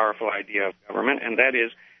the powerful idea of government, and that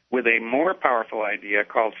is with a more powerful idea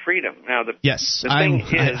called freedom. Now,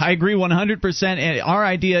 I agree 100%. Our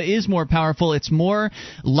idea is more powerful. It's more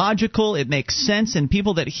logical. It makes sense. And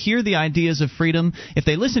people that hear the ideas of freedom, if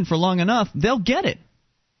they listen for long enough, they'll get it.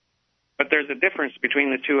 But there's a difference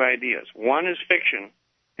between the two ideas. One is fiction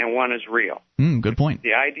and one is real. Good point.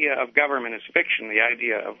 The idea of government is fiction. The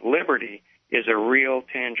idea of liberty is a real,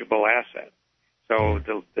 tangible asset. So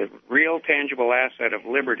the real, tangible asset of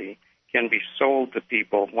liberty can be sold to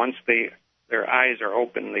people once their eyes are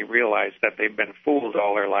open. They realize that they've been fooled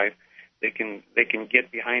all their life. They can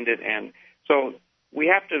get behind it, and so we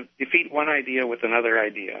have to defeat one idea with another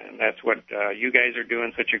idea, and that's what you guys are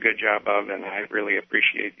doing such a good job of, and I really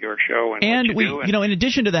appreciate your show and what you do. In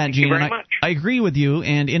addition to that, Gene, I agree with you,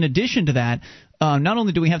 and in addition to that, not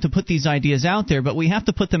only do we have to put these ideas out there, but we have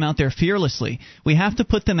to put them out there fearlessly. We have to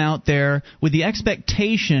put them out there with the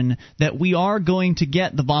expectation that we are going to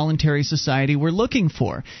get the voluntary society we're looking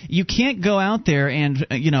for. You can't go out there and,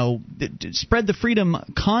 spread the freedom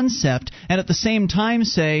concept and at the same time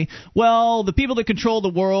say, well, the people that control the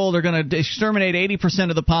world are going to exterminate 80%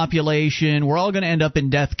 of the population, we're all going to end up in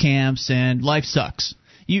death camps, and life sucks.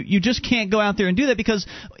 You just can't go out there and do that, because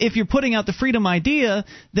if you're putting out the freedom idea,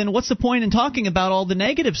 then what's the point in talking about all the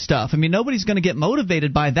negative stuff? I mean, nobody's going to get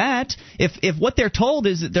motivated by that. If what they're told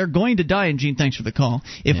is that they're going to die, and Gene, thanks for the call.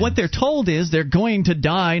 If what they're told is they're going to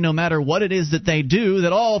die no matter what it is that they do,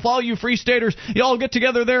 that if all you free staters, you all get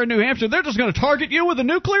together there in New Hampshire, they're just going to target you with a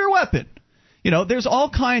nuclear weapon. There's all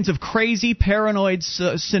kinds of crazy, paranoid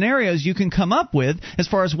scenarios you can come up with as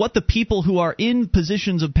far as what the people who are in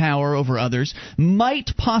positions of power over others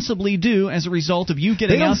might possibly do as a result of you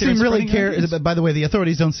getting out there. They don't seem really care. By the way, the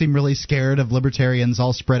authorities don't seem really scared of libertarians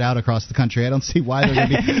all spread out across the country. I don't see why they're going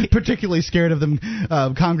to be particularly scared of them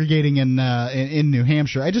congregating in New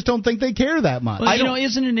Hampshire. I just don't think they care that much. Well,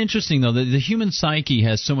 isn't it interesting, though, that the human psyche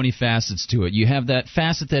has so many facets to it? You have that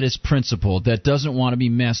facet that is principled, that doesn't want to be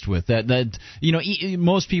messed with, that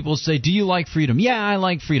most people say, do you like freedom? Yeah, I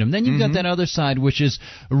like freedom. Then you've got that other side, which is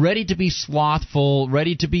ready to be slothful,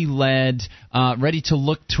 ready to be led, ready to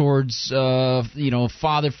look towards,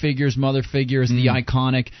 father figures, mother figures, the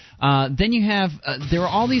iconic. Then you have, there are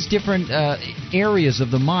all these different areas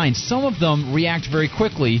of the mind. Some of them react very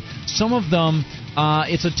quickly. Some of them,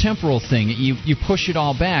 it's a temporal thing. You push it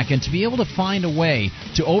all back. And to be able to find a way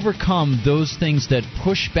to overcome those things that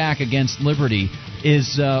push back against liberty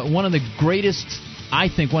is one of the greatest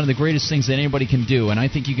things that anybody can do, and I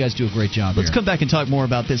think you guys do a great job Let's come back and talk more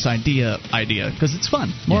about this idea, because it's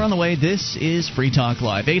fun. More on the way. This is Free Talk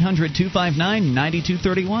Live,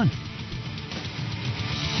 800-259-9231.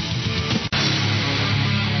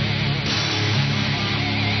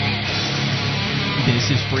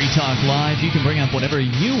 This is Free Talk Live. You can bring up whatever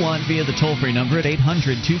you want via the toll-free number at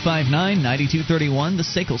 800-259-9231, the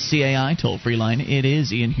SACL CAI toll-free line. It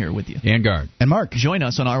is Ian here with you. And Guard. And Mark. Join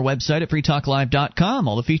us on our website at freetalklive.com.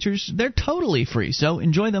 All the features, they're totally free, so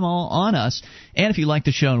enjoy them all on us. And if you like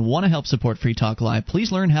the show and want to help support Free Talk Live,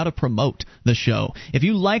 please learn how to promote the show. If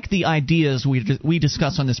you like the ideas we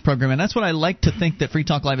discuss on this program, and that's what I like to think that Free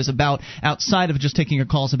Talk Live is about, outside of just taking your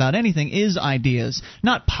calls about anything, is ideas,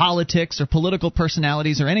 not politics or political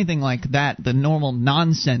personalities or anything like that, the normal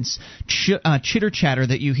nonsense chitter-chatter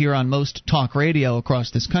that you hear on most talk radio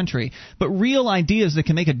across this country, but real ideas that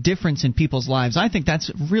can make a difference in people's lives. I think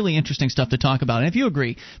that's really interesting stuff to talk about. And if you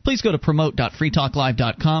agree, please go to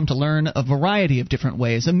promote.freetalklive.com to learn a variety of different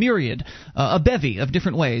ways, a myriad, a bevy of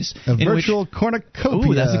different ways. A virtual cornucopia.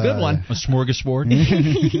 Ooh, that's a good one. A smorgasbord.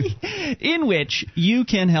 In which you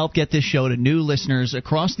can help get this show to new listeners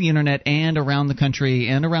across the internet and around the country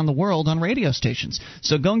and around the world on radio stations.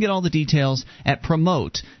 So go and get all the details at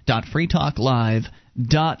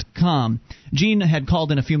promote.freetalklive.com. Gene had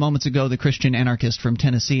called in a few moments ago. The Christian anarchist from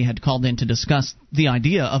Tennessee had called in to discuss the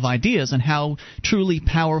idea of ideas and how truly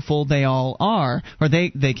powerful they all are, or they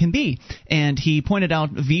can be. And he pointed out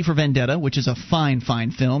V for Vendetta, which is a fine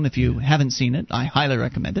film. If you haven't seen it, I highly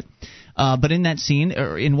recommend it. But in that scene,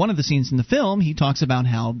 or in one of the scenes in the film, he talks about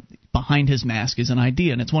how behind his mask is an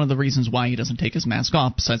idea, and it's one of the reasons why he doesn't take his mask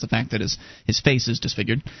off, besides the fact that his face is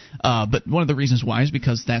disfigured. But one of the reasons why is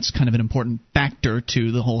because that's kind of an important factor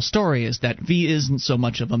to the whole story, is that V isn't so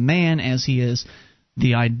much of a man as he is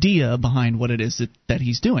the idea behind what it is that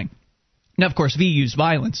he's doing. Now, of course, V used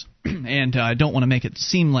violence, and I don't want to make it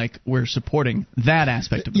seem like we're supporting that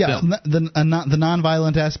aspect of the film. The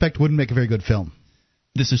nonviolent aspect wouldn't make a very good film.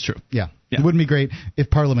 This is true. Yeah. It wouldn't be great if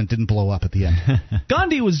Parliament didn't blow up at the end.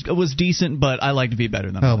 Gandhi was decent, but I like to be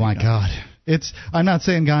better than. Oh my God! I'm not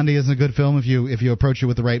saying Gandhi isn't a good film if you approach it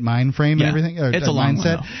with the right mind frame and everything. Or it's a long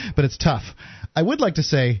mindset, but it's tough. I would like to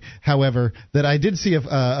say, however, that I did see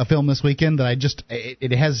a film this weekend that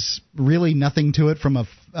it has really nothing to it from a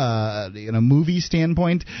movie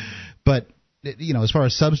standpoint, but. As far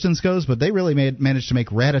as substance goes, but they really managed to make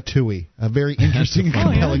Ratatouille a very interesting and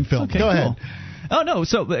compelling film. Okay, Go ahead. Oh, no.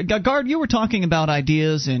 So, Gard, you were talking about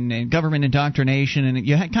ideas and government indoctrination, and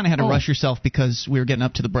you kind of had to rush yourself because we were getting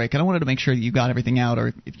up to the break. And I wanted to make sure that you got everything out,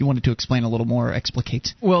 or if you wanted to explain a little more, explicate.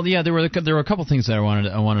 Well, yeah, there were a couple things that I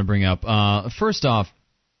wanted to bring up. First off,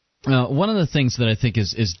 one of the things that I think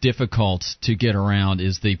is difficult to get around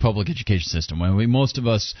is the public education system. Most of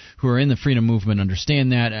us who are in the freedom movement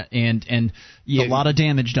understand that, and a lot of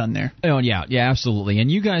damage done there. Oh yeah, absolutely.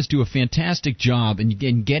 And you guys do a fantastic job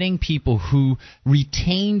in getting people who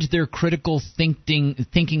retained their critical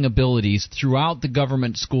thinking abilities throughout the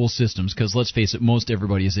government school systems. Because let's face it, most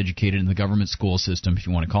everybody is educated in the government school system, if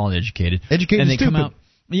you want to call it educated. Educated, and they stupid. come out.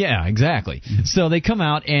 Yeah, exactly. So they come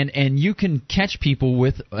out, and you can catch people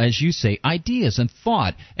with, as you say, ideas and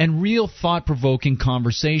thought and real thought-provoking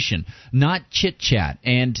conversation, not chit-chat.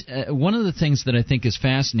 And one of the things that I think is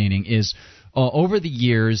fascinating is over the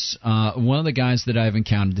years, one of the guys that I've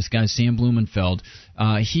encountered, this guy Sam Blumenfeld,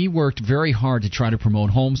 he worked very hard to try to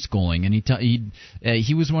promote homeschooling, and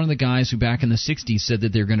he was one of the guys who back in the 60s said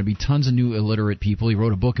that there are going to be tons of new illiterate people. He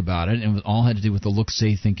wrote a book about it, and it all had to do with the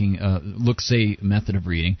look-say method of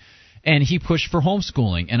reading, and he pushed for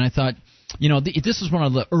homeschooling. And I thought, this is one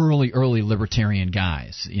of the early libertarian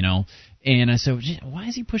guys, And I said, why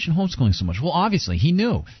is he pushing homeschooling so much? Well, obviously, he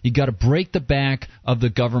knew. You got to break the back of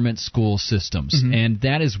the government school systems. Mm-hmm. And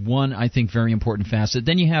that is one, I think, very important facet.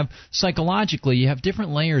 Then you have, psychologically, you have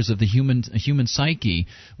different layers of the human psyche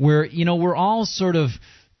where, we're all sort of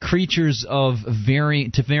creatures of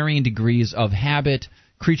varying degrees of habit,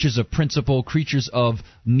 creatures of principle, creatures of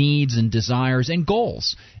needs and desires and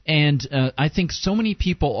goals. And I think so many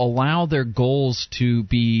people allow their goals to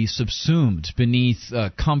be subsumed beneath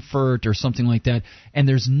comfort or something like that. And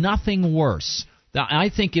there's nothing worse.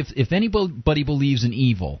 I think if anybody believes in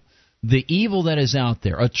evil, the evil that is out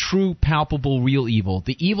there, a true, palpable, real evil,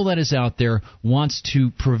 the evil that is out there wants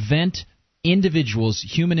to prevent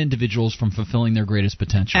human individuals from fulfilling their greatest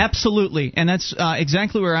potential. Absolutely, and that's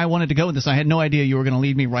exactly where I wanted to go with this. I had no idea you were going to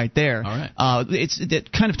lead me right there. All right.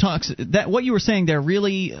 It kind of talks that what you were saying there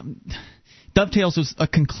really dovetails with a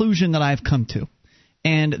conclusion that I've come to.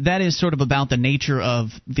 And that is sort of about the nature of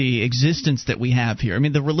the existence that we have here. I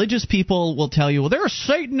mean, the religious people will tell you, well, there's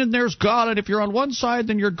Satan and there's God, and if you're on one side,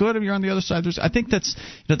 then you're good, and if you're on the other side, I think that's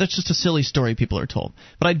just a silly story people are told.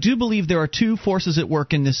 But I do believe there are two forces at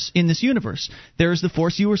work in this universe. There's the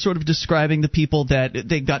force you were sort of describing, the people that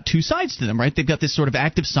they've got two sides to them, right? They've got this sort of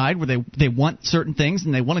active side where they want certain things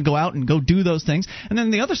and they want to go out and go do those things, and then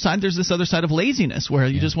the other side, there's this other side of laziness where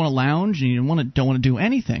you just want to lounge and you don't want to do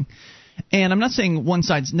anything. And I'm not saying one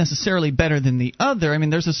side's necessarily better than the other. I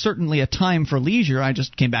mean, there's certainly a time for leisure. I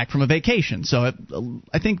just came back from a vacation. So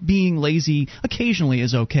I think being lazy occasionally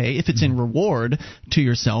is okay if it's in reward to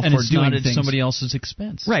yourself and for it's doing not things. at somebody else's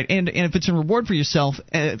expense. Right, and if it's in reward for yourself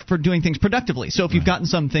for doing things productively. So if you've gotten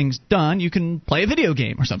some things done, you can play a video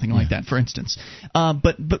game or something like that, for instance.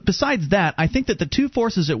 But besides that, I think that the two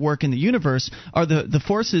forces at work in the universe are the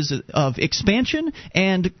forces of expansion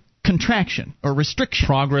and contraction or restriction.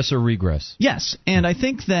 Progress or regress. Yes, and I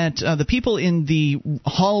think that the people in the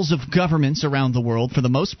halls of governments around the world, for the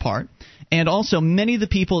most part, and also many of the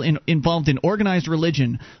people involved in organized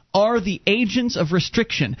religion, are the agents of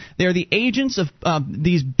restriction. They're the agents of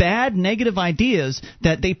these bad, negative ideas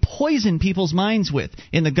that they poison people's minds with.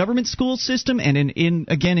 In the government school system and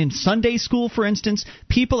in Sunday school, for instance,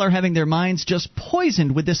 people are having their minds just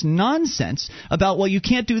poisoned with this nonsense about, well, you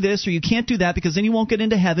can't do this or you can't do that because then you won't get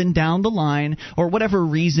into heaven down the line, or whatever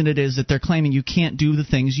reason it is that they're claiming you can't do the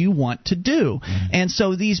things you want to do. Mm-hmm. And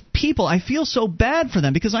so these people, I feel so bad for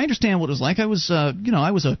them because I understand what it was like. I was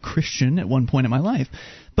a Christian at one point in my life.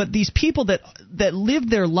 But these people that live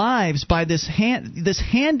their lives by this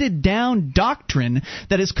handed down doctrine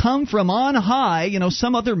that has come from on high,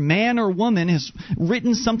 some other man or woman has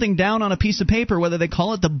written something down on a piece of paper, whether they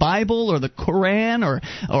call it the Bible or the Quran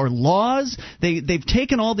or laws. They've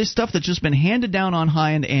taken all this stuff that's just been handed down on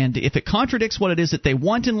high, and if it contradicts what it is that they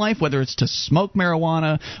want in life, whether it's to smoke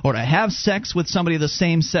marijuana or to have sex with somebody of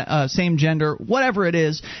the same gender, whatever it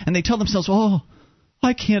is, and they tell themselves, oh,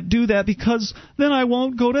 I can't do that because then I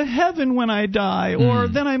won't go to heaven when I die, or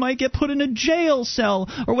then I might get put in a jail cell,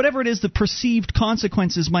 or whatever it is the perceived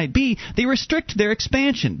consequences might be. They restrict their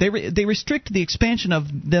expansion. They restrict the expansion of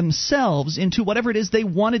themselves into whatever it is they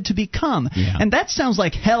wanted to become. Yeah. And that sounds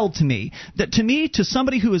like hell to me. To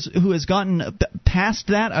somebody who has gotten past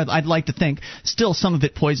that, I'd like to think, still some of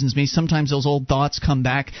it poisons me. Sometimes those old thoughts come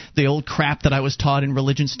back. The old crap that I was taught in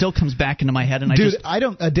religion still comes back into my head. And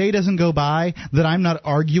a day doesn't go by that I'm not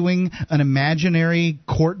arguing an imaginary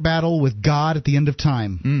court battle with God at the end of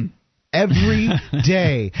time. Every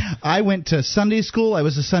day. I went to Sunday school. I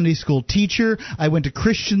was a Sunday school teacher. I went to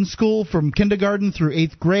Christian school from kindergarten through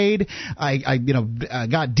 8th grade. I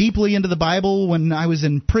got deeply into the Bible when I was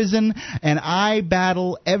in prison, and I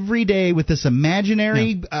battle every day with this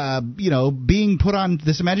imaginary, being put on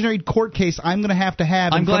this imaginary court case I'm going to have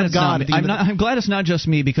in front of God. I'm glad it's not just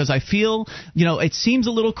me, because I feel, it seems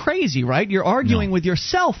a little crazy, right? You're arguing with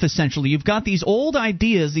yourself, essentially. You've got these old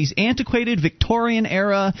ideas, these antiquated Victorian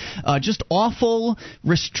era, just awful,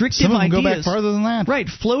 restrictive Some of them ideas. Go back farther than that. Right,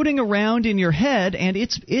 floating around in your head, and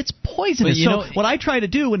it's poisonous. So what I try to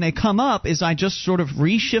do when they come up is I just sort of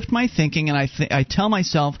reshift my thinking, and I tell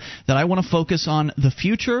myself that I want to focus on the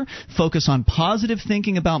future, focus on positive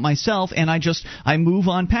thinking about myself, and I move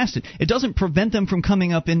on past it. It doesn't prevent them from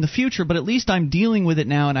coming up in the future, but at least I'm dealing with it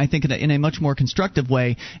now, and I think in a much more constructive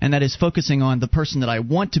way, and that is focusing on the person that I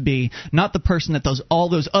want to be, not the person that all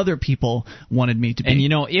those other people wanted me to be. And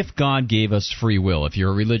if God God gave us free will, if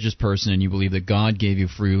you're a religious person and you believe that God gave you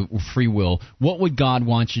free will, what would God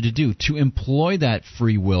want you to do? To employ that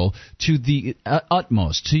free will to the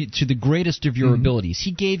utmost, to the greatest of your abilities.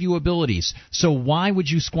 He gave you abilities. So why would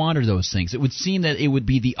you squander those things? It would seem that it would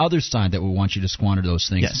be the other side that would want you to squander those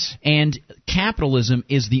things. Yes. And capitalism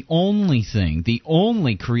is the only thing, the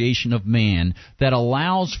only creation of man that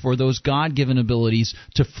allows for those God-given abilities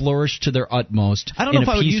to flourish to their utmost. I don't know if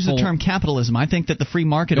I would use the term capitalism. I think that the free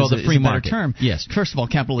market is a better term. Yes. First of all,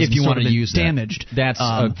 capitalism if you want to use damaged. That's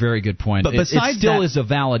a very good point. But besides it still that, is a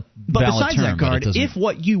valid But besides term, that, Guard, if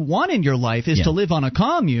what you want in your life is to live on a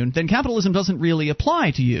commune, then capitalism doesn't really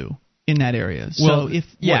apply to you in that area. Well, so if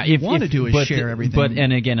what you want to do is share everything.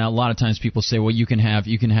 And again, a lot of times people say, well, you can have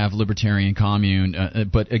libertarian commune,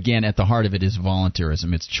 but again, at the heart of it is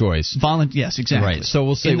voluntarism. It's choice. Yes, exactly. Right. So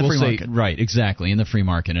we'll say right, exactly, in the free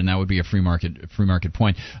market, and that would be a free market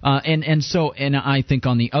point. And I think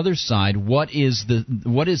on the other side, what is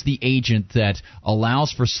the agent that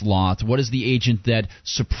allows for sloth? What is the agent that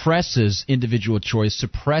suppresses individual choice,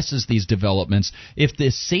 suppresses these developments? If the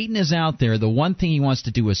Satan is out there, the one thing he wants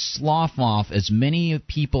to do is slough off as many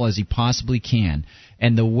people as he possibly can.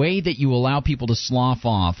 And the way that you allow people to slough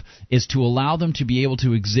off is to allow them to be able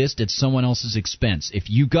to exist at someone else's expense. If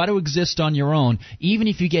you got to exist on your own, even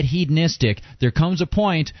if you get hedonistic, there comes a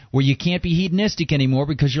point where you can't be hedonistic anymore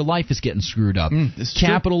because your life is getting screwed up.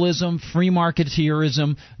 Capitalism, free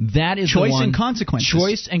marketeerism, that is choice the one. And consequences.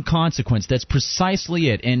 Choice and consequence. That's precisely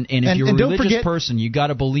it. And if you're a religious person, you got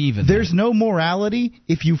to believe in there's that. no morality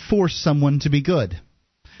if you force someone to be good.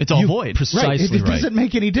 It's all void. Precisely It doesn't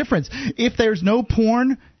make any difference. If there's no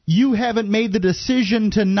porn, you haven't made the decision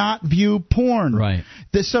to not view porn. Right.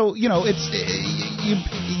 So, it's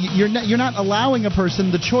you're not allowing a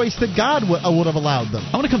person the choice that God would have allowed them.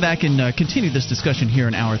 I want to come back and continue this discussion here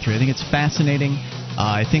in Hour 3. I think it's fascinating.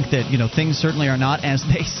 I think that things certainly are not as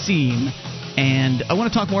they seem. And I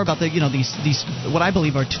want to talk more about these what I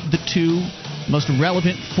believe are the two most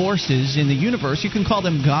relevant forces in the universe. You can call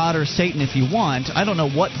them God or Satan if you want. I don't know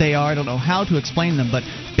what they are. I don't know how to explain them. But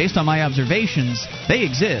based on my observations, they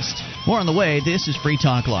exist. More on the way. This is Free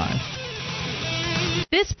Talk Live.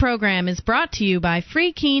 This program is brought to you by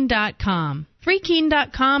FreeKeene.com.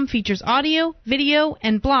 FreeKeene.com features audio, video,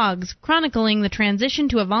 and blogs chronicling the transition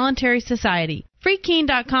to a voluntary society.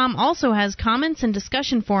 FreeKeene.com also has comments and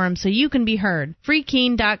discussion forums so you can be heard.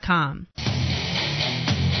 FreeKeene.com.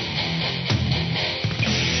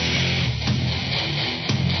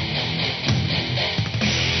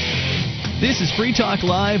 This is Free Talk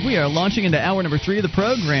Live. We are launching into hour number 3 of the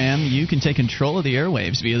program. You can take control of the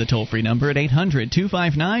airwaves via the toll-free number at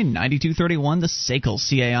 800-259-9231, the SACL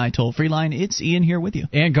CAI toll-free line. It's Ian here with you.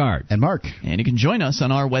 And Guard. And Mark. And you can join us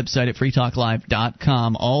on our website at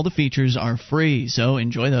freetalklive.com. All the features are free, so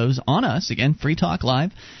enjoy those on us. Again,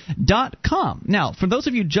 freetalklive.com. Now, for those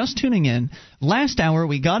of you just tuning in, last hour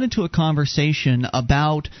we got into a conversation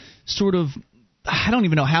about sort of, I don't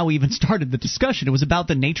even know how we even started the discussion. It was about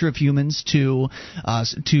the nature of humans they like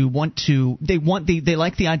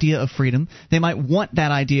the idea of freedom. They might want that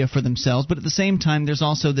idea for themselves, but at the same time, there's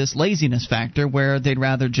also this laziness factor where they'd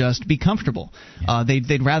rather just be comfortable.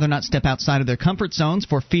 They'd rather not step outside of their comfort zones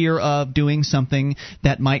for fear of doing something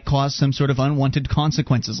that might cause some sort of unwanted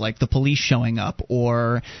consequences, like the police showing up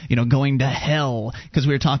or going to hell. Because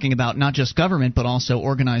we were talking about not just government but also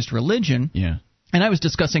organized religion. Yeah. And I was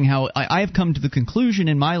discussing how I have come to the conclusion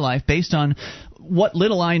in my life, based on what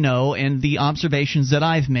little I know and the observations that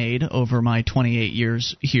I've made over my 28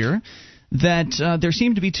 years here, that there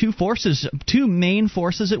seem to be two main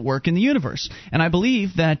forces at work in the universe. And I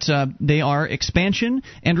believe that they are expansion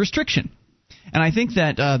and restriction. And I think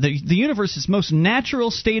that the universe's most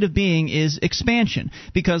natural state of being is expansion.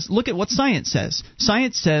 Because look at what science says.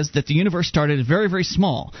 Science says that the universe started very, very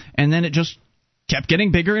small, and then it just kept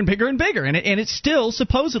getting bigger and bigger and bigger, and it's still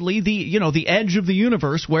supposedly the edge of the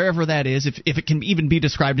universe, wherever that is, if it can even be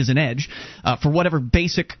described as an edge, for whatever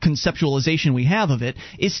basic conceptualization we have of it,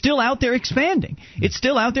 is still out there expanding. It's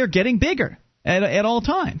still out there getting bigger at all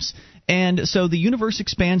times. And so the universe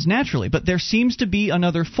expands naturally, but there seems to be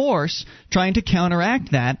another force trying to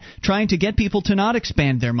counteract that, trying to get people to not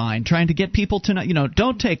expand their mind, trying to get people to not,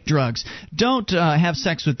 don't take drugs, don't have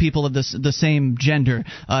sex with people of the same gender,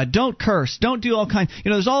 don't curse, don't do all kinds.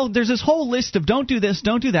 There's this whole list of don't do this,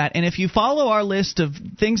 don't do that, and if you follow our list of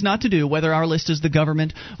things not to do, whether our list is the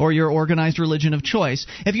government or your organized religion of choice,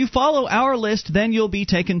 if you follow our list, then you'll be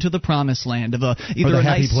taken to the promised land of either or the a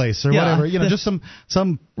happy nice place or whatever. Just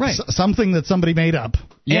some right. Something that somebody made up.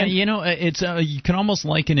 Yeah, it's you can almost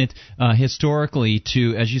liken it historically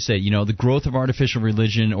to, as you say, the growth of artificial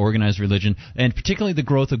religion, organized religion, and particularly the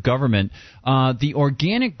growth of government, the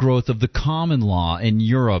organic growth of the common law in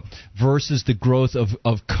Europe versus the growth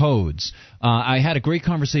of codes. I had a great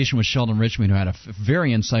conversation with Sheldon Richmond, who had a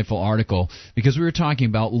very insightful article, because we were talking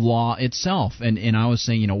about law itself, and I was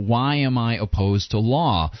saying, why am I opposed to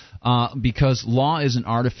law? Because law is an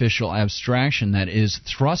artificial abstraction that is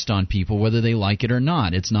thrust on people whether they like it or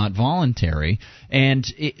not. It's not voluntary. And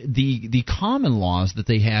the common laws that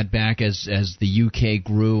they had back as the UK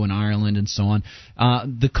grew and Ireland and so on,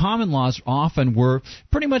 the common laws often were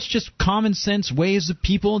pretty much just common sense ways of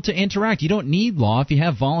people to interact. You don't need law if you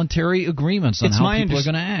have voluntary agreements on how people are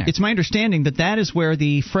going to act. It's my understanding that is where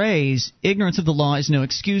the phrase ignorance of the law is no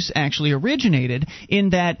excuse actually originated,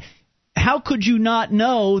 in that how could you not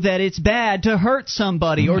know that it's bad to hurt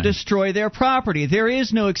somebody or destroy their property? There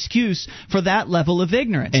is no excuse for that level of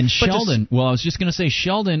ignorance. And Sheldon, I was just going to say,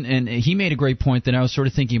 Sheldon, and he made a great point that I was sort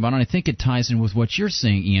of thinking about, and I think it ties in with what you're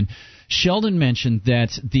saying, Ian. Sheldon mentioned that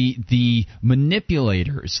the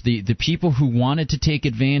manipulators, the people who wanted to take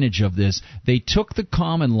advantage of this, they took the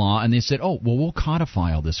common law and they said, we'll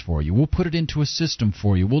codify all this for you. We'll put it into a system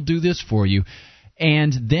for you. We'll do this for you.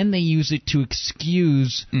 And then they use it to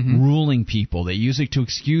excuse ruling people. They use it to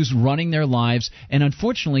excuse running their lives. And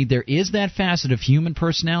unfortunately, there is that facet of human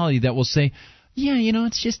personality that will say, yeah,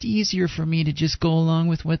 it's just easier for me to just go along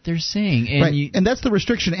with what they're saying. And right. And that's the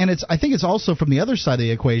restriction. And I think it's also from the other side of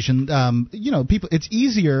the equation. People, it's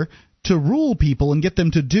easier to rule people and get them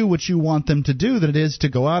to do what you want them to do than it is to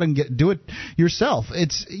go out and do it yourself.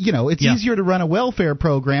 It's easier to run a welfare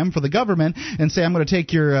program for the government and say, I'm going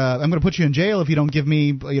to put you in jail if you don't give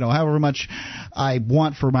me however much I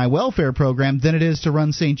want for my welfare program, than it is to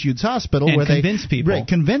run St. Jude's Hospital, and where convince people.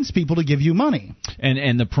 Convince people to give you money.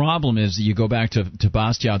 And the problem is, you go back to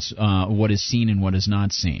Bastiat's what is seen and what is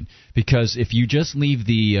not seen. Because if you just leave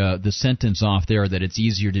the sentence off there that it's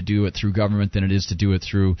easier to do it through government than it is to do it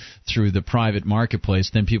through the private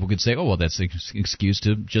marketplace, then people could say, that's an excuse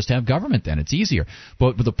to just have government then. It's easier.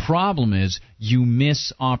 But the problem is you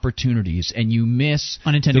miss opportunities and you miss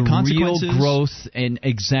unintended consequences. Real growth, and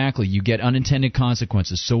exactly, you get unintended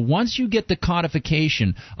consequences. So once you get the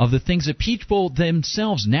codification of the things that people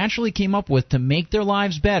themselves naturally came up with to make their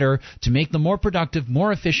lives better, to make them more productive,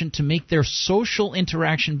 more efficient, to make their social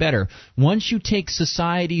interaction better, once you take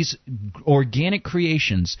society's organic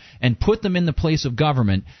creations and put them in the place of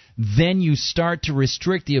government, then you start to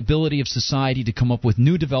restrict the ability of society to come up with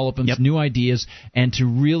new developments, new ideas, and to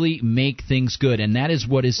really make things good. And that is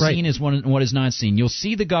what is seen as what is not seen. You'll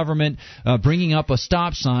see the government bringing up a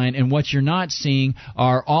stop sign, and what you're not seeing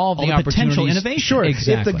are all the opportunities. Potential innovation. Sure.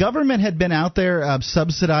 Exactly. If the government had been out there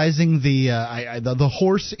subsidizing the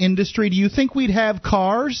horse industry, do you think we'd have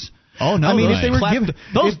cars? Oh, no. I mean, if they were given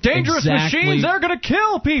those dangerous machines, they're going to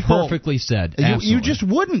kill people. Perfectly said. You just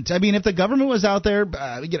wouldn't. I mean, if the government was out there,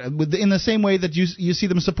 in the same way that you see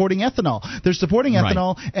them supporting ethanol, they're supporting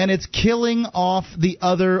ethanol, and it's killing off the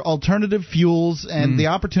other alternative fuels and the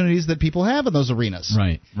opportunities that people have in those arenas.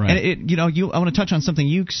 Right. And I want to touch on something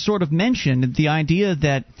you sort of mentioned, the idea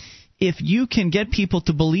that if you can get people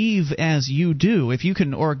to believe as you do,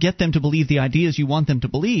 or get them to believe the ideas you want them to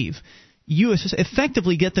believe, you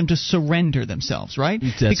effectively get them to surrender themselves, right?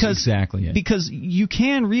 That's exactly it. Because you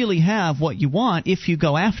can really have what you want if you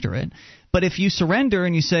go after it. But if you surrender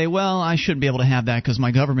and you say, well, I shouldn't be able to have that because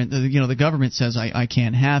my government, the government says I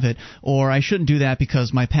can't have it, or I shouldn't do that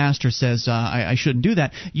because my pastor says I shouldn't do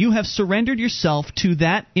that, you have surrendered yourself to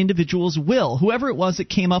that individual's will. Whoever it was that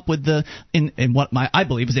came up with in what I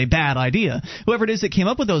believe is a bad idea, whoever it is that came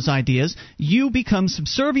up with those ideas, you become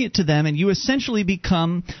subservient to them, and you essentially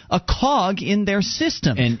become a cog in their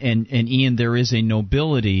system. And Ian, there is a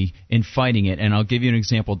nobility in fighting it, and I'll give you an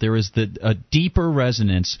example. There is a deeper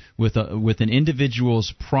resonance with an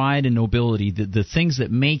individual's pride and nobility, the things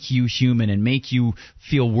that make you human and make you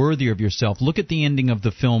feel worthy of yourself. Look at the ending of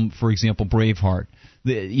the film, for example, Braveheart.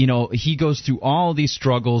 He goes through all these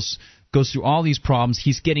struggles, goes through all these problems.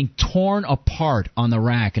 He's getting torn apart on the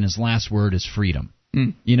rack, and his last word is freedom.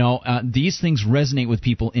 These things resonate with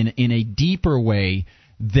people in a deeper way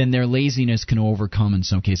than their laziness can overcome in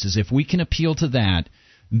some cases. If we can appeal to that,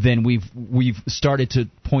 then we've started to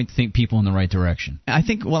point people in the right direction. I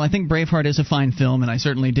think Braveheart is a fine film, and I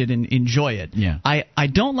certainly did enjoy it. Yeah. I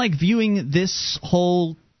don't like viewing this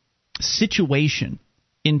whole situation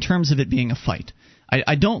in terms of it being a fight.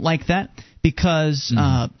 I don't like that because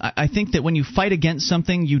I think that when you fight against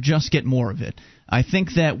something, you just get more of it. I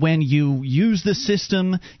think that when you use the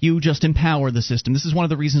system, you just empower the system. This is one of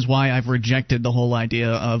the reasons why I've rejected the whole idea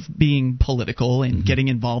of being political and getting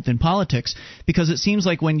involved in politics, because it seems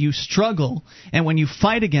like when you struggle and when you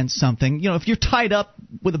fight against something, you know, if you're tied up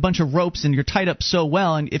with a bunch of ropes and you're tied up so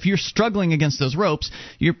well, and if you're struggling against those ropes,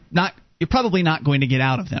 you're probably not going to get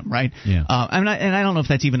out of them, right? Yeah. And I don't know if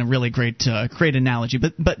that's even a really great analogy,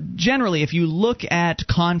 but generally, if you look at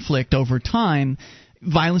conflict over time,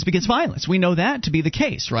 violence begets violence. We know that to be the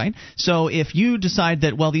case, right? So if you decide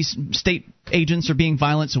that, well, these state agents are being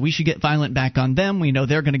violent, so we should get violent back on them, we know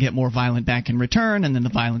they're going to get more violent back in return, and then the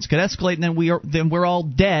violence could escalate, and then we're all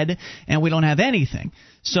dead, and we don't have anything.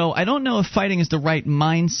 So I don't know if fighting is the right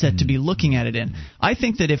mindset to be looking at it in. I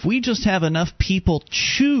think that if we just have enough people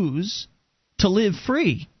choose to live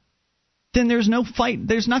free, then there's no fight.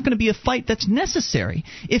 There's not going to be a fight that's necessary.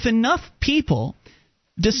 If enough people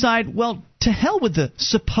decide, well, to hell with the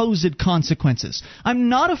supposed consequences. I'm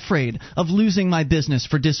not afraid of losing my business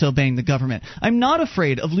for disobeying the government. I'm not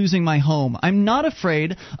afraid of losing my home. I'm not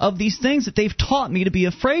afraid of these things that they've taught me to be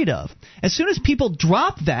afraid of. As soon as people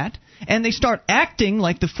drop that and they start acting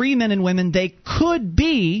like the free men and women they could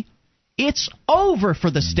be, it's over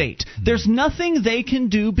for the state. There's nothing they can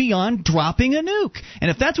do beyond dropping a nuke.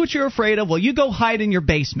 And if that's what you're afraid of, well, you go hide in your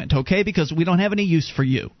basement, okay? Because we don't have any use for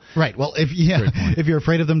you. Right. Well, if you're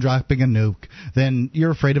afraid of them dropping a nuke, then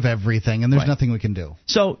you're afraid of everything, and there's nothing we can do.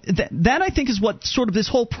 So that I think is what sort of this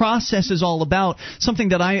whole process is all about, something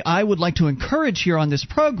that I would like to encourage here on this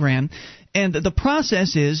program. And the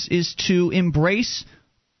process is to embrace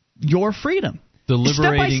your freedom. The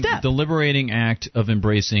liberating act of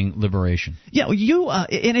embracing liberation. Yeah,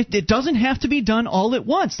 and it doesn't have to be done all at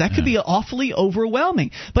once. That could be awfully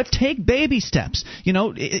overwhelming. But take baby steps. You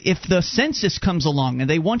know, if the census comes along and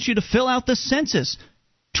they want you to fill out the census,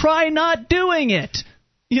 try not doing it.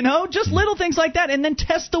 You know, just little things like that, and then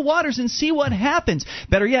test the waters and see what happens.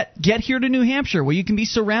 Better yet, get here to New Hampshire where you can be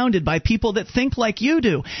surrounded by people that think like you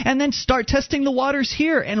do, and then start testing the waters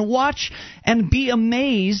here and watch and be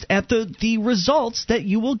amazed at the results that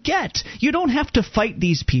you will get. You don't have to fight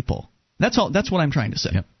these people. That's all. That's what I'm trying to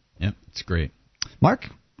say. Yep, it's great. Mark?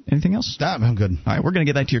 Anything else? I'm good. All right, we're going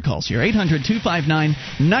to get back to your calls here.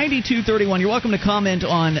 800-259-9231. You're welcome to comment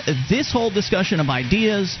on this whole discussion of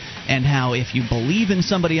ideas and how if you believe in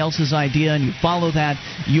somebody else's idea and you follow that,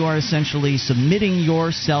 you are essentially submitting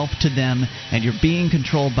yourself to them and you're being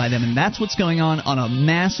controlled by them. And that's what's going on a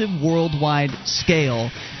massive worldwide scale.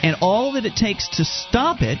 And all that it takes to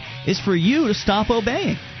stop it is for you to stop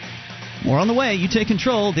obeying. More on the way. You take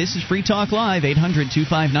control. This is Free Talk Live,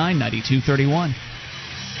 800-259-9231.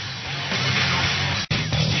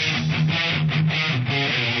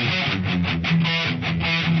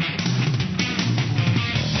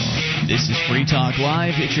 This is Free Talk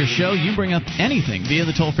Live. It's your show. You bring up anything via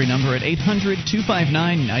the toll-free number at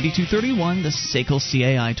 800-259-9231, the SACL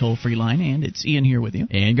CAI toll-free line. And it's Ian here with you.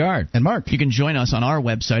 And Guard. And Mark. You can join us on our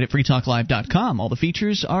website at freetalklive.com. All the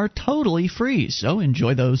features are totally free, so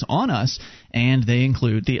enjoy those on us. And they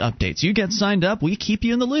include the updates. You get signed up, we keep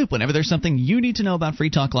you in the loop. Whenever there's something you need to know about Free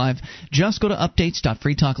Talk Live, just go to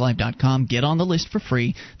updates.freetalklive.com. Get on the list for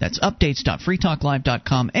free. That's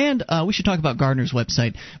updates.freetalklive.com. And we should talk about Gardner's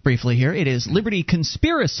website briefly here. It is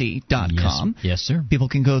libertyconspiracy.com. Yes, sir. People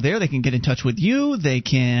can go there. They can get in touch with you. They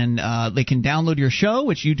can download your show,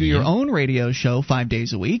 which you do your own radio show 5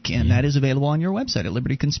 days a week, and that is available on your website at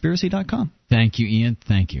libertyconspiracy.com. Thank you, Ian.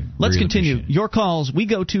 Thank you. Let's continue. Your calls, we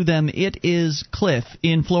go to them. It is Cliff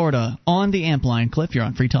in Florida on the amp line. Cliff, you're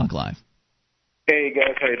on Free Talk Live. Hey,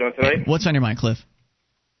 guys. How you doing tonight? What's on your mind, Cliff?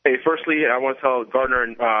 Hey, firstly, I want to tell Gardner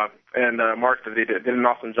and Mark that they did an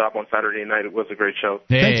awesome job on Saturday night. It was a great show.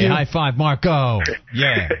 Hey, high five, Mark. Go.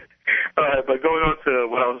 Yeah. But going on to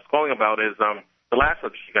what I was calling about is the last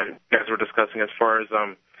subject you guys were discussing as far as,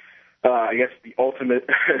 I guess, the ultimate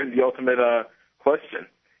question.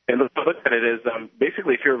 And the look at it is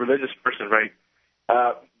basically if you're a religious person, right,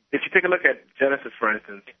 if you take a look at Genesis, for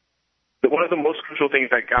instance, one of the most crucial things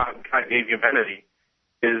that God gave humanity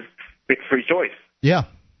is free choice. Yeah.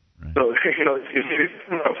 Right. So,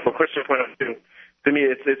 from a Christian point of view, to me,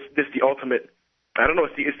 it's just the ultimate. I don't know.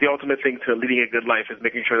 It's the ultimate thing to leading a good life is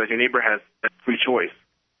making sure that your neighbor has free choice.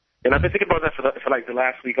 And I've been thinking about that for like the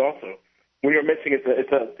last week also. When you're mixing, it's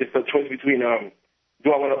a choice between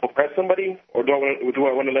do I want to oppress somebody or do I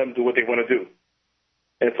want to let them do what they want to do?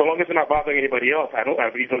 And so long as it's not bothering anybody else, I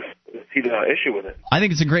really don't see the issue with it. I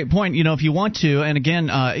think it's a great point. You know, if you want to, and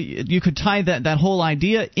again, you could tie that whole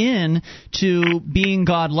idea in to being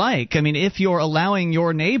God-like. I mean, if you're allowing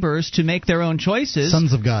your neighbors to make their own choices,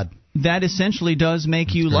 sons of God. that essentially does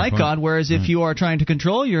make you like God, whereas if you are trying to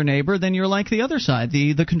control your neighbor, then you're like the other side,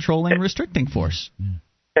 the controlling, restricting force.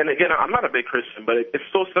 And again, I'm not a big Christian, but it's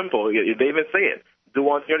so simple. They even say it. Do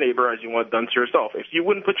unto your neighbor as you want done to yourself. If you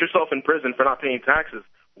wouldn't put yourself in prison for not paying taxes,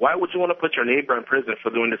 why would you want to put your neighbor in prison for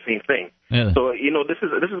doing the same thing? Yeah. So, this is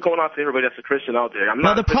going on to everybody that's a Christian out there.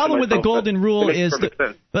 Now, the problem with the golden rule is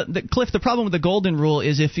Cliff, the problem with the golden rule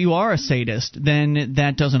is if you are a sadist, then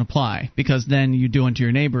that doesn't apply, because then you do unto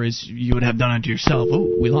your neighbor as you would have done unto yourself.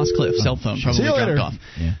 Oh, we lost Cliff. Cell phone probably dropped off.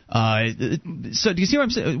 Yeah. So do you see what I'm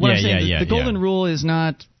saying? The golden rule is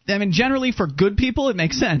not... I mean, generally for good people it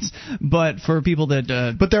makes sense, but for people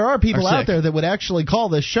that but there are people out there that would actually call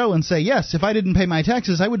this show and say, yes, if I didn't pay my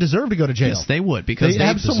taxes, I would deserve to go to jail. Yes, they would, because they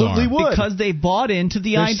absolutely would, because they bought into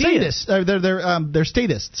the idea. They're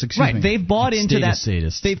statists. Excuse me. They've bought into that.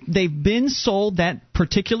 They've been sold that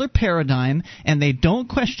particular paradigm, and they don't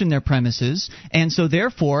question their premises, and so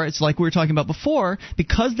therefore it's like we were talking about before.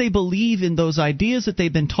 Because they believe in those ideas that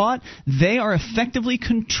they've been taught, they are effectively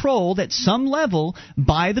controlled at some level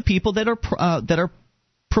by the people that are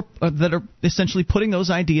essentially putting those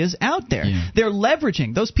ideas out there. Yeah. They're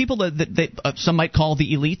leveraging those people that some might call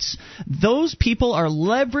the elites. Those people are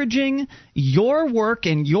leveraging your work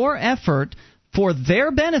and your effort for their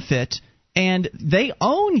benefit, and they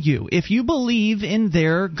own you if you believe in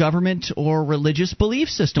their government or religious belief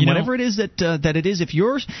system, whatever it is that it is.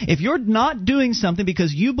 If you're not doing something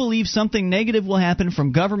because you believe something negative will happen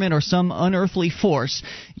from government or some unearthly force,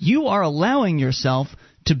 you are allowing yourself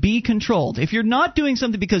to be controlled. If you're not doing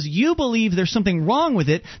something because you believe there's something wrong with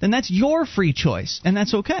it, then that's your free choice, and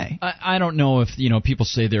that's okay. I don't know if people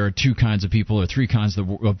say there are two kinds of people or three kinds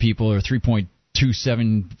of people or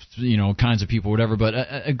 3.27 kinds of people, whatever. But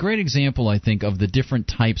a great example, I think, of the different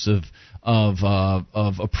types of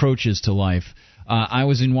approaches to life. I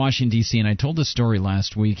was in Washington, D.C., and I told this story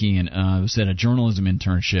last week, and I was at a journalism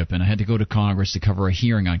internship, and I had to go to Congress to cover a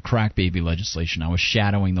hearing on crack baby legislation. I was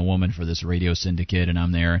shadowing the woman for this radio syndicate, and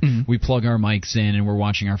I'm there. Mm-hmm. We plug our mics in, and we're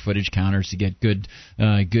watching our footage counters to get good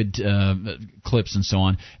clips and so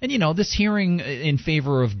on. And, this hearing in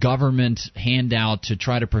favor of government handout to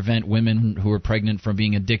try to prevent women who are pregnant from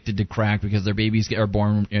being addicted to crack because their babies are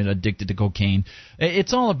born addicted to cocaine.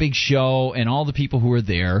 It's all a big show, and all the people who are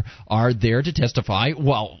there to testify.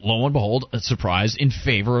 Well, lo and behold, a surprise, in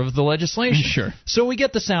favor of the legislation. Sure. So we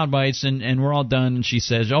get the sound bites, and we're all done, and she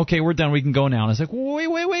says, okay, we're done, we can go now. And I was like,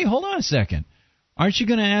 wait, hold on a second. Aren't you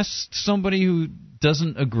going to ask somebody who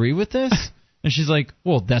doesn't agree with this? And she's like,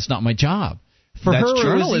 well, that's not my job. For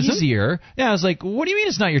her, it was easier. Yeah, I was like, what do you mean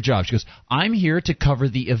it's not your job? She goes, I'm here to cover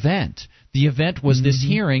the event. The event was this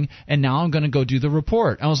hearing, and now I'm going to go do the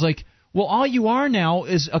report. I was like, well, all you are now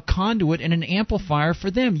is a conduit and an amplifier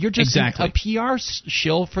for them. You're just a PR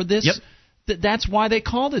shill for this. Yep. That's why they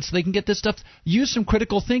called it, so they can get this stuff. Use some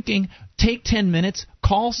critical thinking. Take 10 minutes.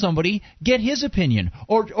 Call somebody. Get his opinion.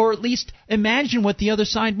 Or at least imagine what the other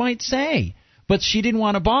side might say. But she didn't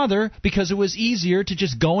want to bother because it was easier to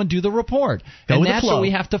just go and do the report. And that's what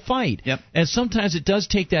we have to fight. Yep. And sometimes it does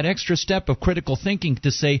take that extra step of critical thinking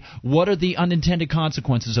to say, what are the unintended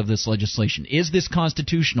consequences of this legislation? Is this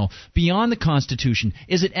constitutional? Beyond the Constitution,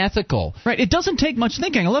 is it ethical? Right. It doesn't take much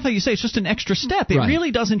thinking. I love how you say it's just an extra step. It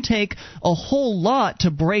really doesn't take a whole lot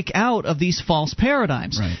to break out of these false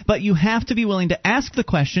paradigms. Right. But you have to be willing to ask the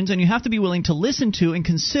questions, and you have to be willing to listen to and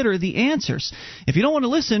consider the answers. If you don't want to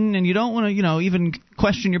listen and you don't want to, even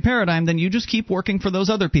question your paradigm, then you just keep working for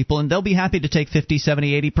those other people, and they'll be happy to take 50,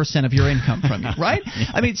 70, 80% of your income from you, right?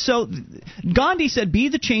 I mean, so Gandhi said, be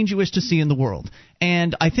the change you wish to see in the world.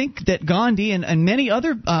 And I think that Gandhi and many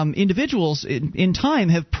other individuals in time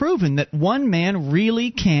have proven that one man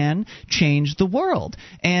really can change the world.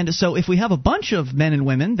 And so if we have a bunch of men and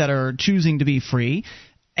women that are choosing to be free,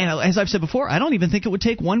 and as I've said before, I don't even think it would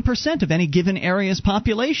take 1% of any given area's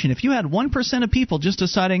population. If you had 1% of people just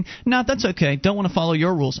deciding, no, that's okay, don't want to follow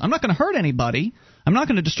your rules, I'm not going to hurt anybody, I'm not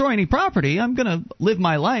going to destroy any property, I'm going to live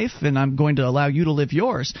my life, and I'm going to allow you to live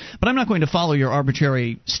yours, but I'm not going to follow your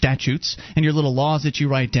arbitrary statutes and your little laws that you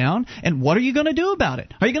write down. And what are you going to do about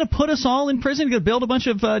it? Are you going to put us all in prison? Are you going to build a bunch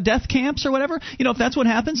of death camps or whatever? If that's what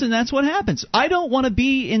happens, then that's what happens. I don't want to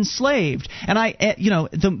be enslaved, and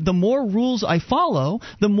the more rules I follow,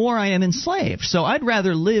 the more I am enslaved. So I'd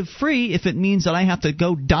rather live free if it means that I have to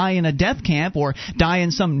go die in a death camp or die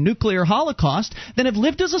in some nuclear holocaust than have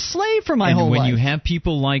lived as a slave for my whole life. When you have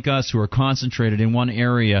people like us who are concentrated in one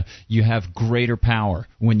area, you have greater power.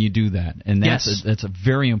 when you do that, and that's a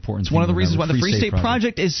very important thing. One of the reasons why the Free State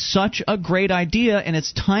Project is such a great idea, and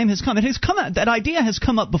its time has come. It has come out, that idea has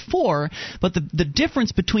come up before, but the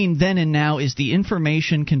difference between then and now is the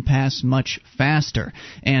information can pass much faster.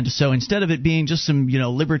 And so instead of it being just some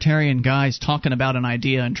libertarian guys talking about an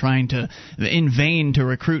idea and trying to in vain to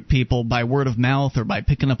recruit people by word of mouth or by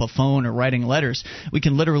picking up a phone or writing letters, we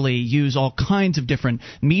can literally use all kinds of different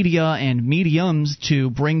media and mediums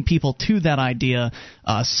to bring people to that idea,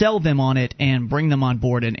 sell them on it, and bring them on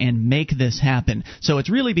board and make this happen. So it's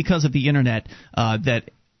really because of the Internet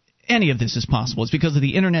that any of this is possible. It's because of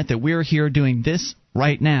the Internet that we're here doing this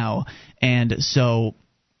right now. And so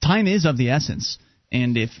time is of the essence.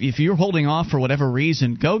 And if you're holding off for whatever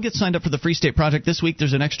reason, go get signed up for the Free State Project. This week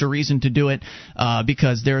there's an extra reason to do it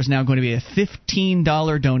because there is now going to be a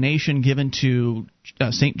 $15 donation given to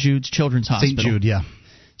St. Jude's Children's Hospital. St. Jude, yeah.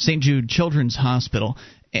 St. Jude Children's Hospital.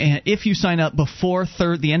 And if you sign up before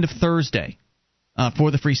the end of Thursday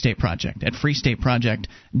for the Free State Project at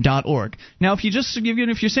freestateproject.org. Now, if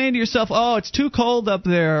you're saying to yourself, oh, it's too cold up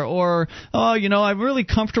there, or, oh, I'm really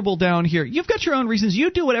comfortable down here, you've got your own reasons.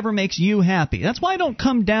 You do whatever makes you happy. That's why I don't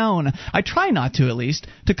come down. I try not to, at least,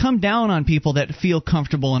 to come down on people that feel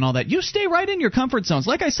comfortable and all that. You stay right in your comfort zones.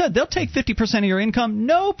 Like I said, they'll take 50% of your income,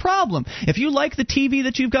 no problem. If you like the TV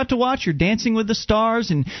that you've got to watch, you're Dancing with the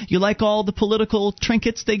Stars, and you like all the political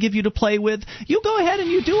trinkets they give you to play with, you go ahead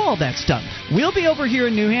and you do all that stuff. We'll be over here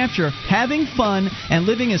in New Hampshire having fun and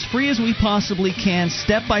living as free as we possibly can,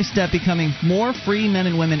 step by step, becoming more free men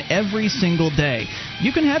and women every single day.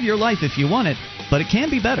 You can have your life if you want it, but it can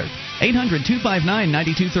be better.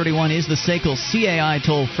 800-259-9231 is the SACL CAI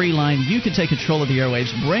toll-free line. You can take control of the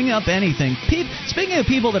airwaves, bring up anything. Speaking of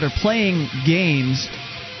people that are playing games,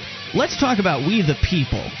 let's talk about We the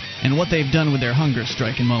People and what they've done with their hunger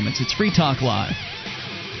strike in moments. It's Free Talk Live.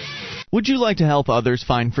 Would you like to help others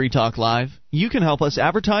find Free Talk Live? You can help us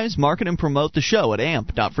advertise, market, and promote the show at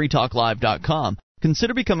amp.freetalklive.com.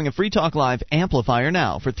 Consider becoming a Free Talk Live amplifier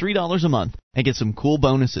now for $3 a month and get some cool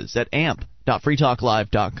bonuses at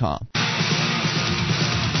amp.freetalklive.com.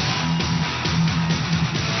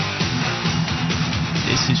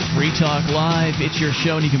 This is Free Talk Live. It's your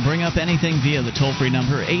show, and you can bring up anything via the toll-free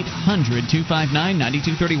number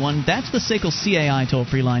 800-259-9231. That's the SACL CAI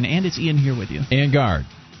toll-free line, and it's Ian here with you. And Guard.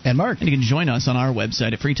 And Mark. And you can join us on our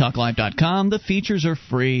website at freetalklive.com. The features are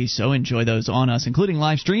free, so enjoy those on us, including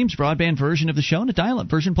live streams, broadband version of the show, and a dial-up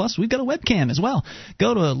version. Plus, we've got a webcam as well.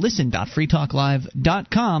 Go to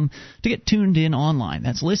listen.freetalklive.com to get tuned in online.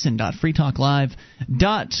 That's listen.freetalklive.com.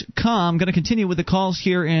 I'm going to continue with the calls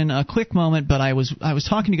here in a quick moment, but I was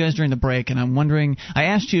talking to you guys during the break, and I'm wondering, I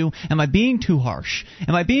asked you, am I being too harsh?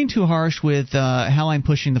 Am I being too harsh with how I'm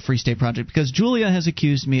pushing the Free State Project? Because Julia has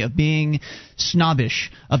accused me of being snobbish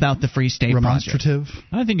about the Free State Remonstrative. Project.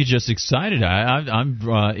 I think you're just excited.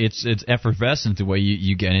 It's effervescent the way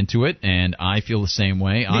you get into it, and I feel the same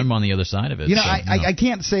way. I'm on the other side of it. I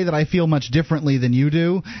can't say that I feel much differently than you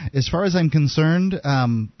do. As far as I'm concerned,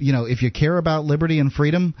 if you care about liberty and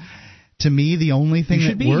freedom, to me, the only thing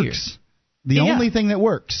that works, thing that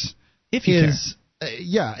works, if you care.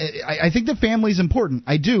 I think that family is important.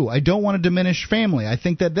 I do. I don't want to diminish family. I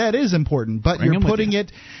think that is important, but you're putting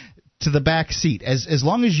it to the back seat. As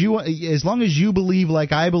long as you believe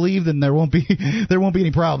like I believe, then there won't be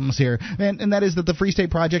any problems here. And that is that the Free State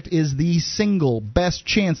Project is the single best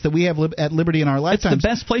chance that we have at liberty in our lifetime. It's the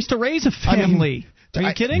best place to raise a family. Are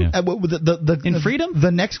you kidding? Yeah. In freedom?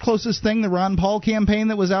 The next closest thing, the Ron Paul campaign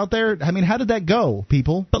that was out there, how did that go,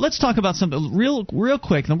 people? But let's talk about something real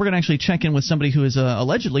quick, and then we're going to actually check in with somebody who is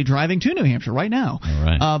allegedly driving to New Hampshire right now. All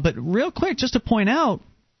right. But real quick, just to point out,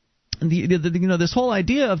 this whole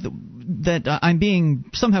idea of that I'm being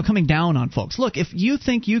somehow coming down on folks. Look, if you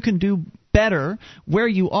think you can do better where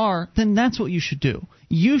you are, then that's what you should do.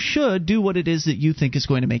 You should do what it is that you think is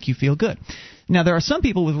going to make you feel good. Now, there are some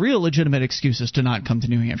people with real legitimate excuses to not come to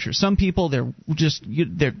New Hampshire. Some people, they've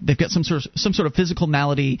got some sort of physical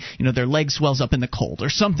malady. Their leg swells up in the cold or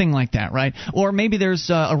something like that, right? Or maybe there's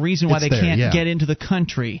a reason why they can't get into the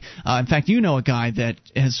country. In fact, you know a guy that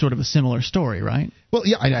has sort of a similar story, right? Well,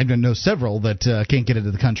 yeah, I know several that can't get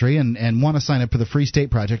into the country and want to sign up for the Free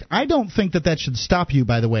State Project. I don't think that should stop you,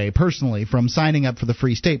 by the way, personally, from signing up for the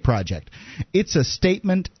Free State Project. It's a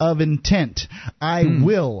statement of intent. I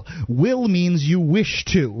will. Will means you wish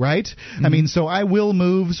to, right? So I will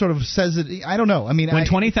move sort of says it. I don't know. When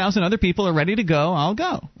 20,000 other people are ready to go, I'll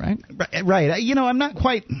go, right? Right. I'm not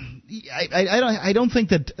quite. I don't think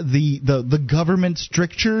that the government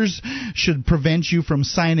strictures should prevent you from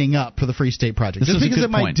signing up for the Free State Project. Just because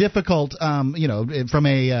it might be difficult, from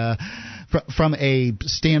from a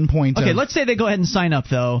standpoint. Okay, of, let's say they go ahead and sign up,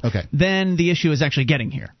 though. Okay. Then the issue is actually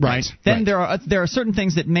getting here, right? Then there are certain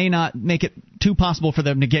things that may not make it too possible for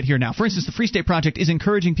them to get here now. For instance, the Free State Project is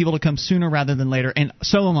encouraging people to come sooner rather than later, and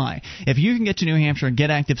so am I. If you can get to New Hampshire and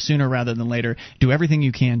get active sooner rather than later, do everything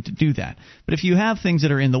you can to do that. But if you have things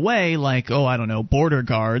that are in the way, like, border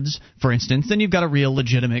guards, for instance, then you've got a real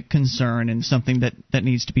legitimate concern and something that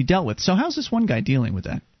needs to be dealt with. So how's this one guy dealing with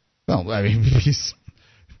that? Well, I mean, he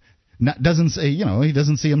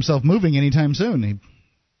doesn't see himself moving anytime soon.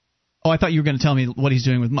 I thought you were going to tell me what he's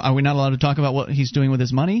doing with. Are we not allowed to talk about what he's doing with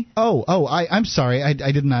his money? I'm sorry.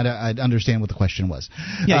 I did not understand what the question was.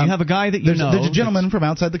 Yeah, you have a guy that you know. There's a gentleman from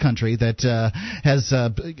outside the country that has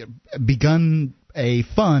begun a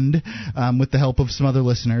fund with the help of some other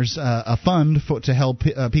listeners, a fund to help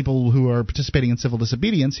people who are participating in civil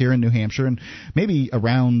disobedience here in New Hampshire and maybe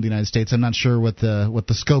around the United States. I'm not sure what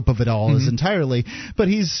the scope of it all is entirely, but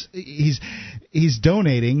he's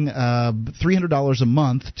donating $300 a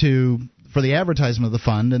month for the advertisement of the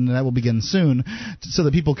fund, and that will begin soon, so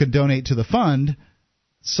that people could donate to the fund.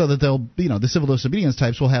 So that the civil disobedience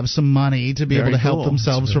types will have some money to be able to help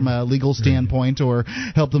themselves from a legal standpoint or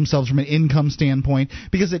help themselves from an income standpoint,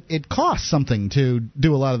 because it costs something to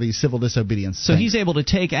do a lot of these civil disobedience So things. He's able to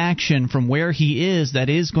take action from where he is that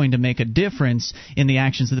is going to make a difference in the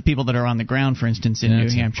actions of the people that are on the ground, for instance, in New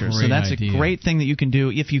Hampshire. So that's a great thing that you can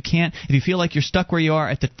do. If you feel like you're stuck where you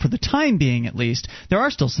are for the time being, at least, there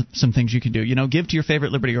are still some things you can do. Give to your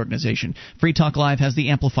favorite liberty organization. Free Talk Live has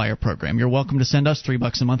the Amplifier program. You're welcome to send us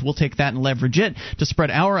 $3 a month. We'll take that and leverage it to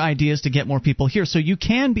spread our ideas to get more people here. So you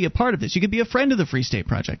can be a part of this. You can be a friend of the Free State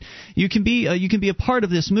Project. You can be a part of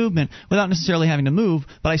this movement without necessarily having to move.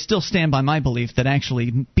 But I still stand by my belief that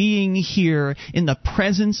actually being here in the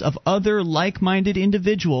presence of other like-minded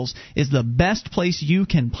individuals is the best place you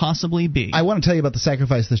can possibly be. I want to tell you about the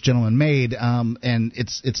sacrifice this gentleman made, and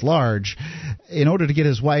it's large. In order to get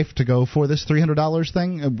his wife to go for this $300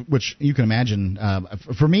 thing, which you can imagine,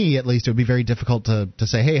 for me at least, it would be very difficult to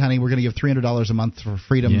say, hey, honey, we're going to give $300 a month for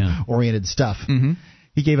freedom-oriented stuff. Mm-hmm.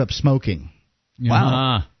 He gave up smoking.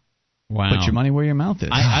 Wow. Wow. Put your money where your mouth is.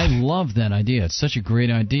 I love that idea. It's such a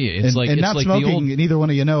great idea. It's and not like smoking, the old, neither one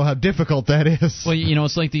of you know how difficult that is. Well,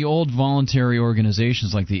 it's like the old voluntary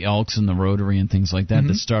organizations like the Elks and the Rotary and things like that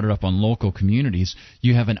that started up on local communities.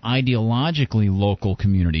 You have an ideologically local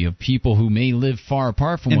community of people who may live far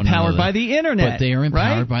apart from one another. Empowered by the internet. But they are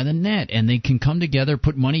empowered by the net, and they can come together,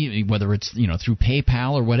 put money, whether it's through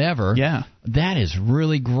PayPal or whatever. Yeah. That is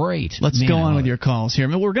really great. Let's go on with your calls here.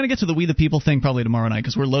 We're going to get to the We the People thing probably tomorrow night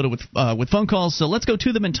because we're loaded with phone calls. So let's go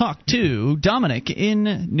to them and talk to Dominic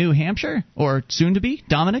in New Hampshire, or soon to be.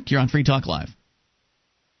 Dominic, you're on Free Talk Live.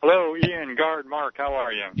 Hello, Ian, Guard, Mark. How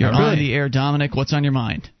are you? You're on the air, Dominic. What's on your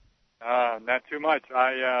mind? Not too much.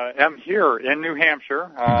 I am here in New Hampshire.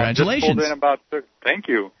 Congratulations. Thank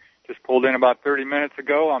you. Just pulled in about 30 minutes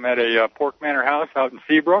ago. I'm at a Pork Manor house out in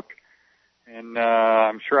Seabrook. And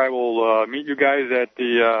I'm sure I will meet you guys at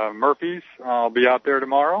the Murphy's. I'll be out there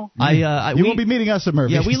tomorrow. You won't be meeting us at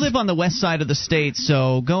Murphy's. Yeah, we live on the west side of the state,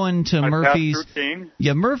 so going to Murphy's.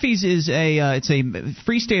 Yeah, Murphy's is it's a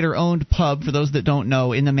Free Stater-owned pub, for those that don't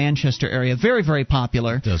know, in the Manchester area. Very, very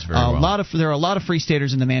popular. It does very well. There are a lot of Free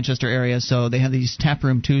Staters in the Manchester area, so they have these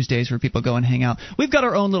Taproom Tuesdays where people go and hang out. We've got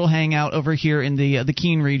our own little hangout over here in the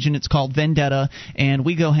Keene region. It's called Vendetta, and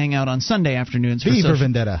we go hang out on Sunday afternoons. For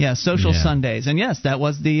Vendetta. Yeah, social Sundays. And yes, that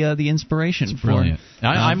was the inspiration. It's brilliant.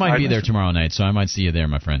 I might be there tomorrow night, so I might see you there,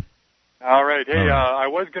 my friend. All right. Hey, I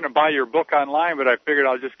was going to buy your book online, but I figured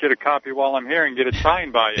I'll just get a copy while I'm here and get it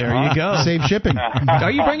signed by you. There you go. Save shipping. Are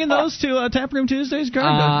you bringing those to Taproom Tuesdays, Gard?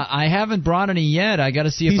 I haven't brought any yet. I got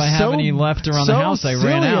to see if I have any left around the house. I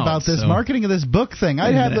ran out. About this marketing of this book thing.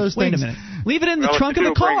 I'd have those things. Wait a minute. Leave it in the trunk of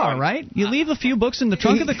the car, right? You leave a few books in the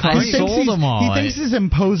trunk of the car. I sold them all. He thinks he's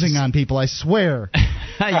imposing on people, I swear.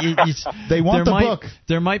 They want the book.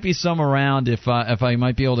 There might be some around if I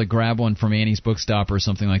might be able to grab one from Annie's Bookstop or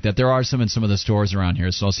something like that. There are some in some of the stores around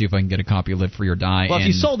here, so I'll see if I can get a copy of Live Free or Die. Well, if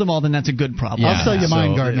you sold them all, then that's a good problem. I'll sell you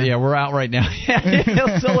mine, Gardner. Yeah, we're out right now.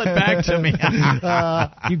 He'll sell it back to me.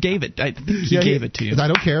 You gave it. I think he gave it to you. I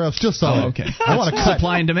don't care. I'll still sell it. Okay. I want to cut.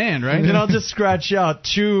 Supply and demand, right? Then I'll just scratch out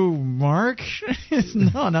to Mark.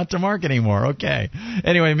 No, not to Mark anymore. Okay.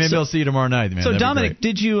 Anyway, maybe I'll see you tomorrow night, man. So, Dominic,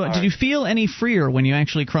 did you feel any freer when you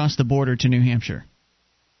actually crossed the border to New Hampshire?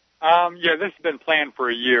 Yeah, this has been planned for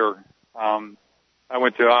a year. I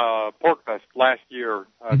went to Pork Fest last year,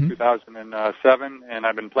 2007, and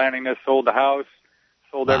I've been planning this. Sold the house,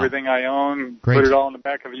 sold everything I own, put it all in the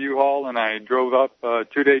back of a U-Haul, and I drove up a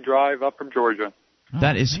 2-day drive up from Georgia.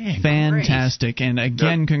 That is fantastic. Great. And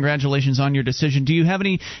again, congratulations on your decision. Do you have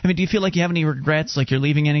any, do you feel like you have any regrets, like you're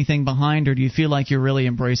leaving anything behind, or do you feel like you're really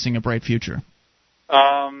embracing a bright future?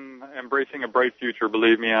 Embracing a bright future,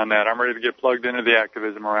 believe me on that. I'm ready to get plugged into the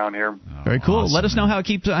activism around here. Very cool. Awesome. Let us know how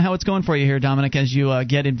it's going for you here, Dominic, as you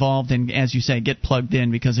get involved and, as you say, get plugged in,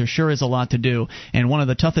 because there sure is a lot to do. And one of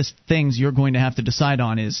the toughest things you're going to have to decide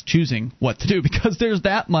on is choosing what to do, because there's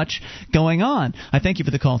that much going on. I thank you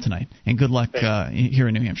for the call tonight, and good luck here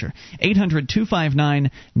in New Hampshire.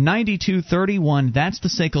 800-259-9231. That's the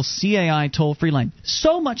SACL CAI toll-free line.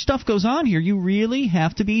 So much stuff goes on here. You really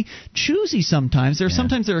have to be choosy sometimes.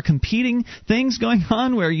 Sometimes there are competing things going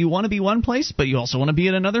on where you want to be one place, but you also want to be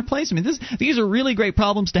at another place. These are really great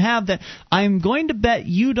problems to have that I'm going to bet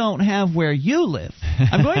you don't have where you live.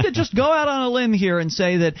 I'm going to just go out on a limb here and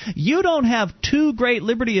say that you don't have two great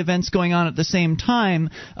Liberty events going on at the same time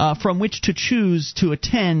from which to choose to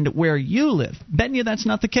attend where you live. Betting you that's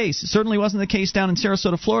not the case. It certainly wasn't the case down in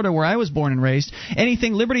Sarasota, Florida, where I was born and raised.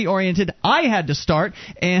 Anything Liberty-oriented, I had to start,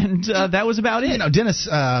 and that was about it. Dennis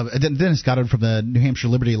Goddard from the New Hampshire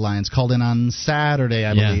Liberty Alliance called in on Saturday,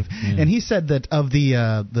 I believe, and he said that of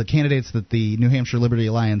the candidates that the New Hampshire Liberty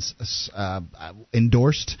Alliance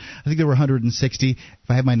endorsed, I think there were 160. If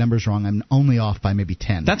I have my numbers wrong, I'm only off by maybe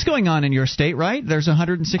 10. That's going on in your state, right? There's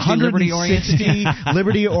 160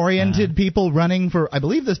 Liberty-oriented people running for, I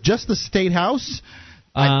believe, just the state house.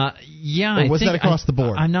 Or was that across the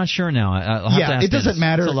board? I'm not sure now. I'll have to ask it doesn't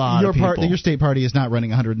matter. Your state party is not running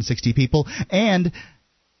 160 people, and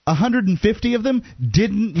 150 of them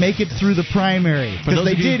didn't make it through the primary, because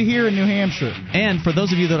they did here in New Hampshire. And for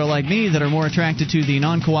those of you that are like me, that are more attracted to the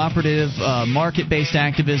non-cooperative, market-based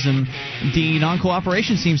activism, the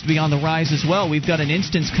non-cooperation seems to be on the rise as well. We've got an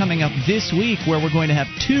instance coming up this week where we're going to have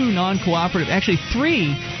three non-cooperative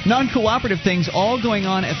things all going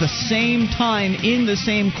on at the same time in the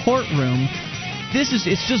same courtroom.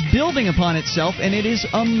 It's just building upon itself, and it is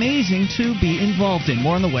amazing to be involved in.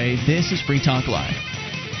 More on the way. This is Free Talk Live.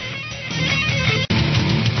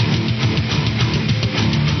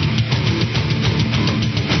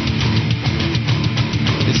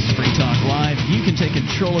 This is Free Talk Live. You can take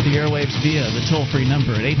control of the airwaves via the toll-free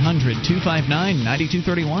number at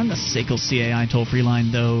 800-259-9231. The SACL CAI toll-free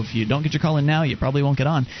line, though. If you don't get your call in now, you probably won't get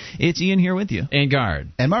on. It's Ian here with you. And Guard.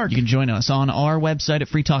 And Mark. You can join us on our website at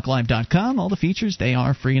freetalklive.com. All the features, they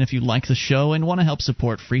are free, and if you like the show and want to help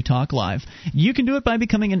support Free Talk Live, you can do it by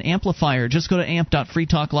becoming an amplifier. Just go to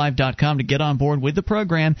amp.freetalklive.com to get on board with the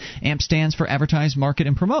program. AMP stands for Advertise, Market,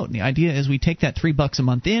 and Promote. And the idea is we take that $3 a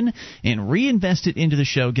month in and reinvest it into the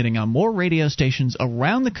show, getting on more radio stations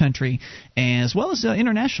around the country as well as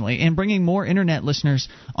internationally, and bringing more internet listeners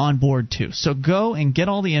on board too. So go and get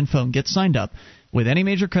all the info and get signed up with any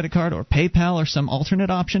major credit card or PayPal or some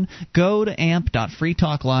alternate option. Go to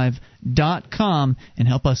amp.freetalklive.com and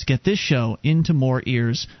help us get this show into more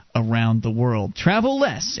ears around the world. Travel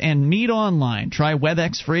less and meet online. Try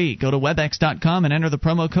WebEx free. Go to WebEx.com and enter the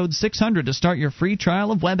promo code 600 to start your free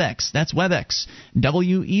trial of WebEx. That's WebEx,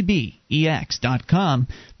 WEBEX.com.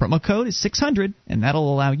 Promo code is 600, and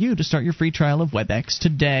that'll allow you to start your free trial of WebEx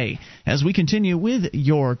today. As we continue with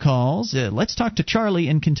your calls, let's talk to Charlie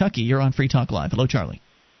in Kentucky. You're on Free Talk Live. Hello, Charlie.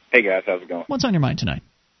 Hey, guys. How's it going? What's on your mind tonight?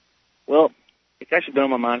 Well, it's actually been on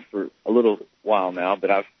my mind for a little while now,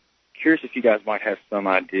 but I've curious if you guys might have some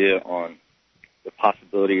idea on the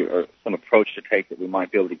possibility or some approach to take that we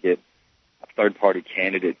might be able to get third-party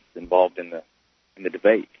candidates involved in the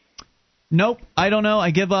debate. Nope, I don't know.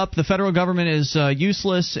 I give up. The federal government is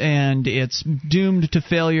useless, and it's doomed to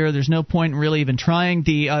failure. There's no point in really even trying.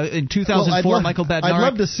 In 2004, Michael Badnarik... I'd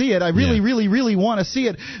love to see it. I really want to see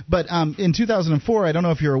it. But in 2004, I don't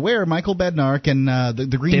know if you're aware, Michael Badnarik and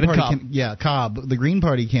the Green David Party... Cobb. Cobb, the Green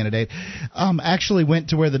Party candidate, actually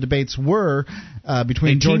went to where the debates were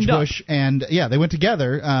between George Bush and... Yeah, they went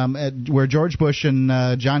together where George Bush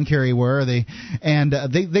and John Kerry were. They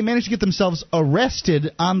managed to get themselves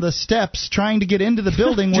arrested on the steps trying to get into the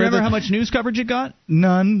building. Do you remember how much news coverage it got?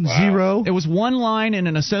 None. Wow. Zero. It was one line in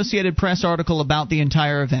an Associated Press article about the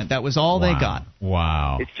entire event. That was all they got.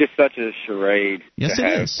 Wow. It's just such a charade. Yes, it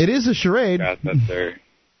is. It is a charade.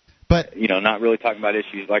 But, not really talking about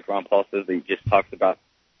issues like Ron Paul says. He just talks about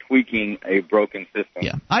tweaking a broken system.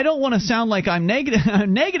 Yeah, I don't want to sound like I'm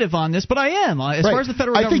negative on this, but I am. As far as the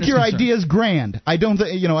federal government I think your concerned. idea is grand. I don't,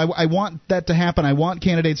 I want that to happen. I want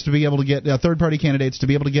candidates to be able to get third-party candidates to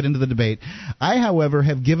be able to get into the debate. I, however,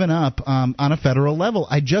 have given up on a federal level.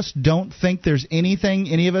 I just don't think there's anything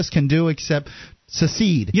any of us can do except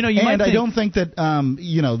secede. You and might I don't think that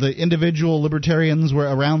the individual libertarians were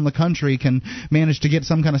around the country can manage to get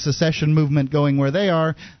some kind of secession movement going where they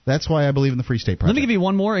are. That's why I believe in the Free State Project. Let me give you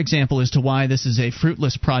one more example as to why this is a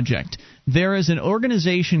fruitless project. There is an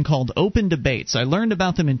organization called Open Debates. I learned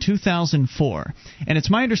about them in 2004. And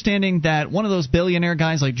it's my understanding that one of those billionaire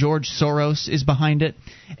guys like George Soros is behind it.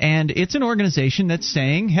 And it's an organization that's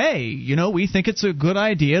saying, hey, we think it's a good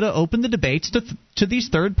idea to open the debates to these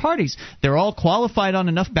third parties. They're all qualified on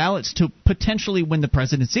enough ballots to potentially win the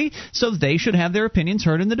presidency, so they should have their opinions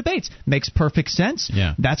heard in the debates. Makes perfect sense.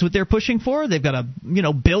 Yeah. That's what they're pushing for. They've got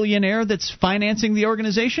a billionaire that's financing the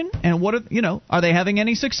organization. And are they having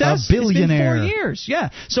any success? A billionaire. It's been 4 years. Yeah.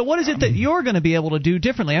 So what is it that you're going to be able to do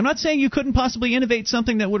differently? I'm not saying you couldn't possibly innovate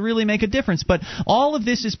something that would really make a difference, but all of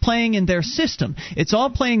this is playing in their system. It's all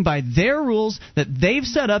playing by their rules that they've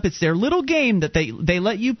set up. It's their little game that they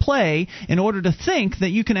let you play in order to think that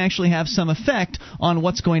you can actually have some effect on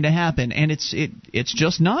what's going to happen, and it's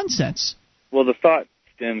just nonsense. Well, the thought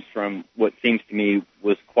stems from what seems to me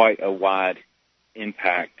was quite a wide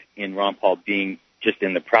impact in Ron Paul being just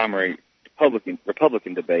in the primary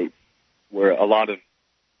Republican debates, where a lot of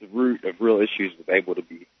the root of real issues was able to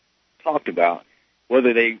be talked about.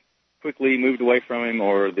 Whether they quickly moved away from him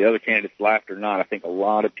or the other candidates laughed or not, I think a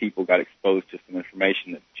lot of people got exposed to some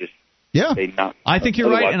information that just I think you're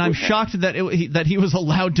right, and I'm shocked that he was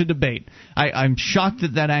allowed to debate. I'm shocked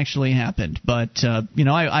that actually happened. But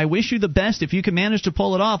I wish you the best. If you can manage to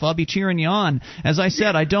pull it off, I'll be cheering you on. As I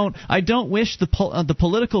said, I don't wish the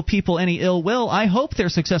political people any ill will. I hope they're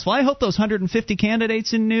successful. I hope those 150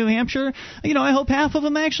 candidates in New Hampshire, I hope half of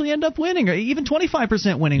them actually end up winning, or even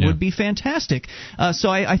 25% winning would be fantastic. So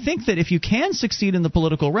I think that if you can succeed in the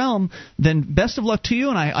political realm, then best of luck to you,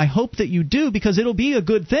 and I hope that you do, because it'll be a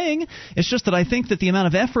good thing. It's just that I think that the amount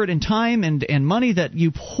of effort and time and money that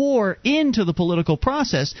you pour into the political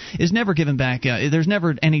process is never given back. There's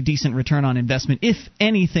never any decent return on investment, if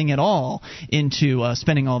anything at all, into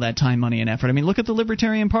spending all that time, money, and effort. I mean, look at the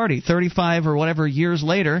Libertarian Party. 35 or whatever years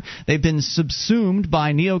later, they've been subsumed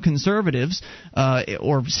by neoconservatives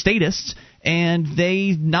or statists, and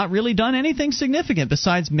they've not really done anything significant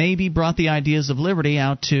besides maybe brought the ideas of liberty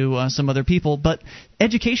out to some other people. But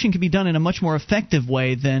education can be done in a much more effective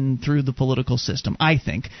way than through the political system, I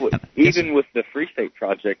think. Well, even with the Free State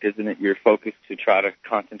Project, isn't it your focus to try to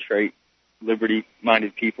concentrate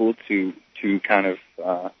liberty-minded people to kind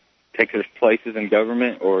of take their places in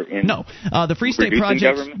government or in the Free State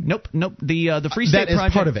Project. Nope. The Free State Project. That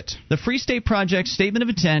is part of it. The Free State Project statement of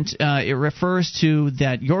intent. It refers to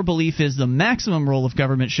that your belief is the maximum role of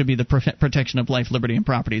government should be the protection of life, liberty, and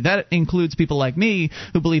property. That includes people like me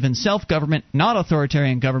who believe in self-government, not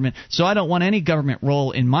authoritarian government. So I don't want any government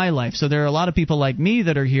role in my life. So there are a lot of people like me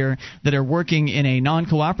that are here that are working in a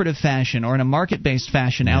non-cooperative fashion or in a market-based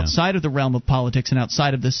fashion outside of the realm of politics and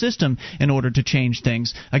outside of the system in order to change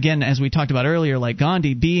things. Again, as we talked about earlier, like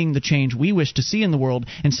Gandhi, being the change we wish to see in the world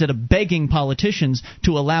instead of begging politicians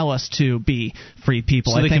to allow us to be free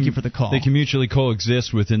people. So thank you for the call. They can mutually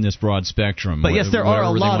coexist within this broad spectrum. But yes, there are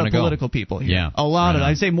a lot of political people here. Yeah, a lot of.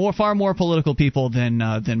 I'd say far more political people than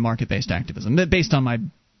market-based activism, based on my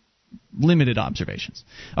limited observations.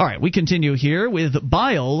 All right, we continue here with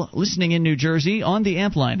Bile, listening in New Jersey on the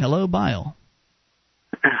Amp line. Hello, Bile.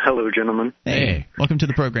 Hello, gentlemen. Hey, welcome to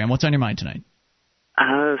the program. What's on your mind tonight?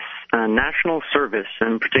 National service,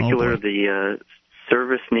 in particular the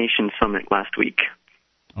Service Nation Summit last week.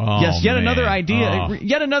 Yes, yet another idea,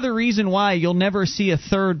 yet another reason why you'll never see a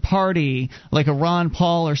third party like a Ron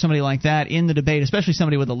Paul or somebody like that in the debate, especially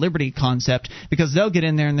somebody with a liberty concept, because they'll get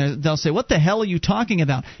in there and they'll say, what the hell are you talking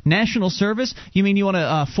about? National service? You mean you want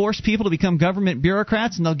to force people to become government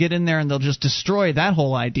bureaucrats? And they'll get in there and they'll just destroy that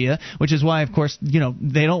whole idea, which is why, of course,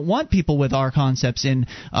 they don't want people with our concepts in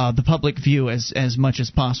the public view as much as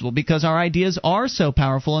possible, because our ideas are so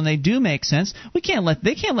powerful and they do make sense. They can't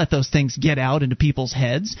let those things get out into people's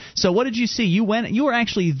heads. So what did you see? You were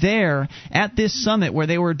actually there at this summit where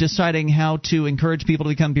they were deciding how to encourage people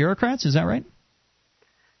to become bureaucrats. Is that right?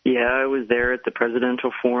 Yeah, I was there at the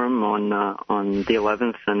presidential forum on the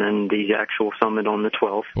 11th, and then the actual summit on the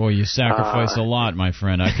 12th. Boy, you sacrificed a lot, my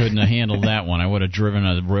friend. I couldn't have handled that one. I would have driven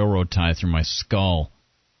a railroad tie through my skull.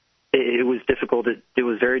 It was difficult. It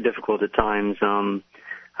was very difficult at times.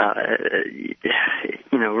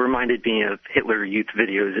 Reminded me of Hitler Youth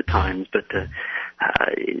videos at times, but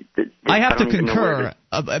I have to concur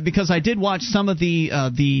because I did watch some of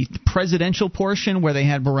the presidential portion where they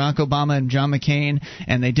had Barack Obama and John McCain,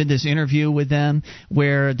 and they did this interview with them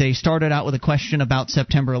where they started out with a question about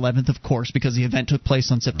September 11th, of course, because the event took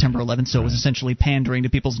place on September 11th, so it was essentially pandering to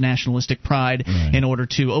people's nationalistic pride in order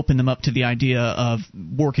to open them up to the idea of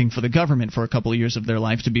working for the government for a couple of years of their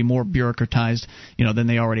life to be more bureaucratized, than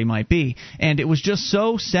they already might be. And it was just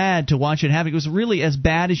so sad to watch it happen. It was really as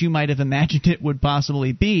bad as you might have imagined it would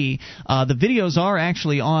possibly be. The videos are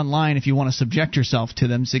actually online if you want to subject yourself to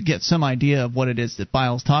them to get some idea of what it is that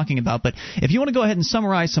Byle's talking about. But if you want to go ahead and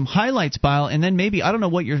summarize some highlights, Byle, and then maybe, I don't know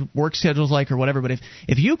what your work schedule's like or whatever, but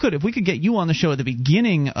if we could get you on the show at the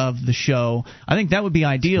beginning of the show, I think that would be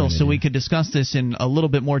ideal, so we could discuss this in a little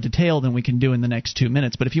bit more detail than we can do in the next 2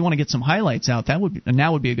 minutes. But if you want to get some highlights out,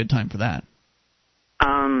 now would be a good time for that.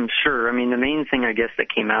 Sure. I mean, the main thing, I guess, that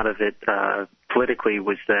came out of it politically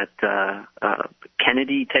was that Ted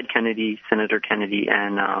Kennedy, Senator Kennedy,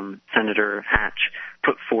 and Senator Hatch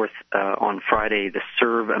put forth on Friday the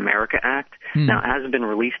Serve America Act. Now, it hasn't been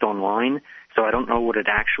released online, so I don't know what it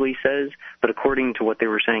actually says, but according to what they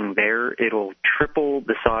were saying there, it'll triple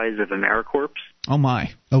the size of AmeriCorps. Oh, my.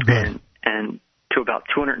 Oh, good. And to about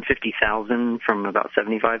 250,000 from about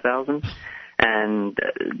 75,000. And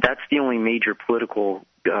that's the only major political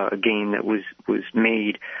gain that was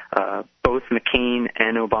made. Both McCain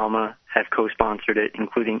and Obama have co-sponsored it,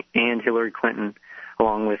 including Hillary Clinton,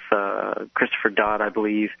 along with Christopher Dodd, I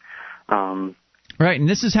believe. Right, and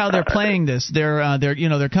this is how they're playing this.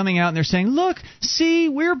 They're coming out and they're saying, "Look, see,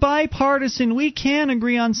 we're bipartisan. We can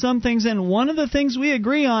agree on some things, and one of the things we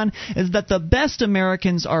agree on is that the best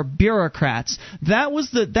Americans are bureaucrats." That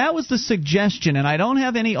was the suggestion, and I don't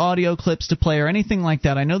have any audio clips to play or anything like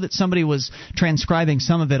that. I know that somebody was transcribing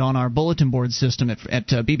some of it on our bulletin board system at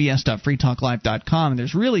bbs.freetalklive.com, and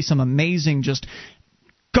there's really some amazing, just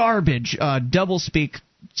garbage doublespeak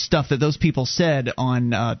stuff that those people said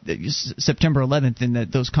on September 11th in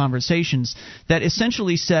those conversations that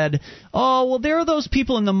essentially said, "Oh, well, there are those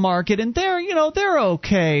people in the market, and they're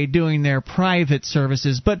okay doing their private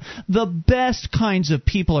services, but the best kinds of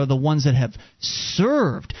people are the ones that have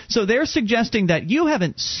served." So they're suggesting that you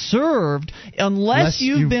haven't served unless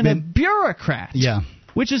you've been a bureaucrat. Yeah.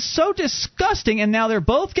 Which is so disgusting, and now they're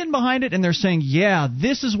both getting behind it, and they're saying, yeah,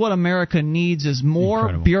 this is what America needs is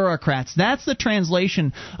more bureaucrats. That's the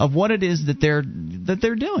translation of what it is that they're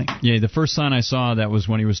doing. Yeah, the first sign I saw that was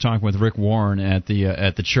when he was talking with Rick Warren at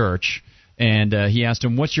the church, and he asked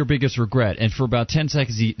him, "What's your biggest regret?" And for about 10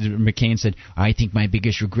 seconds, McCain said, "I think my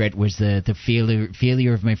biggest regret was the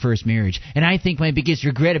failure of my first marriage, and I think my biggest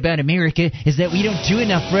regret about America is that we don't do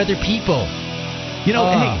enough for other people."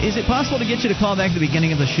 Hey, is it possible to get you to call back at the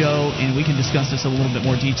beginning of the show and we can discuss this in a little bit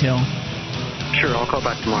more detail? Sure, I'll call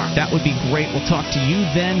back tomorrow. That would be great. We'll talk to you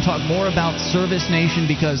then, talk more about Service Nation,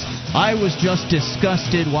 because I was just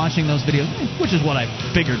disgusted watching those videos, which is what I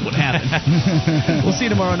figured would happen. We'll see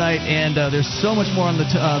you tomorrow night, and there's so much more on the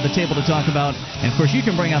table to talk about. And, of course, you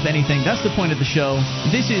can bring up anything. That's the point of the show.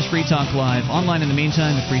 This is Free Talk Live. Online in the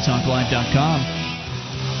meantime at freetalklive.com.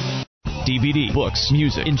 DVD, books,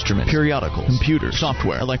 music, instruments, periodicals, computers,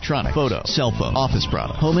 software, electronic, photo, cell phone, office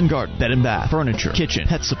product, home and garden, bed and bath, furniture, kitchen,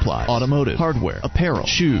 pet supply, automotive, hardware, apparel,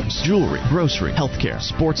 shoes, jewelry, grocery, healthcare,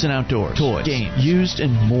 sports and outdoors, toys, games, used,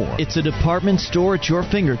 and more. It's a department store at your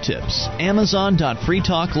fingertips.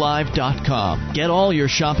 Amazon.freetalklive.com. Get all your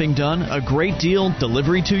shopping done, a great deal,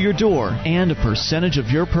 delivery to your door, and a percentage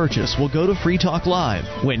of your purchase will go to Free Talk Live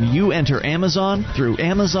when you enter Amazon through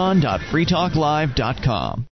Amazon.freetalklive.com.